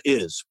dilemma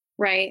is.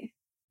 Right.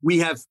 We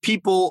have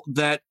people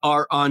that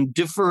are on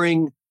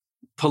differing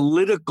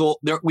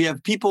we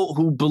have people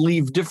who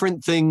believe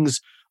different things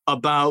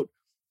about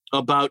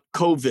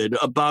COVID,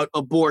 about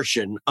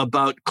abortion,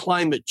 about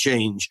climate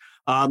change,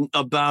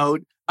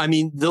 the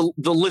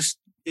list,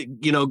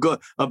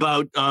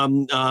 about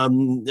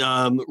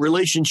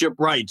relationship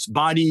rights,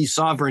 body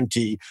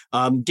sovereignty,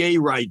 gay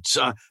rights,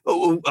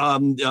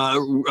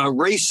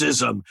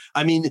 racism.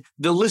 I mean,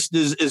 the list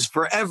is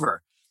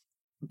forever.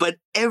 But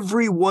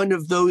every one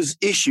of those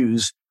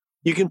issues,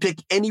 you can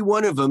pick any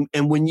one of them.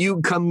 And when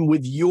you come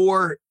with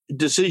your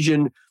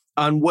decision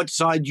on what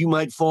side you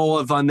might fall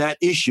of on that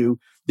issue,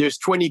 there's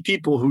 20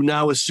 people who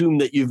now assume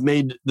that you've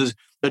made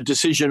a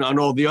decision on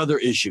all the other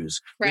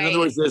issues. Right. In other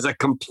words, there's a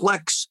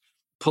complex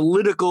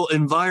political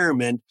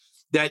environment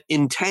that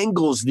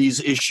entangles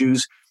these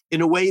issues in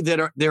a way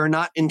that they're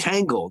not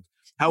entangled.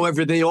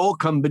 However, they all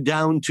come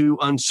down to,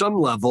 on some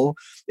level,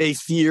 a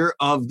fear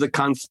of the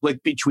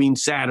conflict between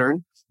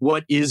Saturn,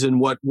 what is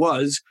and what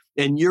was,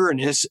 and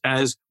Uranus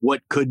as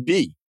what could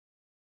be.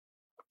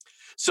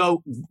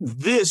 So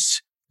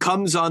this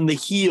comes on the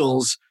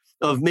heels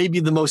of maybe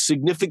the most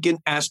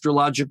significant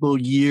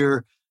astrological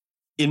year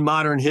in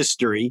modern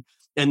history,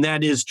 and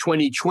that is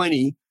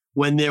 2020,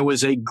 when there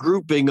was a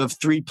grouping of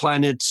 3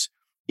 planets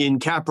in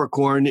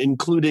Capricorn,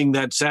 including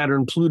that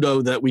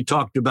Saturn-Pluto that we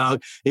talked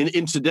about. And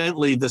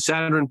incidentally, the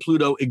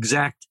Saturn-Pluto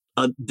exact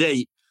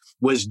date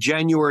was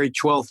January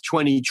 12th,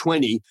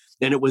 2020.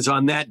 And it was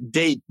on that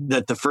date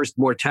that the first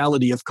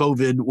mortality of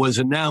COVID was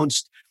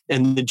announced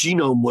and the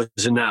genome was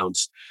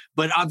announced.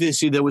 But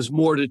obviously there was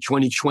more to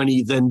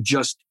 2020 than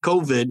just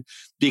COVID,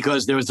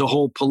 because there was the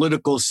whole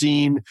political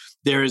scene.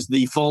 There's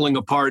the falling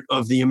apart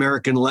of the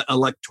American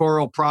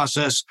electoral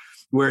process,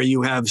 where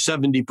you have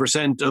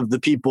 70% of the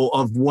people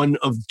of one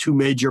of 2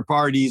 major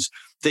parties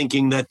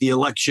thinking that the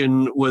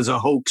election was a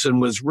hoax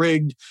and was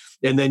rigged.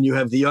 And then you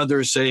have the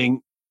others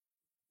saying,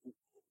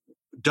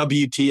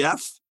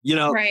 WTF,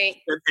 right.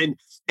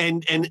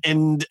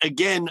 And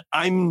again,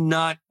 I'm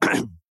not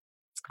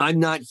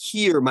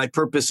here. My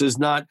purpose is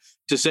not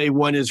to say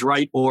one is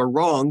right or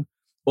wrong,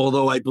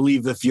 although I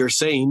believe if you're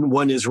saying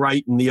one is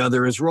right and the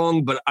other is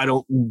wrong, but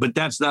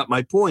that's not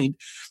my point.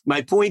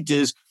 My point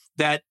is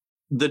that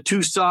the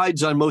 2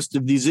 sides on most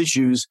of these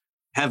issues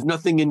have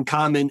nothing in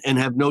common and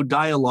have no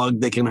dialogue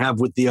they can have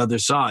with the other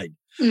side.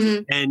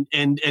 Mm-hmm.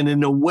 And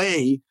in a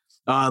way,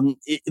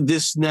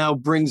 this now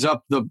brings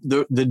up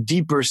the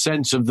deeper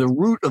sense of the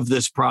root of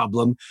this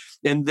problem,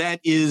 and that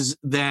is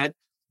that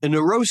a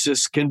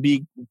neurosis can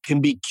be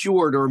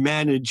cured or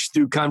managed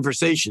through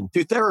conversation,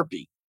 through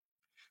therapy.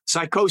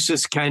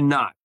 Psychosis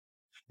cannot.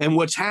 And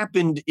what's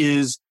happened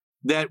is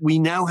that we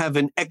now have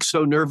an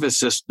exonervous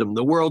system,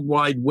 the World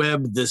Wide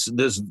Web, this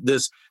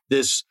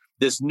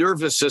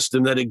nervous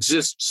system that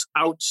exists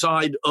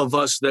outside of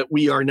us that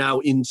we are now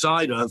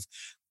inside of,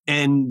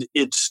 and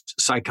it's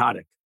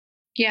psychotic.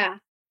 Yeah.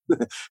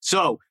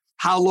 So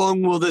how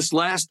long will this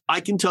last? I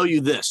can tell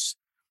you this.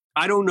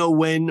 I don't know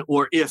when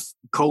or if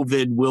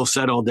COVID will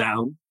settle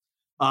down,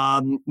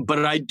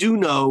 but I do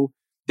know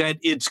that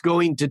it's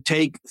going to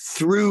take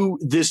through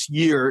this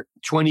year,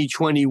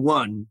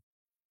 2021,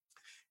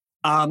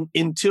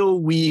 until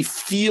we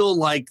feel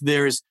like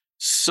there's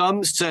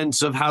some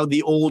sense of how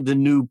the old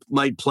and new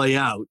might play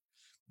out.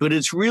 But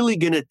it's really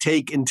going to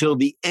take until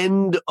the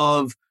end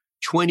of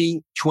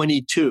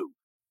 2022.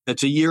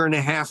 That's a year and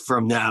a half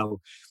from now,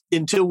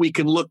 until we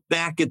can look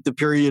back at the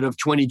period of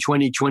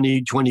 2020,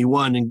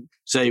 2021 and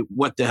say,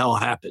 what the hell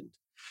happened?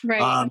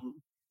 Right.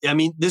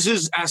 This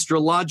is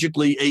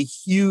astrologically a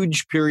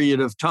huge period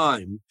of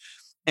time.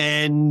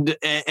 And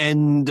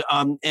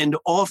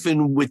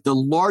often with the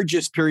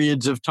largest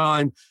periods of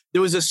time,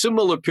 there was a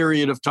similar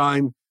period of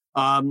time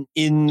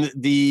in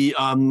the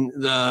I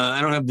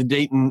don't have the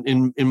date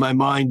in my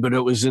mind, but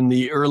it was in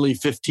the early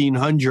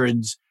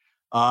 1500s,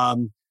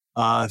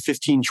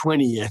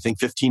 1520, I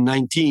think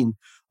 1519,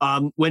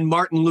 when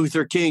Martin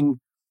Luther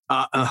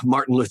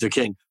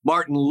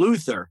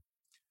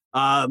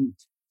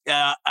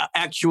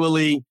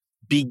actually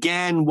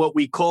began what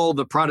we call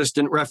the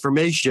Protestant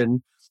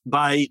Reformation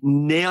by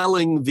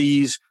nailing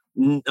these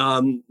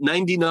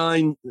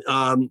 99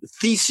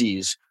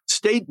 theses,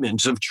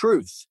 statements of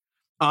truth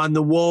on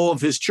the wall of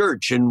his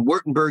church in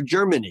Württemberg,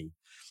 Germany.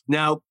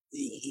 Now,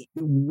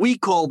 we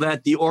call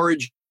that the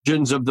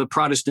origins of the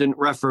Protestant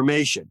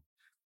Reformation.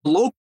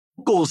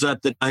 Locals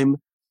at the time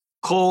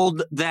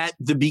called that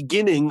the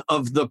beginning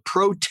of the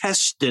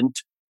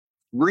Protestant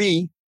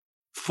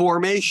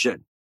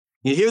Reformation.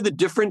 You hear the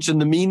difference in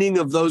the meaning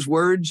of those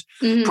words?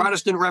 Mm-hmm.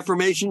 Protestant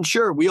Reformation,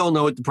 sure, we all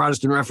know what the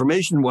Protestant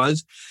Reformation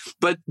was.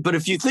 But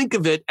if you think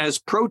of it as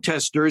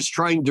protesters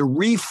trying to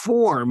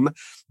reform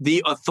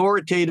the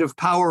authoritative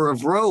power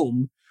of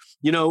Rome,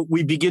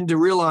 we begin to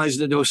realize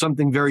that there was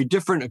something very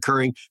different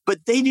occurring.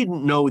 But they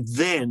didn't know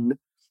then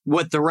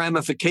what the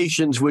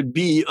ramifications would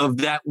be of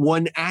that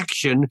one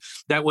action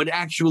that would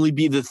actually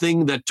be the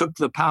thing that took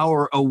the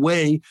power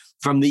away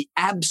from the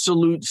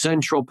absolute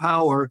central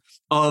power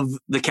of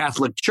the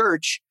Catholic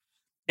Church.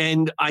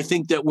 And I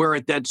think that we're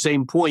at that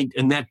same point,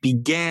 and that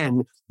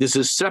began, this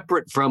is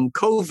separate from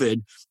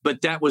COVID,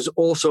 but that was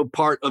also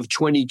part of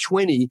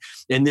 2020,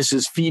 and this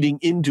is feeding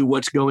into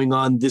what's going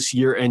on this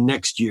year and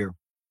next year.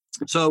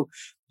 So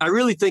I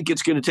really think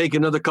it's going to take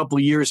another couple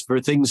of years for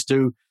things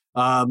to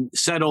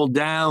settle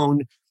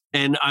down.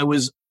 And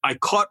I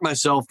caught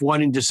myself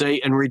wanting to say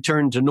and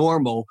return to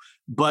normal,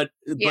 but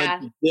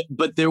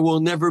there will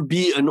never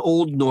be an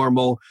old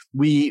normal.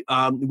 We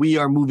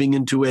are moving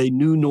into a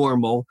new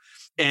normal,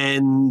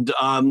 and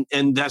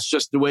that's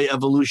just the way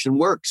evolution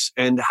works.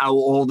 And how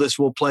all this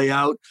will play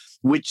out,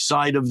 which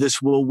side of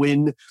this will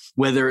win,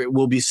 whether it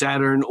will be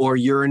Saturn or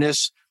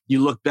Uranus. You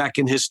look back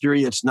in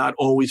history, it's not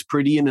always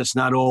pretty and it's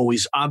not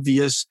always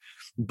obvious,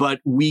 but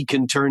we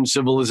can turn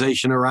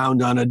civilization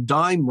around on a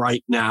dime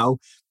right now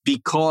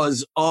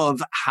because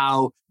of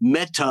how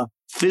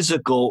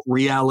metaphysical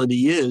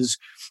reality is.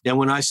 And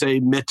when I say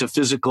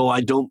metaphysical,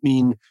 I don't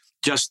mean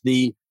just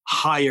the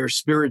higher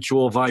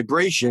spiritual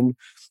vibration.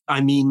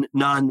 I mean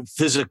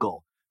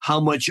non-physical. How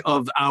much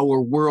of our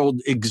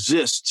world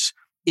exists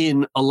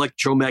in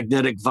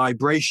electromagnetic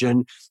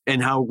vibration,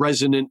 and how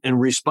resonant and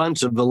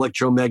responsive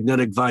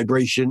electromagnetic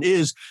vibration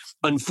is,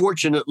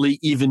 unfortunately,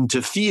 even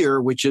to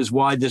fear, which is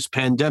why this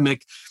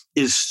pandemic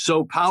is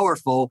so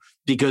powerful,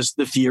 because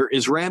the fear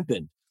is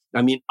rampant.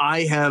 I mean,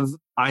 I have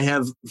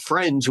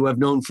friends who I've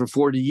known for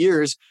 40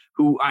 years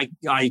who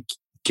I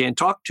can't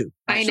talk to.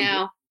 I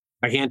know.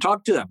 I can't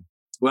talk to them.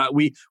 Well,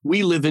 we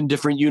live in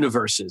different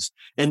universes,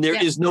 and there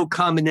is no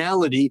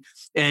commonality.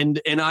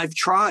 And I've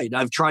tried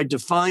to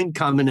find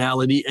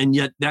commonality, and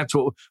yet that's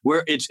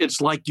where it's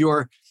like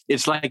your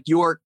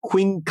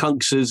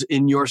quincunxes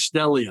in your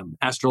stellium,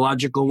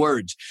 astrological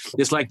words.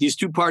 It's like these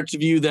two parts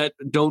of you that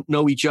don't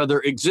know each other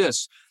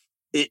exist.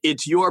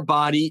 It's your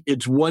body.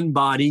 It's one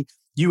body.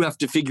 You have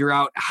to figure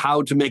out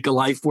how to make a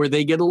life where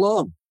they get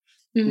along.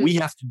 Mm-hmm. We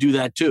have to do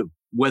that too.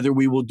 Whether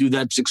we will do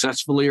that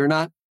successfully or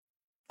not,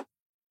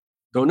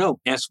 don't know.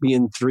 Ask me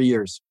in 3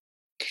 years.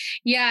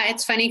 Yeah,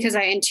 it's funny because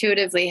I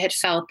intuitively had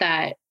felt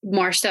that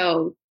more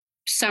so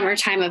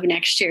summertime of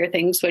next year,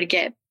 things would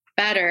get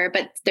better,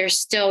 but there's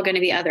still going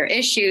to be other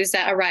issues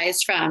that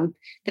arise from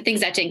the things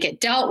that didn't get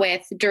dealt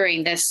with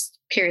during this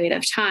period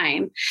of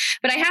time.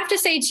 But I have to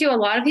say too, a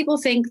lot of people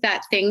think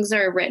that things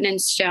are written in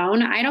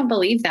stone. I don't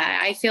believe that.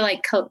 I feel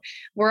like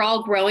we're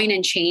all growing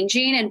and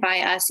changing, and by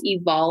us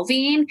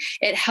evolving,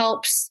 it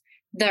helps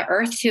the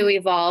earth to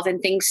evolve and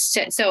things.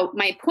 So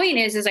my point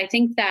is I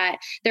think that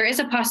there is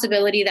a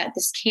possibility that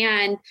this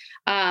can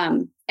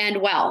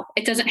end well.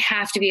 It doesn't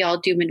have to be all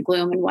doom and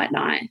gloom and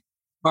whatnot.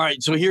 All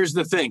right. So here's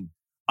the thing.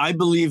 I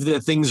believe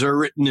that things are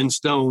written in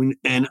stone,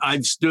 and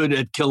I've stood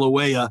at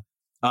Kilauea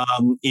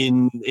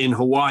in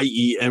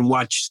Hawaii and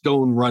watched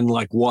stone run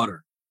like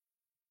water.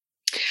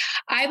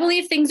 I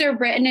believe things are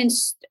written in.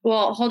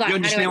 Well, hold on. You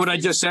understand what I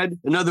just said?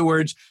 In other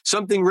words,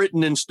 something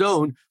written in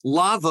stone,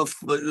 lava,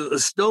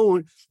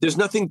 stone. There's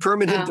nothing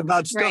permanent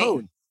about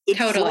stone. Right.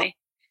 Totally.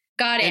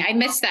 Got it. I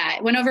missed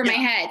that. Went over my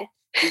head.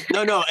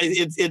 No.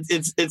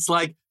 It's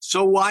like,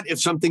 so what if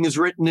something is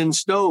written in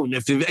stone?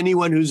 If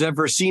anyone who's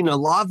ever seen a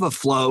lava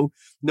flow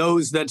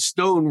knows that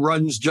stone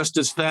runs just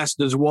as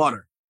fast as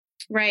water.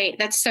 Right.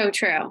 That's so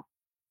true.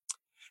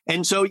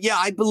 And so, yeah,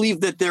 I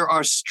believe that there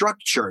are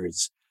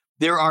structures.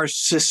 There are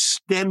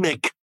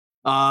systemic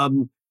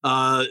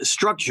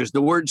structures.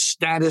 The word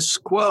status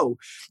quo.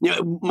 You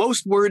know,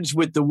 most words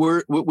with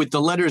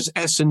the letters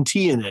S and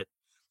T in it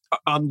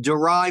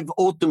derive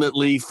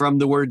ultimately from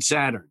the word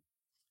Saturn.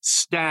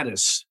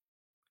 Status,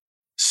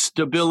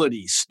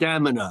 stability,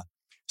 stamina,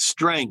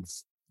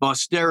 strength,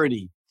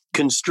 austerity,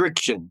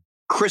 constriction,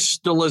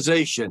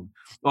 crystallization.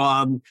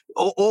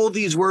 All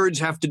these words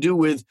have to do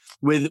with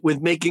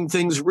making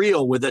things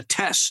real, with a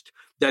test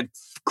that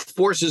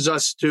forces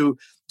us to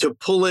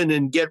pull in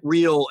and get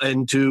real,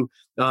 and to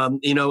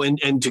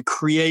and to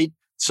create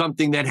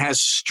something that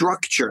has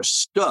structure,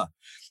 stuff.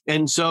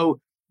 And so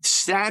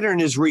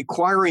Saturn is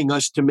requiring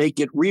us to make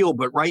it real,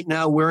 but right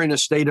now we're in a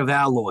state of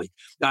alloy.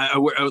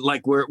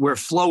 We're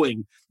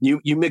flowing.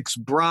 You mix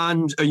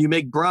bronze, or you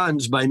make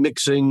bronze by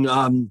mixing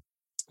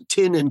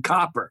tin and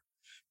copper.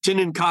 Tin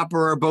and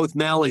copper are both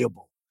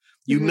malleable.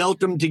 You melt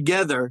them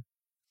together,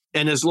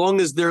 and as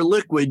long as they're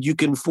liquid, you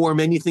can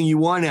form anything you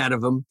want out of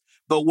them.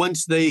 But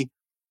once they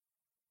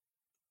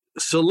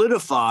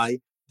solidify,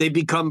 they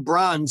become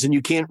bronze, and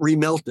you can't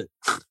remelt it.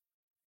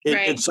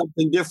 It's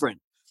something different.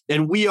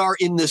 And we are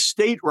in the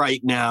state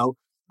right now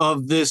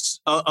of this,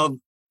 of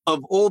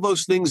all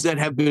those things that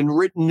have been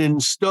written in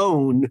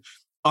stone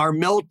are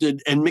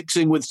melted and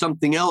mixing with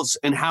something else.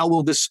 And how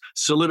will this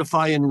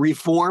solidify and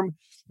reform?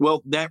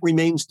 Well, that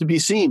remains to be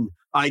seen.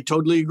 I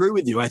totally agree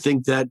with you. I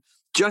think that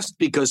just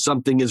because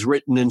something is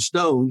written in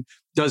stone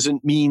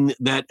doesn't mean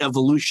that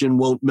evolution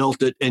won't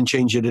melt it and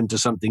change it into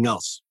something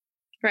else.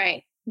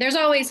 Right. There's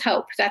always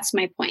hope. That's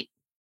my point.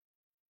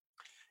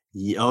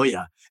 Oh,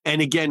 yeah.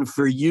 And again,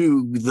 for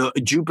you, the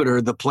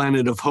Jupiter, the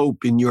planet of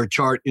hope in your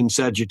chart in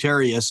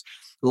Sagittarius,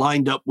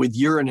 lined up with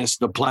Uranus,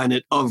 the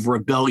planet of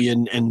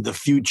rebellion and the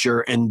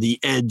future and the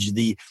edge,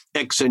 the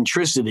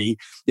eccentricity,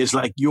 is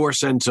like your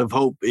sense of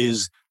hope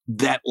is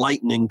that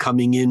lightning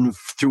coming in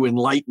through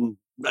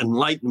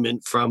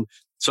enlightenment from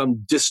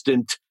some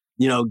distant,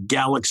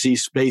 galaxy,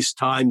 space,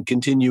 time,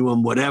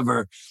 continuum,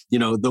 whatever.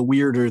 The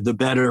weirder, the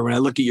better. When I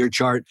look at your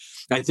chart,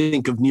 I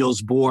think of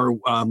Niels Bohr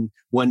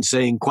when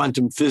saying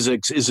quantum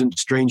physics isn't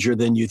stranger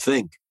than you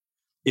think.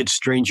 It's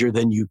stranger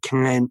than you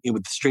can.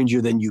 It's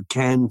stranger than you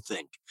can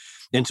think.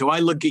 And so I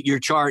look at your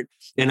chart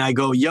and I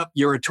go, yep,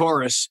 you're a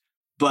Taurus,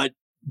 but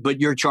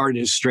your chart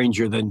is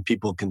stranger than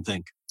people can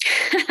think.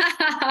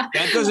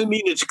 That doesn't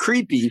mean it's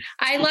creepy.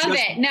 I love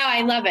it. No,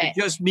 I love it. It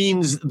just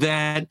means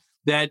that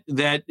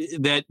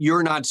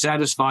you're not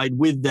satisfied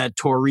with that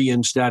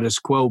Taurian status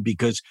quo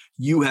because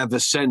you have a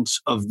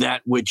sense of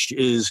that which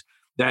is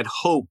that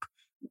hope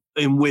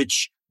in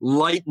which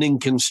lightning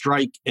can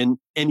strike and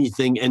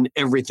anything and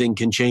everything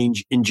can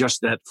change in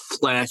just that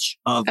flash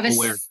of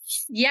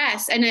awareness.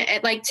 Yes. And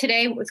like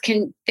today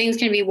things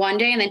can be one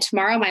day and then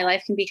tomorrow my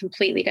life can be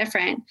completely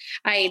different.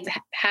 I've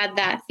had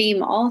that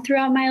theme all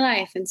throughout my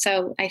life. And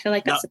so I feel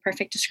like that's the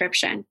perfect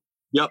description.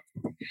 Yep.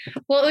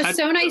 Well, it was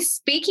so nice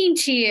speaking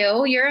to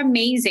you. You're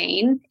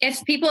amazing.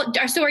 If people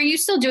are you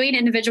still doing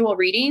individual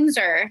readings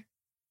or?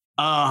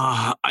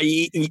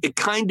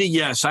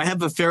 Yes. I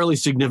have a fairly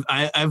significant,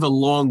 I have a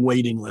long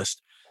waiting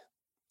list.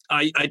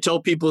 I tell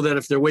people that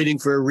if they're waiting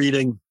for a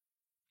reading,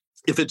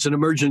 if it's an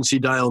emergency,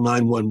 dial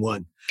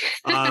 911.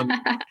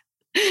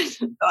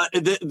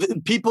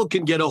 The people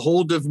can get a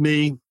hold of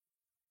me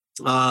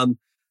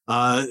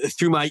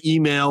through my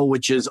email,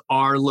 which is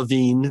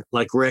rlevine,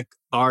 like Rick,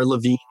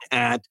 rlevine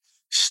at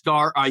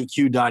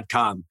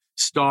stariq.com.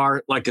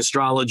 Star, like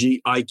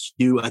astrology,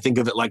 IQ, I think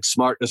of it like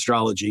smart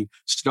astrology,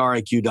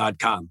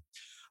 stariq.com.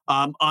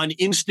 On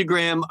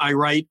Instagram, I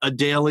write a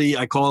daily,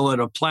 I call it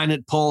a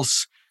planet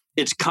pulse.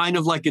 It's kind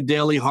of like a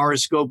daily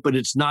horoscope, but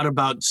it's not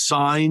about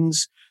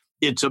signs.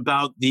 It's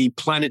about the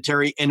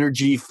planetary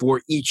energy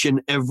for each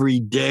and every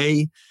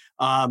day.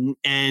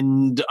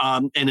 And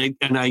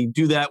I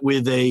do that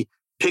with a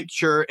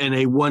picture and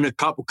a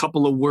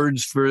couple of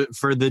words for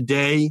the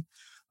day.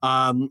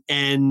 And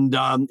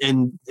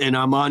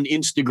I'm on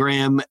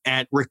Instagram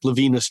at Rick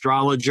Levine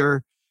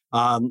Astrologer.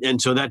 And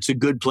so that's a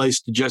good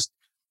place to just,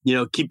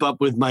 keep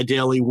up with my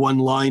daily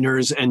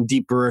one-liners and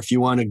deeper if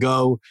you want to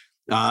go.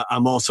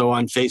 I'm also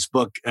on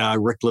Facebook,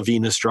 Rick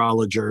Levine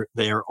Astrologer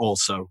there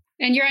also.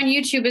 And you're on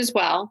YouTube as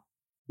well.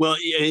 Well,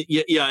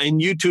 yeah. And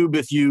YouTube,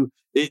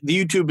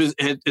 YouTube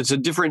it's a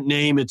different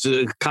name. It's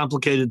a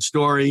complicated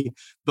story.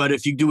 But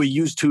if you do a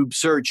YouTube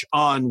search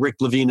on Rick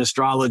Levine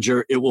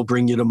Astrologer, it will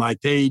bring you to my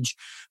page.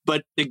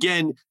 But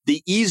again,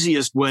 the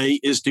easiest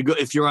way is to go,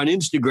 if you're on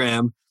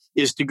Instagram,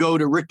 is to go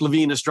to Rick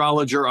Levine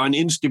Astrologer on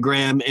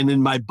Instagram. And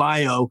in my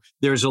bio,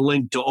 there's a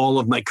link to all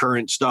of my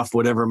current stuff,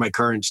 whatever my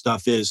current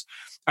stuff is.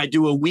 I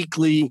do a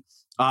weekly,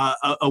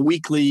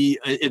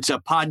 it's a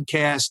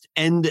podcast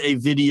and a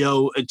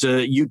video. It's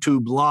a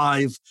YouTube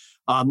live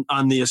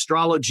on the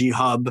Astrology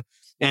Hub.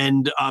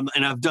 And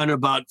I've done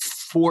about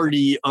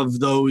 40 of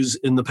those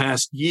in the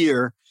past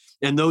year.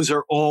 And those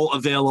are all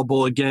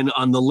available again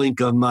on the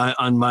link on my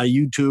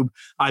YouTube.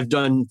 I've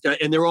done,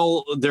 and they're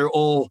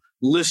all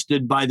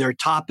listed by their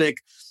topic.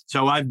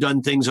 So I've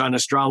done things on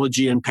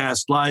astrology and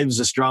past lives,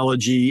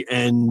 astrology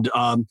and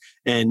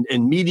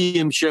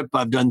mediumship.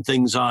 I've done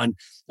things on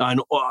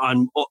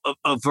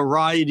a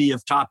variety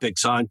of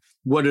topics on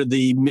what are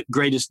the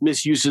greatest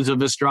misuses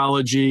of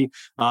astrology,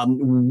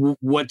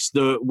 what's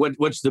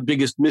the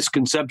biggest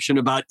misconception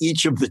about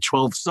each of the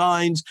 12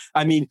 signs.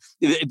 I mean,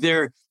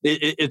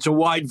 it's a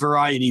wide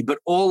variety, but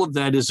all of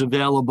that is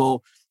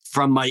available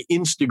from my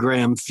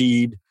Instagram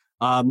feed.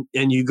 And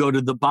you go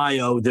to the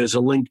bio, there's a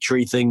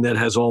Linktree thing that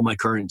has all my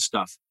current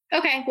stuff.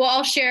 Okay. Well,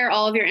 I'll share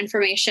all of your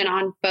information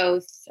on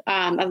both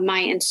of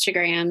my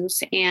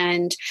Instagrams.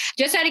 And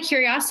just out of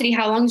curiosity,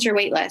 how long is your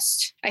wait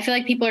list? I feel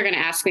like people are going to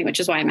ask me,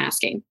 which is why I'm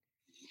asking.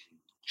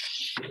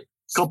 A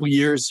couple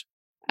years.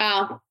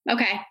 Oh,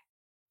 okay.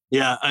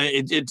 Yeah,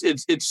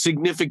 it's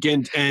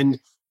significant. And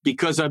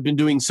because I've been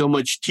doing so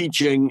much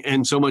teaching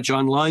and so much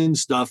online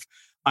stuff,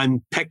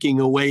 I'm pecking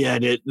away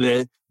at it.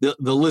 The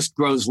list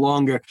grows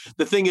longer.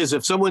 The thing is,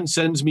 if someone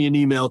sends me an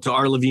email to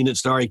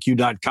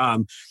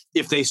rlevine@stariq.com,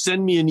 if they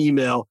send me an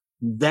email,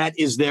 that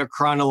is their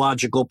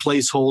chronological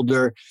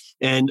placeholder.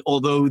 And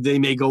although they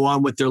may go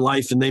on with their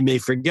life and they may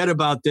forget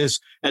about this,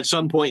 at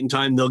some point in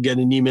time, they'll get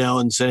an email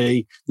and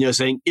saying,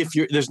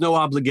 there's no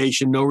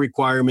obligation, no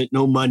requirement,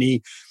 no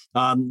money.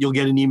 You'll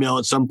get an email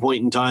at some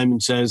point in time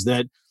and says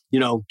that,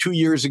 2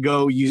 years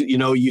ago,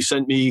 you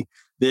sent me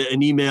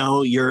an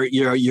email,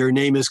 your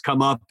name has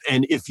come up.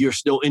 And if you're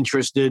still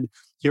interested,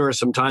 here are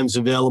some times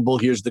available.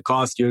 Here's the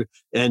cost here.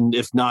 And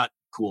if not,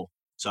 cool.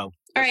 So.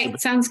 All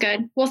right. Sounds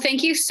good. Well,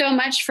 thank you so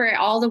much for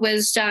all the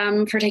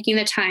wisdom, for taking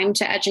the time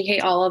to educate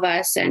all of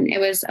us. And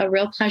it was a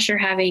real pleasure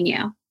having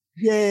you.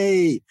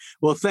 Yay.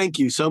 Well, thank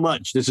you so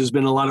much. This has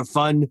been a lot of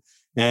fun.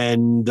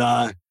 And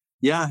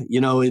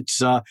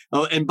it's,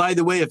 and by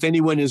the way, if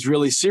anyone is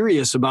really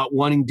serious about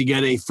wanting to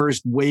get a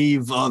first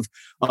wave of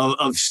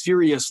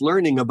serious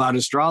learning about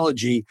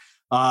astrology,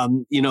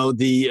 the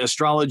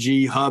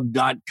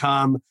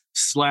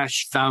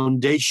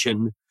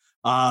astrologyhub.com/foundation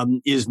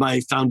is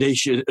my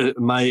foundation,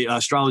 my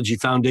Astrology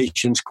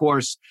Foundations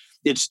course.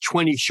 It's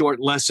 20 short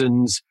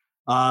lessons,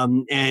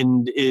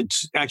 and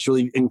it's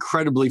actually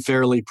incredibly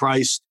fairly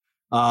priced,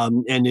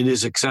 and it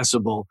is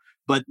accessible.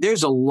 But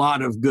there's a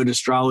lot of good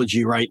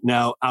astrology right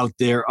now out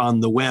there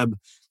on the web.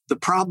 The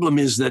problem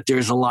is that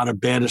there's a lot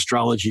of bad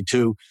astrology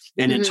too,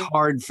 and it's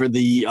hard for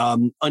the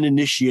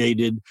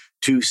uninitiated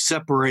to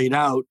separate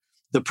out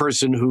the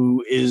person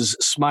who is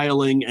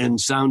smiling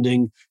and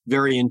sounding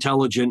very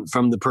intelligent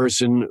from the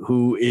person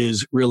who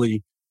is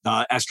really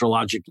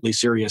astrologically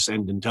serious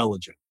and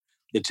intelligent.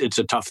 It's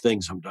a tough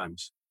thing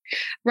sometimes.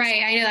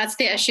 Right. I know that's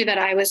the issue that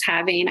I was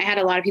having. I had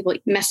a lot of people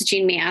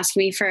messaging me, asking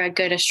me for a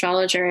good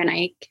astrologer, and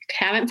I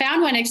haven't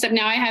found one, except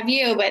now I have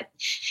you. But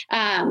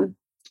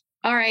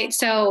all right.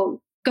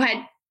 So go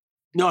ahead.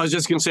 No, I was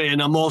just going to say,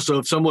 and I'm also,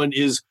 if someone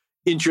is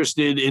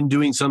interested in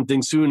doing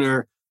something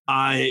sooner,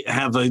 I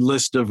have a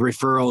list of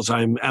referrals.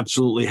 I'm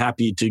absolutely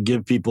happy to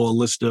give people a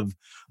list of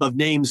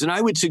names. And I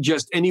would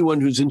suggest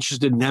anyone who's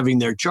interested in having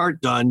their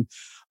chart done,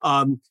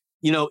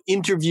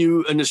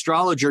 interview an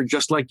astrologer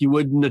just like you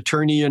would an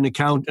attorney, an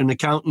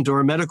accountant, or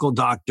a medical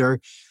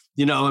doctor.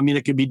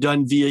 It could be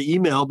done via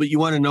email, but you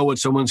want to know what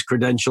someone's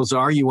credentials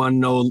are. You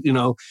want to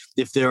know,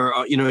 if they're,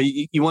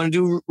 you want to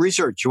do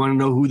research. You want to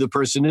know who the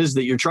person is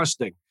that you're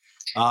trusting.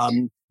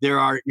 There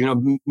are,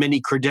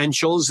 many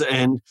credentials,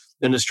 and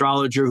an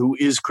astrologer who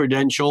is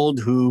credentialed,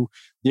 who,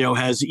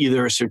 has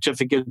either a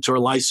certificate or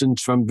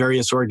license from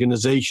various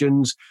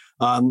organizations.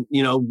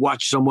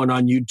 Watch someone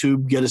on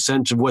YouTube, get a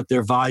sense of what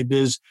their vibe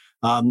is.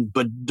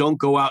 But don't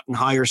go out and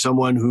hire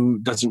someone who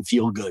doesn't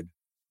feel good.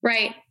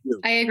 Right.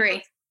 I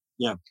agree.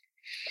 Yeah.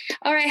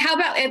 All right. How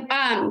about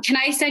can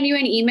I send you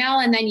an email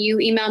and then you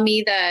email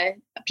me the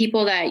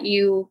people that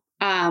you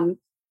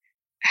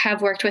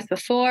have worked with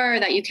before, or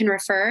that you can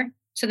refer,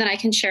 so then I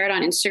can share it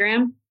on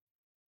Instagram?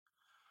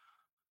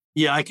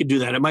 Yeah, I could do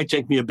that. It might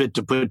take me a bit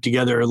to put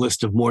together a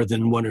list of more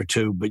than one or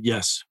two, but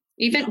yes.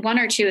 Even one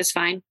or two is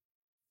fine.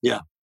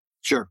 Yeah,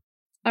 sure.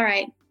 All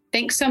right.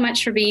 Thanks so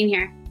much for being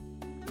here.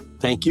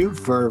 Thank you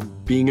for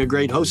being a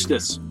great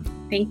hostess.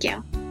 Thank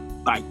you.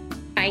 Bye.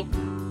 Bye.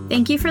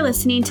 Thank you for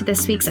listening to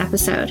this week's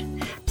episode.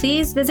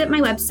 Please visit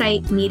my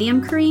website,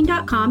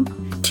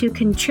 mediumkareen.com, to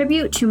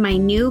contribute to my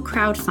new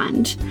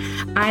crowdfund.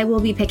 I will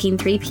be picking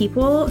 3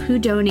 people who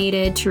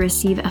donated to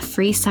receive a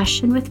free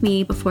session with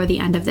me before the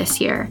end of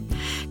this year.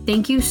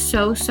 Thank you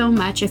so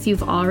much if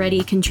you've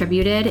already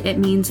contributed. It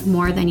means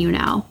more than you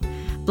know.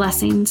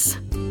 Blessings.